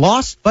covering a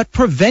loss, but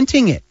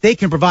preventing it. They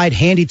can provide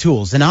handy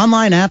tools and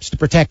online apps to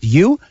protect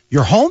you,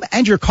 your home,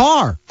 and your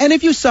car. And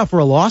if you suffer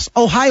a loss,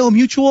 Ohio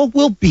Mutual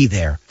will be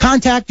there.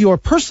 Contact your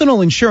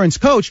personal insurance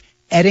coach,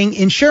 Edding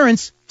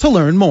Insurance, to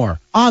learn more.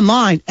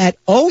 Online at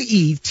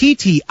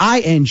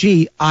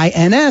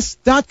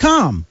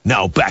OETTINGINS.com.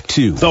 Now back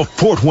to the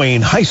Fort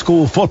Wayne High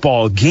School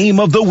football game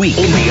of the week.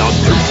 Only on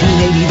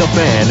 1380 The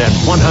Fan and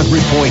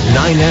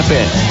 100.9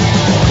 FM.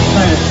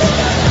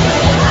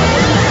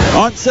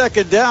 On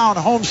second down,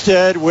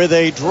 Homestead with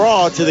a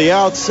draw to the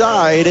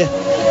outside.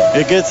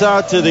 It gets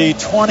out to the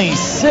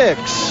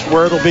 26,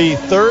 where it'll be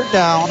third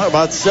down,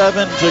 about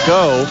 7 to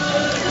go.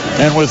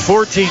 And with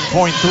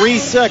 14.3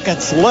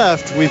 seconds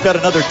left, we've got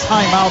another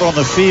timeout on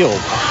the field.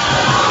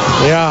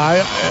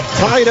 Yeah,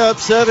 tied up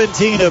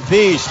 17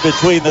 apiece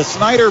between the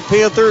Snider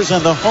Panthers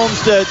and the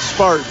Homestead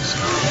Spartans.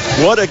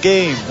 What a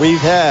game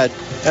we've had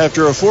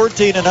after a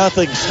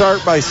 14-0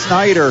 start by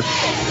Snider.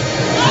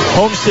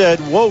 Homestead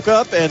woke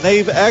up and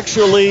they've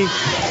actually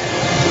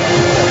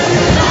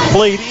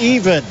played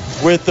even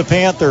with the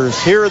Panthers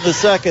here in the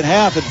second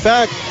half. In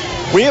fact,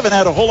 we haven't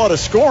had a whole lot of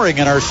scoring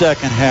in our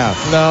second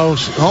half. No,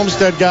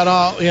 Homestead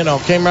got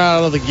came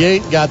out of the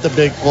gate, got the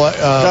big play.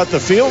 Got the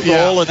field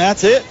goal, and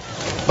that's it.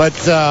 But,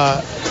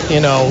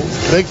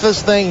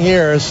 biggest thing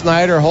here is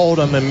Snider hold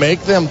them and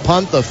make them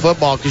punt the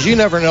football, because you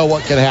never know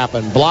what could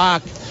happen.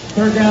 Block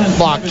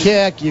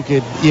kick, you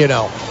could,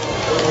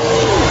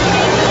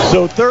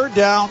 So third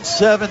down,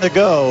 7 to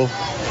go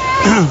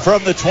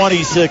from the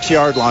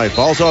 26-yard line.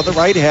 Ball's on the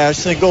right hash.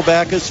 Single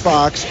back is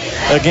Fox.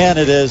 Again,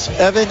 it is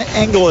Evan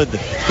Englund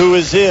who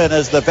is in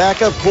as the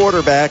backup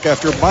quarterback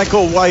after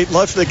Michael White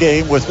left the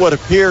game with what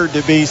appeared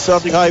to be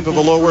some type of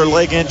a lower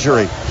leg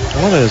injury.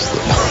 What is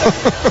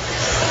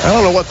I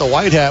don't know what the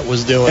white hat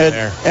was doing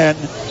there. And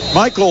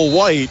Michael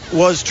White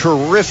was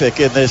terrific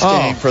in this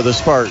game for the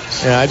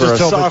Spartans. Yeah, I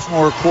just for a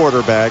sophomore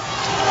quarterback.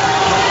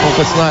 Hope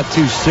it's not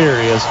too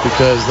serious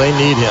because they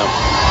need him.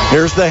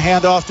 Here's the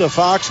handoff to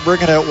Fox,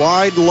 bringing it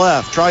wide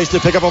left. Tries to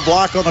pick up a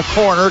block on the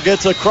corner,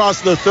 gets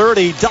across the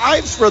 30,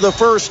 dives for the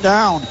first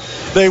down.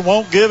 They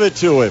won't give it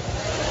to him.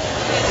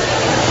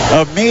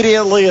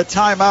 Immediately a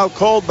timeout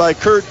called by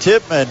Kurt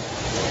Tipman.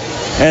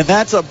 And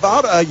that's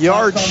about a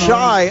yard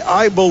shy,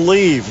 I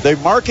believe. They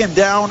mark him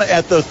down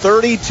at the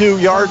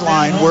 32-yard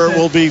line where it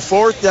will be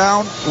fourth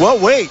down. Well,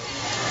 wait.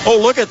 Oh,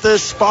 look at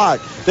this spot.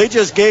 They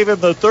just gave him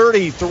the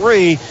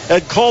 33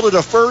 and called it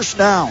a first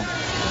down.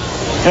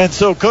 And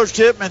so Coach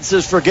Tipman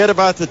says, forget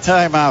about the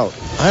timeout.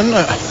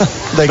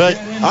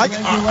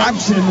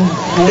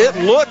 It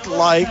looked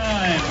like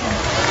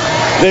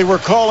they were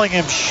calling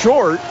him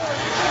short,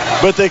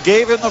 but they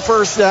gave him the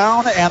first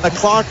down, and the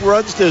clock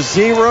runs to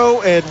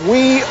 0, and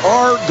we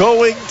are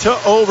going to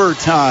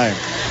overtime.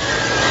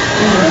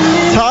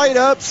 Tied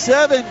up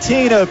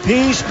 17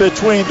 apiece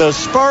between the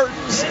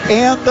Spartans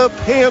and the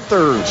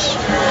Panthers.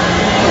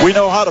 We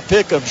know how to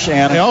pick them,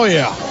 Shannon. Oh,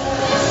 yeah.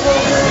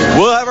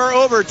 We'll have our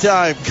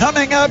overtime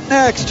coming up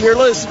next. You're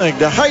listening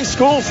to high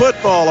school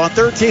football on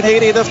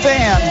 1380 The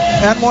Fan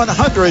and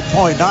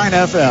 100.9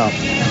 FM.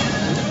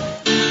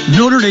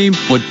 Notre Dame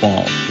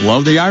football.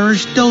 Love the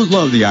Irish, don't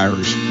love the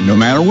Irish. No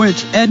matter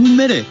which,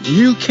 admit it,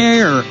 you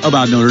care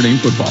about Notre Dame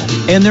football.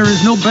 And there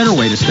is no better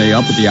way to stay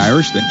up with the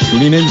Irish than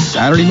tuning in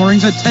Saturday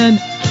mornings at 10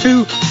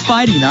 to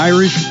Fighting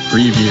Irish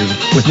Preview.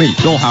 With me,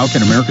 Bill Houck,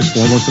 and America's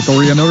foremost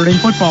authority on Notre Dame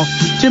football,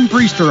 Tim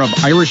Priester of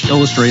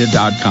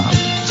IrishIllustrated.com.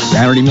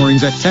 Saturday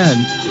mornings at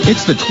 10,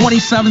 it's the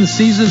 27th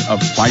season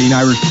of Fighting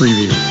Irish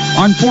Preview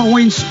on Fort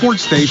Wayne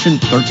Sports Station,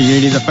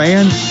 1380 The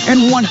Fan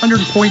and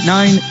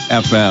 100.9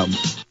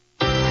 FM.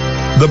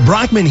 The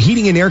Brockman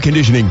Heating and Air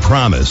Conditioning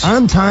Promise.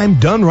 On time,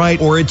 done right,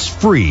 or it's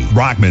free.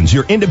 Brockman's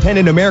your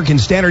independent American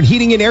Standard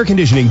heating and air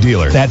conditioning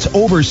dealer. That's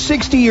over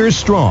 60 years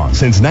strong.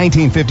 Since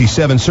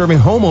 1957, serving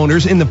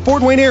homeowners in the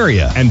Fort Wayne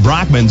area. And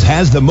Brockman's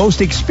has the most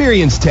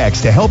experienced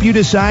techs to help you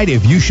decide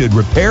if you should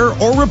repair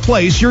or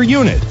replace your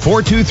unit.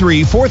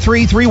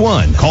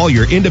 423-4331. Call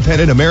your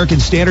independent American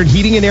Standard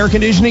heating and air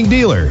conditioning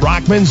dealer.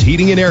 Brockman's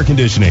Heating and Air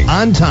Conditioning.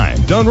 On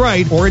time, done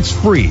right, or it's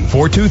free.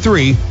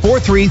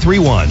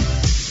 423-4331.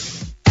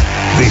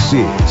 This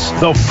is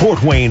the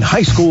Fort Wayne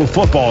High School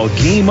football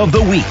game of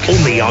the week.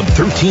 Only on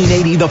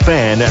 1380 The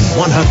Fan and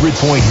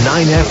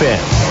 100.9 FM.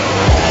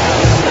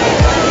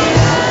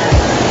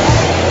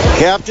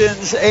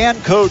 Captains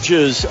and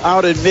coaches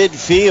out in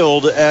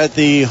midfield at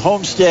the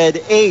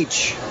Homestead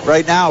H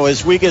right now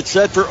as we get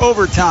set for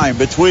overtime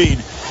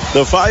between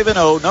the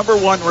 5-0, number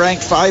 1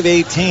 ranked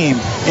 5A team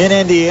in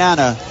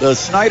Indiana, the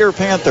Snider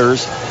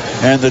Panthers,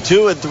 and the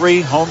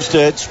 2-3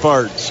 Homestead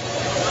Spartans.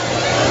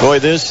 Boy,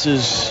 this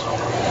is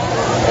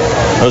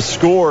a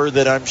score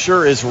that I'm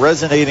sure is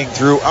resonating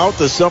throughout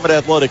the Summit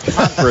Athletic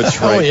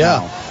Conference right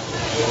now.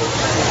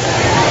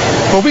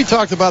 Well, we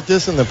talked about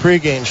this in the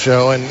pregame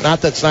show, and not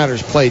that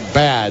Snider's played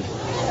bad,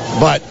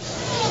 but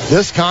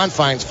this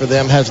confines for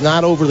them has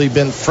not overly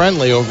been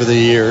friendly over the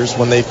years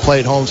when they've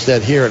played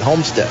Homestead here at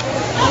Homestead.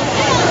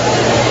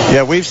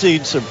 Yeah, we've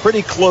seen some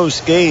pretty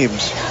close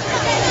games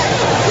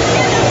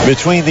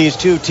between these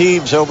two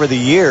teams over the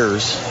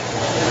years.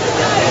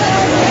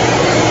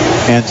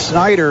 And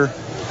Snider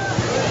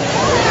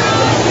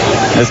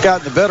has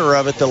gotten the better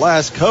of it the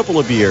last couple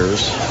of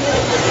years,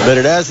 but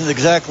it hasn't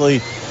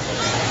exactly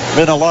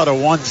been a lot of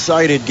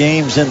one-sided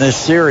games in this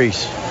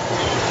series.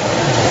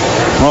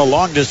 Well,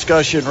 long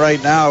discussion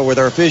right now with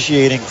our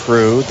officiating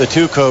crew, the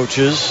two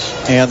coaches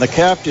and the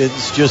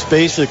captains, just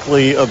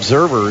basically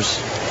observers.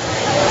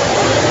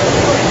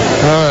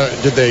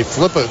 Did they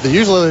flip it?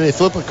 Usually they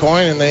flip a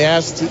coin and they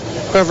ask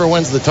whoever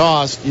wins the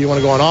toss, do you want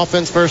to go on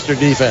offense first or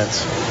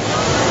defense?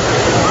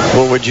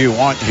 What would you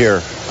want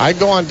here? I'd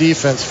go on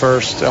defense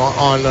first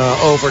on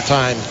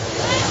overtime.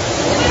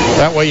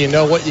 That way you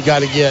know what you got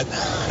to get.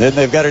 Then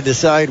they've got to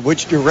decide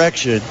which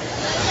direction.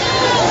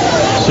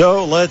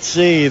 So let's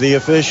see. The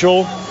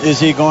official, is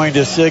he going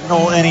to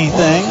signal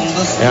anything?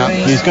 Yeah.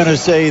 He's going to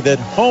say that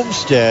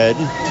Homestead.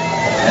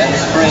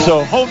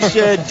 So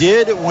Homestead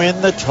did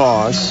win the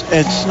toss,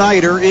 and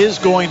Snider is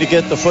going to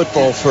get the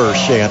football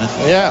first, Shannon.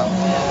 Yeah.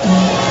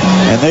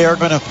 And they are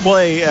going to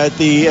play at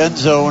the end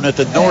zone at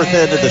the north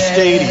end of the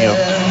stadium.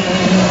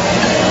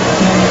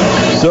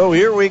 So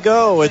here we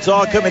go. It's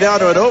all coming down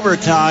to an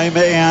overtime,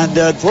 and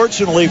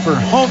unfortunately for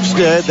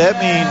Homestead, that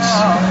means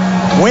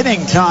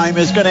winning time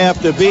is going to have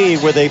to be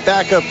with a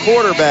backup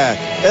quarterback,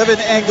 Evan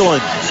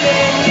Englund,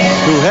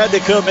 who had to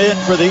come in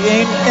for the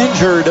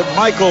injured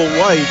Michael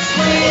White.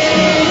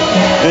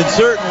 And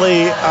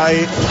certainly,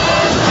 I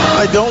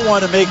don't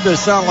want to make this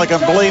sound like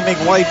I'm blaming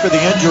White for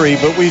the injury,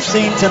 but we've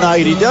seen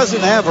tonight he doesn't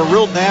have a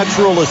real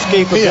natural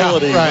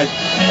escapability. Yeah, right.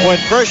 When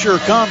pressure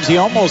comes, he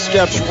almost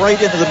steps right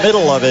into the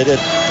middle of it. And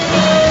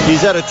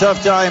he's had a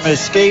tough time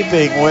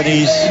escaping when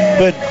he's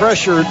been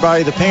pressured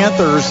by the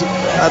Panthers.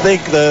 I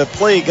think the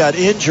play got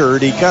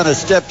injured. He kind of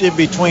stepped in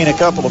between a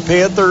couple of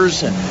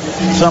Panthers, and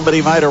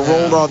somebody might have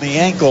rolled on the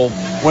ankle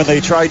when they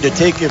tried to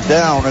take him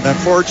down. And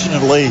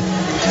unfortunately,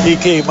 he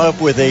came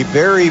up with a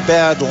very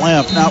bad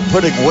limp, not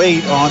putting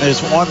weight on his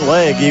one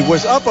leg. He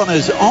was up on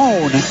his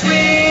own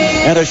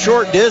and a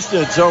short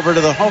distance over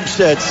to the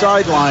Homestead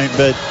sideline,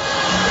 but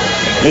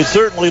it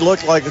certainly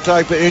looked like the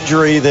type of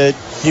injury that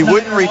he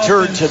wouldn't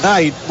return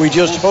tonight. We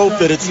just hope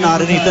that it's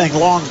not anything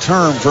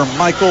long-term for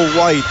Michael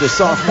White, the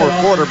sophomore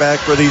quarterback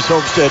for these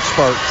Homestead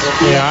Spartans.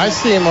 Yeah, I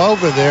see him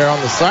over there on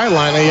the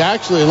sideline. He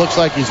actually looks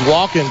like he's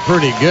walking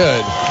pretty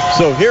good.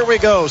 So here we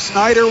go.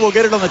 Snider will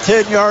get it on the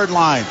 10-yard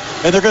line,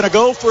 and they're going to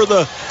go for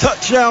the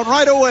touchdown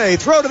right away.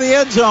 Throw to the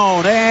end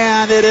zone,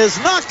 and it is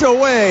knocked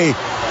away.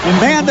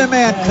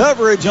 Man-to-man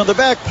coverage on the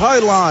back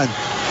pylon.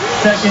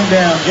 Second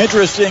down.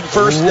 Interesting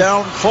first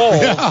down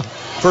call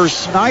for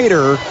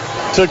Snider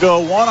to go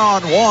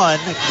one-on-one.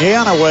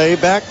 Ganaway,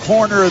 back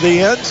corner of the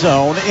end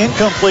zone.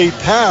 Incomplete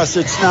pass.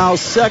 It's now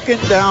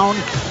second down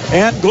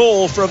and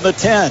goal from the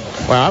 10.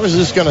 Well, I was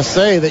just going to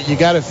say that you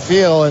got to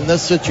feel in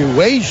this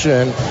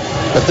situation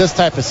that this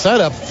type of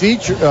setup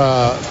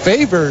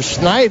favors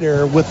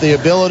Snider with the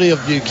ability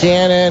of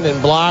Buchanan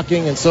and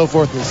blocking and so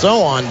forth and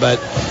so on. But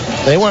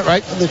they went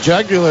right to the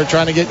jugular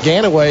trying to get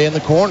Ganaway in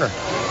the corner.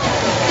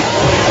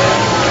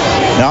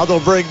 Now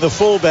they'll bring the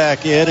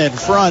fullback in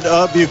front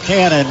of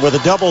Buchanan with a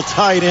double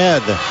tight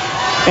end.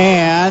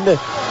 And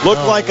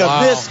looked like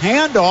a missed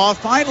handoff.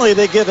 Finally,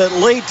 they give it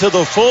late to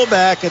the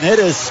fullback, and it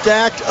is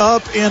stacked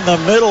up in the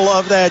middle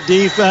of that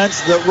defense.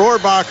 The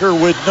Rohrbacher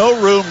with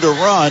no room to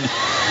run.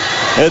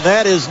 And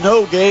that is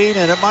no gain,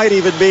 and it might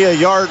even be a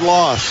yard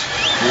loss.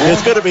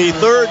 It's going to be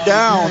third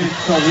down.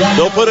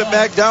 They'll put it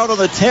back down on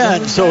the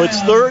 10, so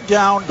it's third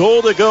down,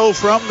 goal to go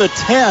from the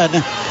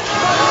 10.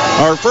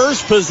 Our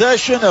first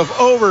possession of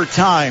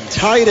overtime,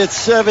 tied at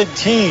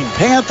 17.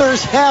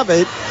 Panthers have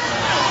it,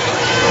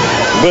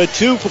 but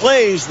two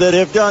plays that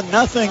have done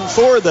nothing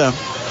for them.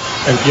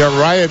 And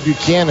Uriah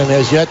Buchanan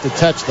has yet to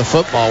touch the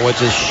football,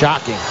 which is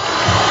shocking.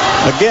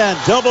 Again,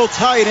 double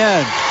tight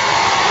end.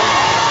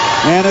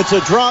 And it's a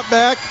drop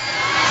back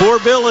for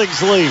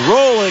Billingsley.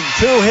 Rolling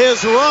to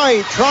his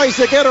right. Tries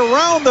to get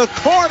around the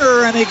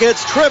corner, and he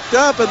gets tripped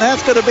up, and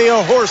that's going to be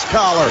a horse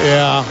collar.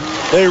 Yeah.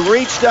 They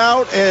reached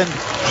out and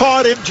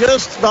caught him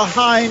just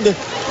behind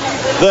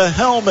the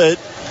helmet.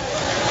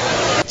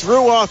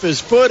 Threw off his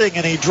footing,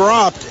 and he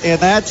dropped, and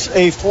that's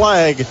a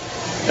flag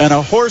and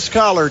a horse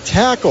collar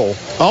tackle.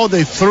 Oh,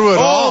 they threw it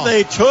off. Oh,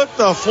 they took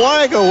the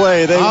flag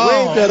away. They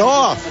waved it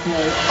off.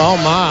 Oh,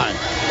 my.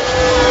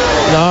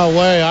 No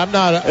way. I'm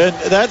not. And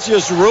that's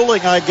just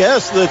ruling, I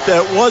guess,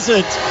 that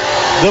wasn't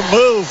the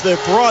move that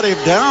brought him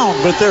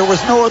down, but there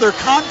was no other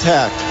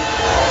contact.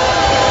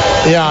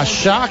 Yeah,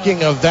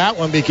 shocking of that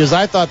one, because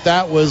I thought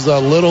that was a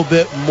little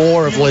bit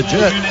more of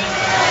legit.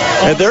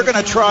 And they're going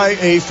to try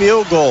a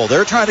field goal.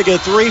 They're trying to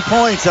get 3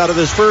 points out of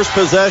this first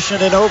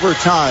possession in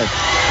overtime.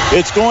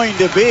 It's going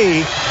to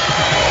be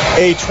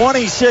a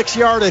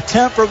 26-yard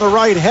attempt from the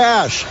right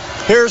hash.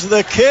 Here's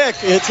the kick.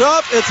 It's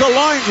up. It's a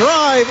line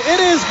drive. It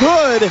is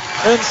good.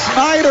 And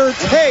Snider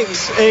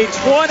takes a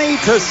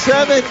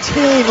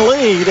 20-17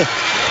 lead.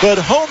 But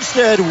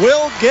Homestead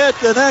will get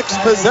the next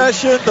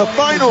possession, the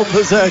final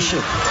possession,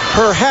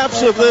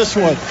 perhaps of this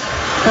one.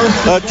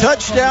 A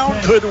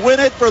touchdown could win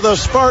it for the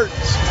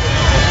Spartans.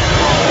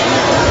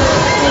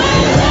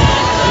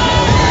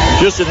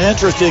 Just an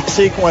interesting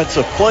sequence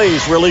of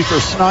plays, really, for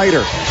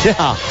Snider.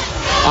 Yeah,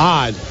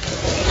 odd.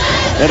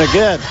 And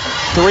again,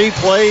 3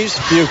 plays,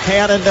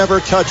 Buchanan never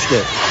touched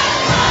it.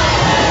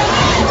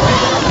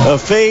 A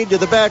fade to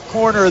the back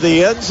corner of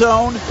the end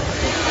zone.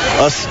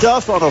 A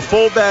stuff on a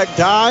fullback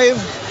dive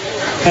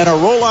and a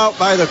rollout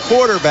by the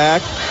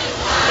quarterback.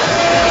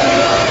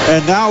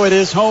 And now it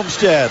is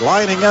Homestead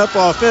lining up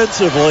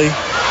offensively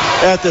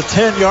at the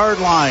 10-yard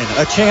line.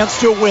 A chance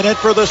to win it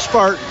for the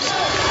Spartans.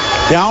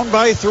 Down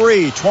by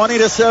 3,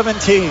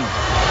 20-17.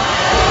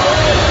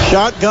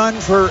 Shotgun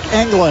for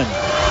England.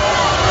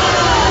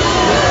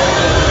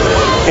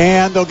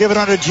 And they'll give it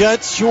on a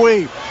jet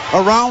sweep.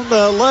 Around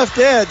the left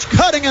edge,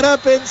 cutting it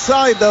up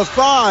inside the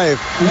 5.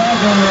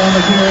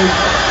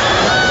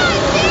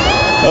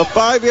 A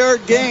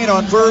 5-yard gain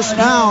on first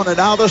down, and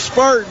now the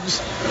Spartans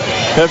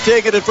have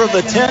taken it from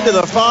the 10 to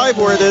the 5,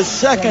 where it is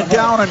second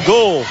down and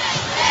goal.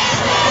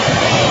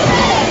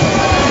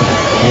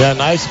 Yeah,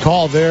 nice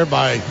call there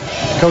by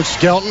Coach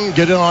Skelton.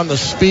 Get it on the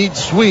speed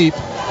sweep.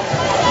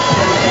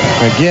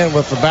 Again,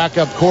 with the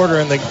backup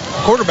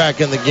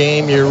quarterback in the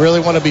game, you really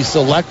want to be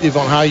selective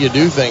on how you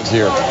do things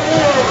here.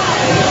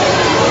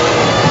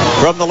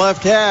 From the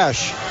left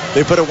hash,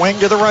 they put a wing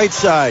to the right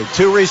side.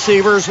 2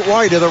 receivers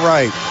wide to the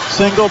right.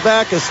 Single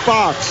back is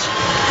Fox.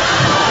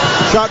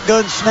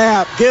 Shotgun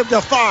snap. Give to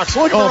Fox.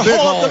 Look for a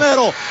hole up the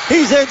middle.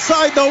 He's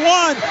inside the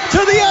 1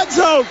 to the end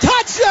zone.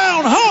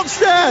 Touchdown,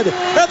 Homestead.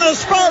 And the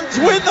Spartans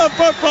win the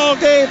football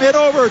game in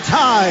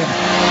overtime.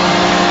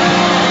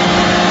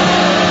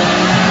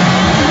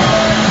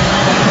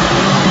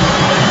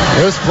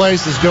 This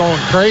place is going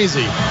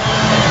crazy.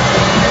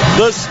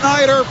 The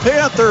Snider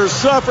Panthers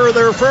suffer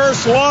their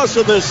first loss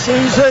of the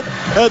season,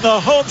 and the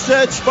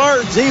Homestead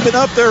Spartans even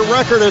up their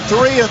record at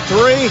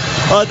 3-3.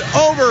 An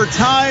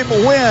overtime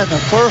win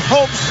for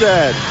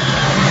Homestead.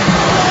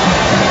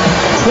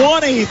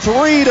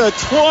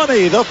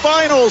 23-20, the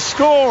final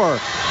score.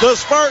 The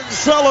Spartans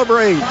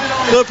celebrate.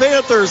 The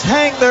Panthers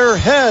hang their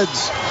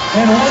heads.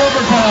 And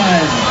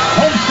overtime.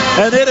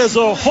 And it is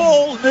a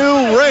whole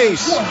new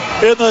race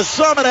in the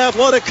Summit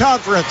Athletic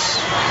Conference.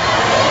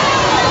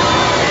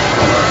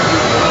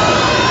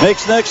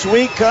 Makes next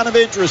week kind of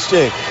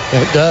interesting.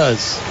 It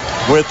does.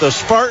 With the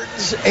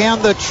Spartans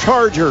and the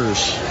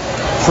Chargers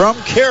from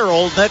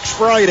Carroll next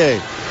Friday.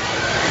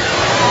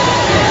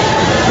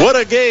 What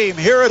a game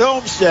here at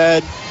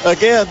Homestead.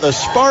 Again, the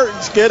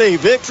Spartans get a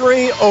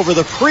victory over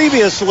the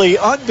previously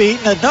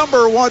unbeaten and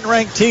number 1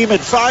 ranked team in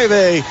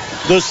 5A,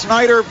 the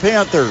Snider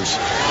Panthers.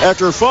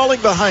 After falling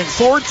behind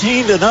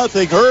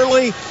 14-0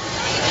 early,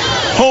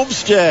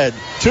 Homestead,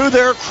 to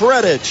their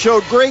credit,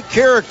 showed great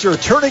character,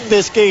 turning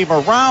this game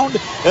around,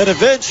 and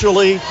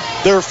eventually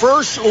their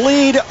first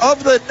lead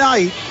of the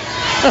night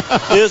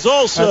is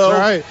also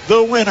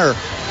the winner.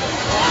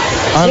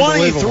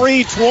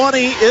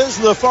 23-20 is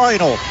the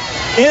final.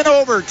 In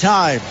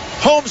overtime,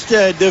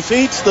 Homestead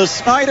defeats the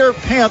Snider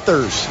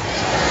Panthers.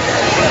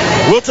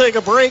 We'll take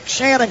a break.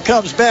 Shannon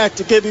comes back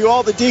to give you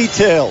all the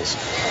details.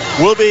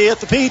 We'll be at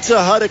the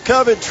Pizza Hut at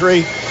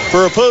Coventry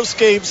for a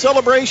post-game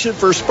celebration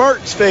for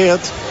Spartans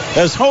fans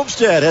as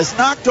Homestead has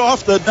knocked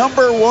off the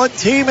number 1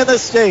 team in the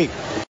state.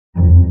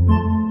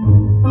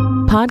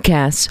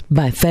 Podcasts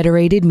by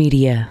Federated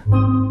Media.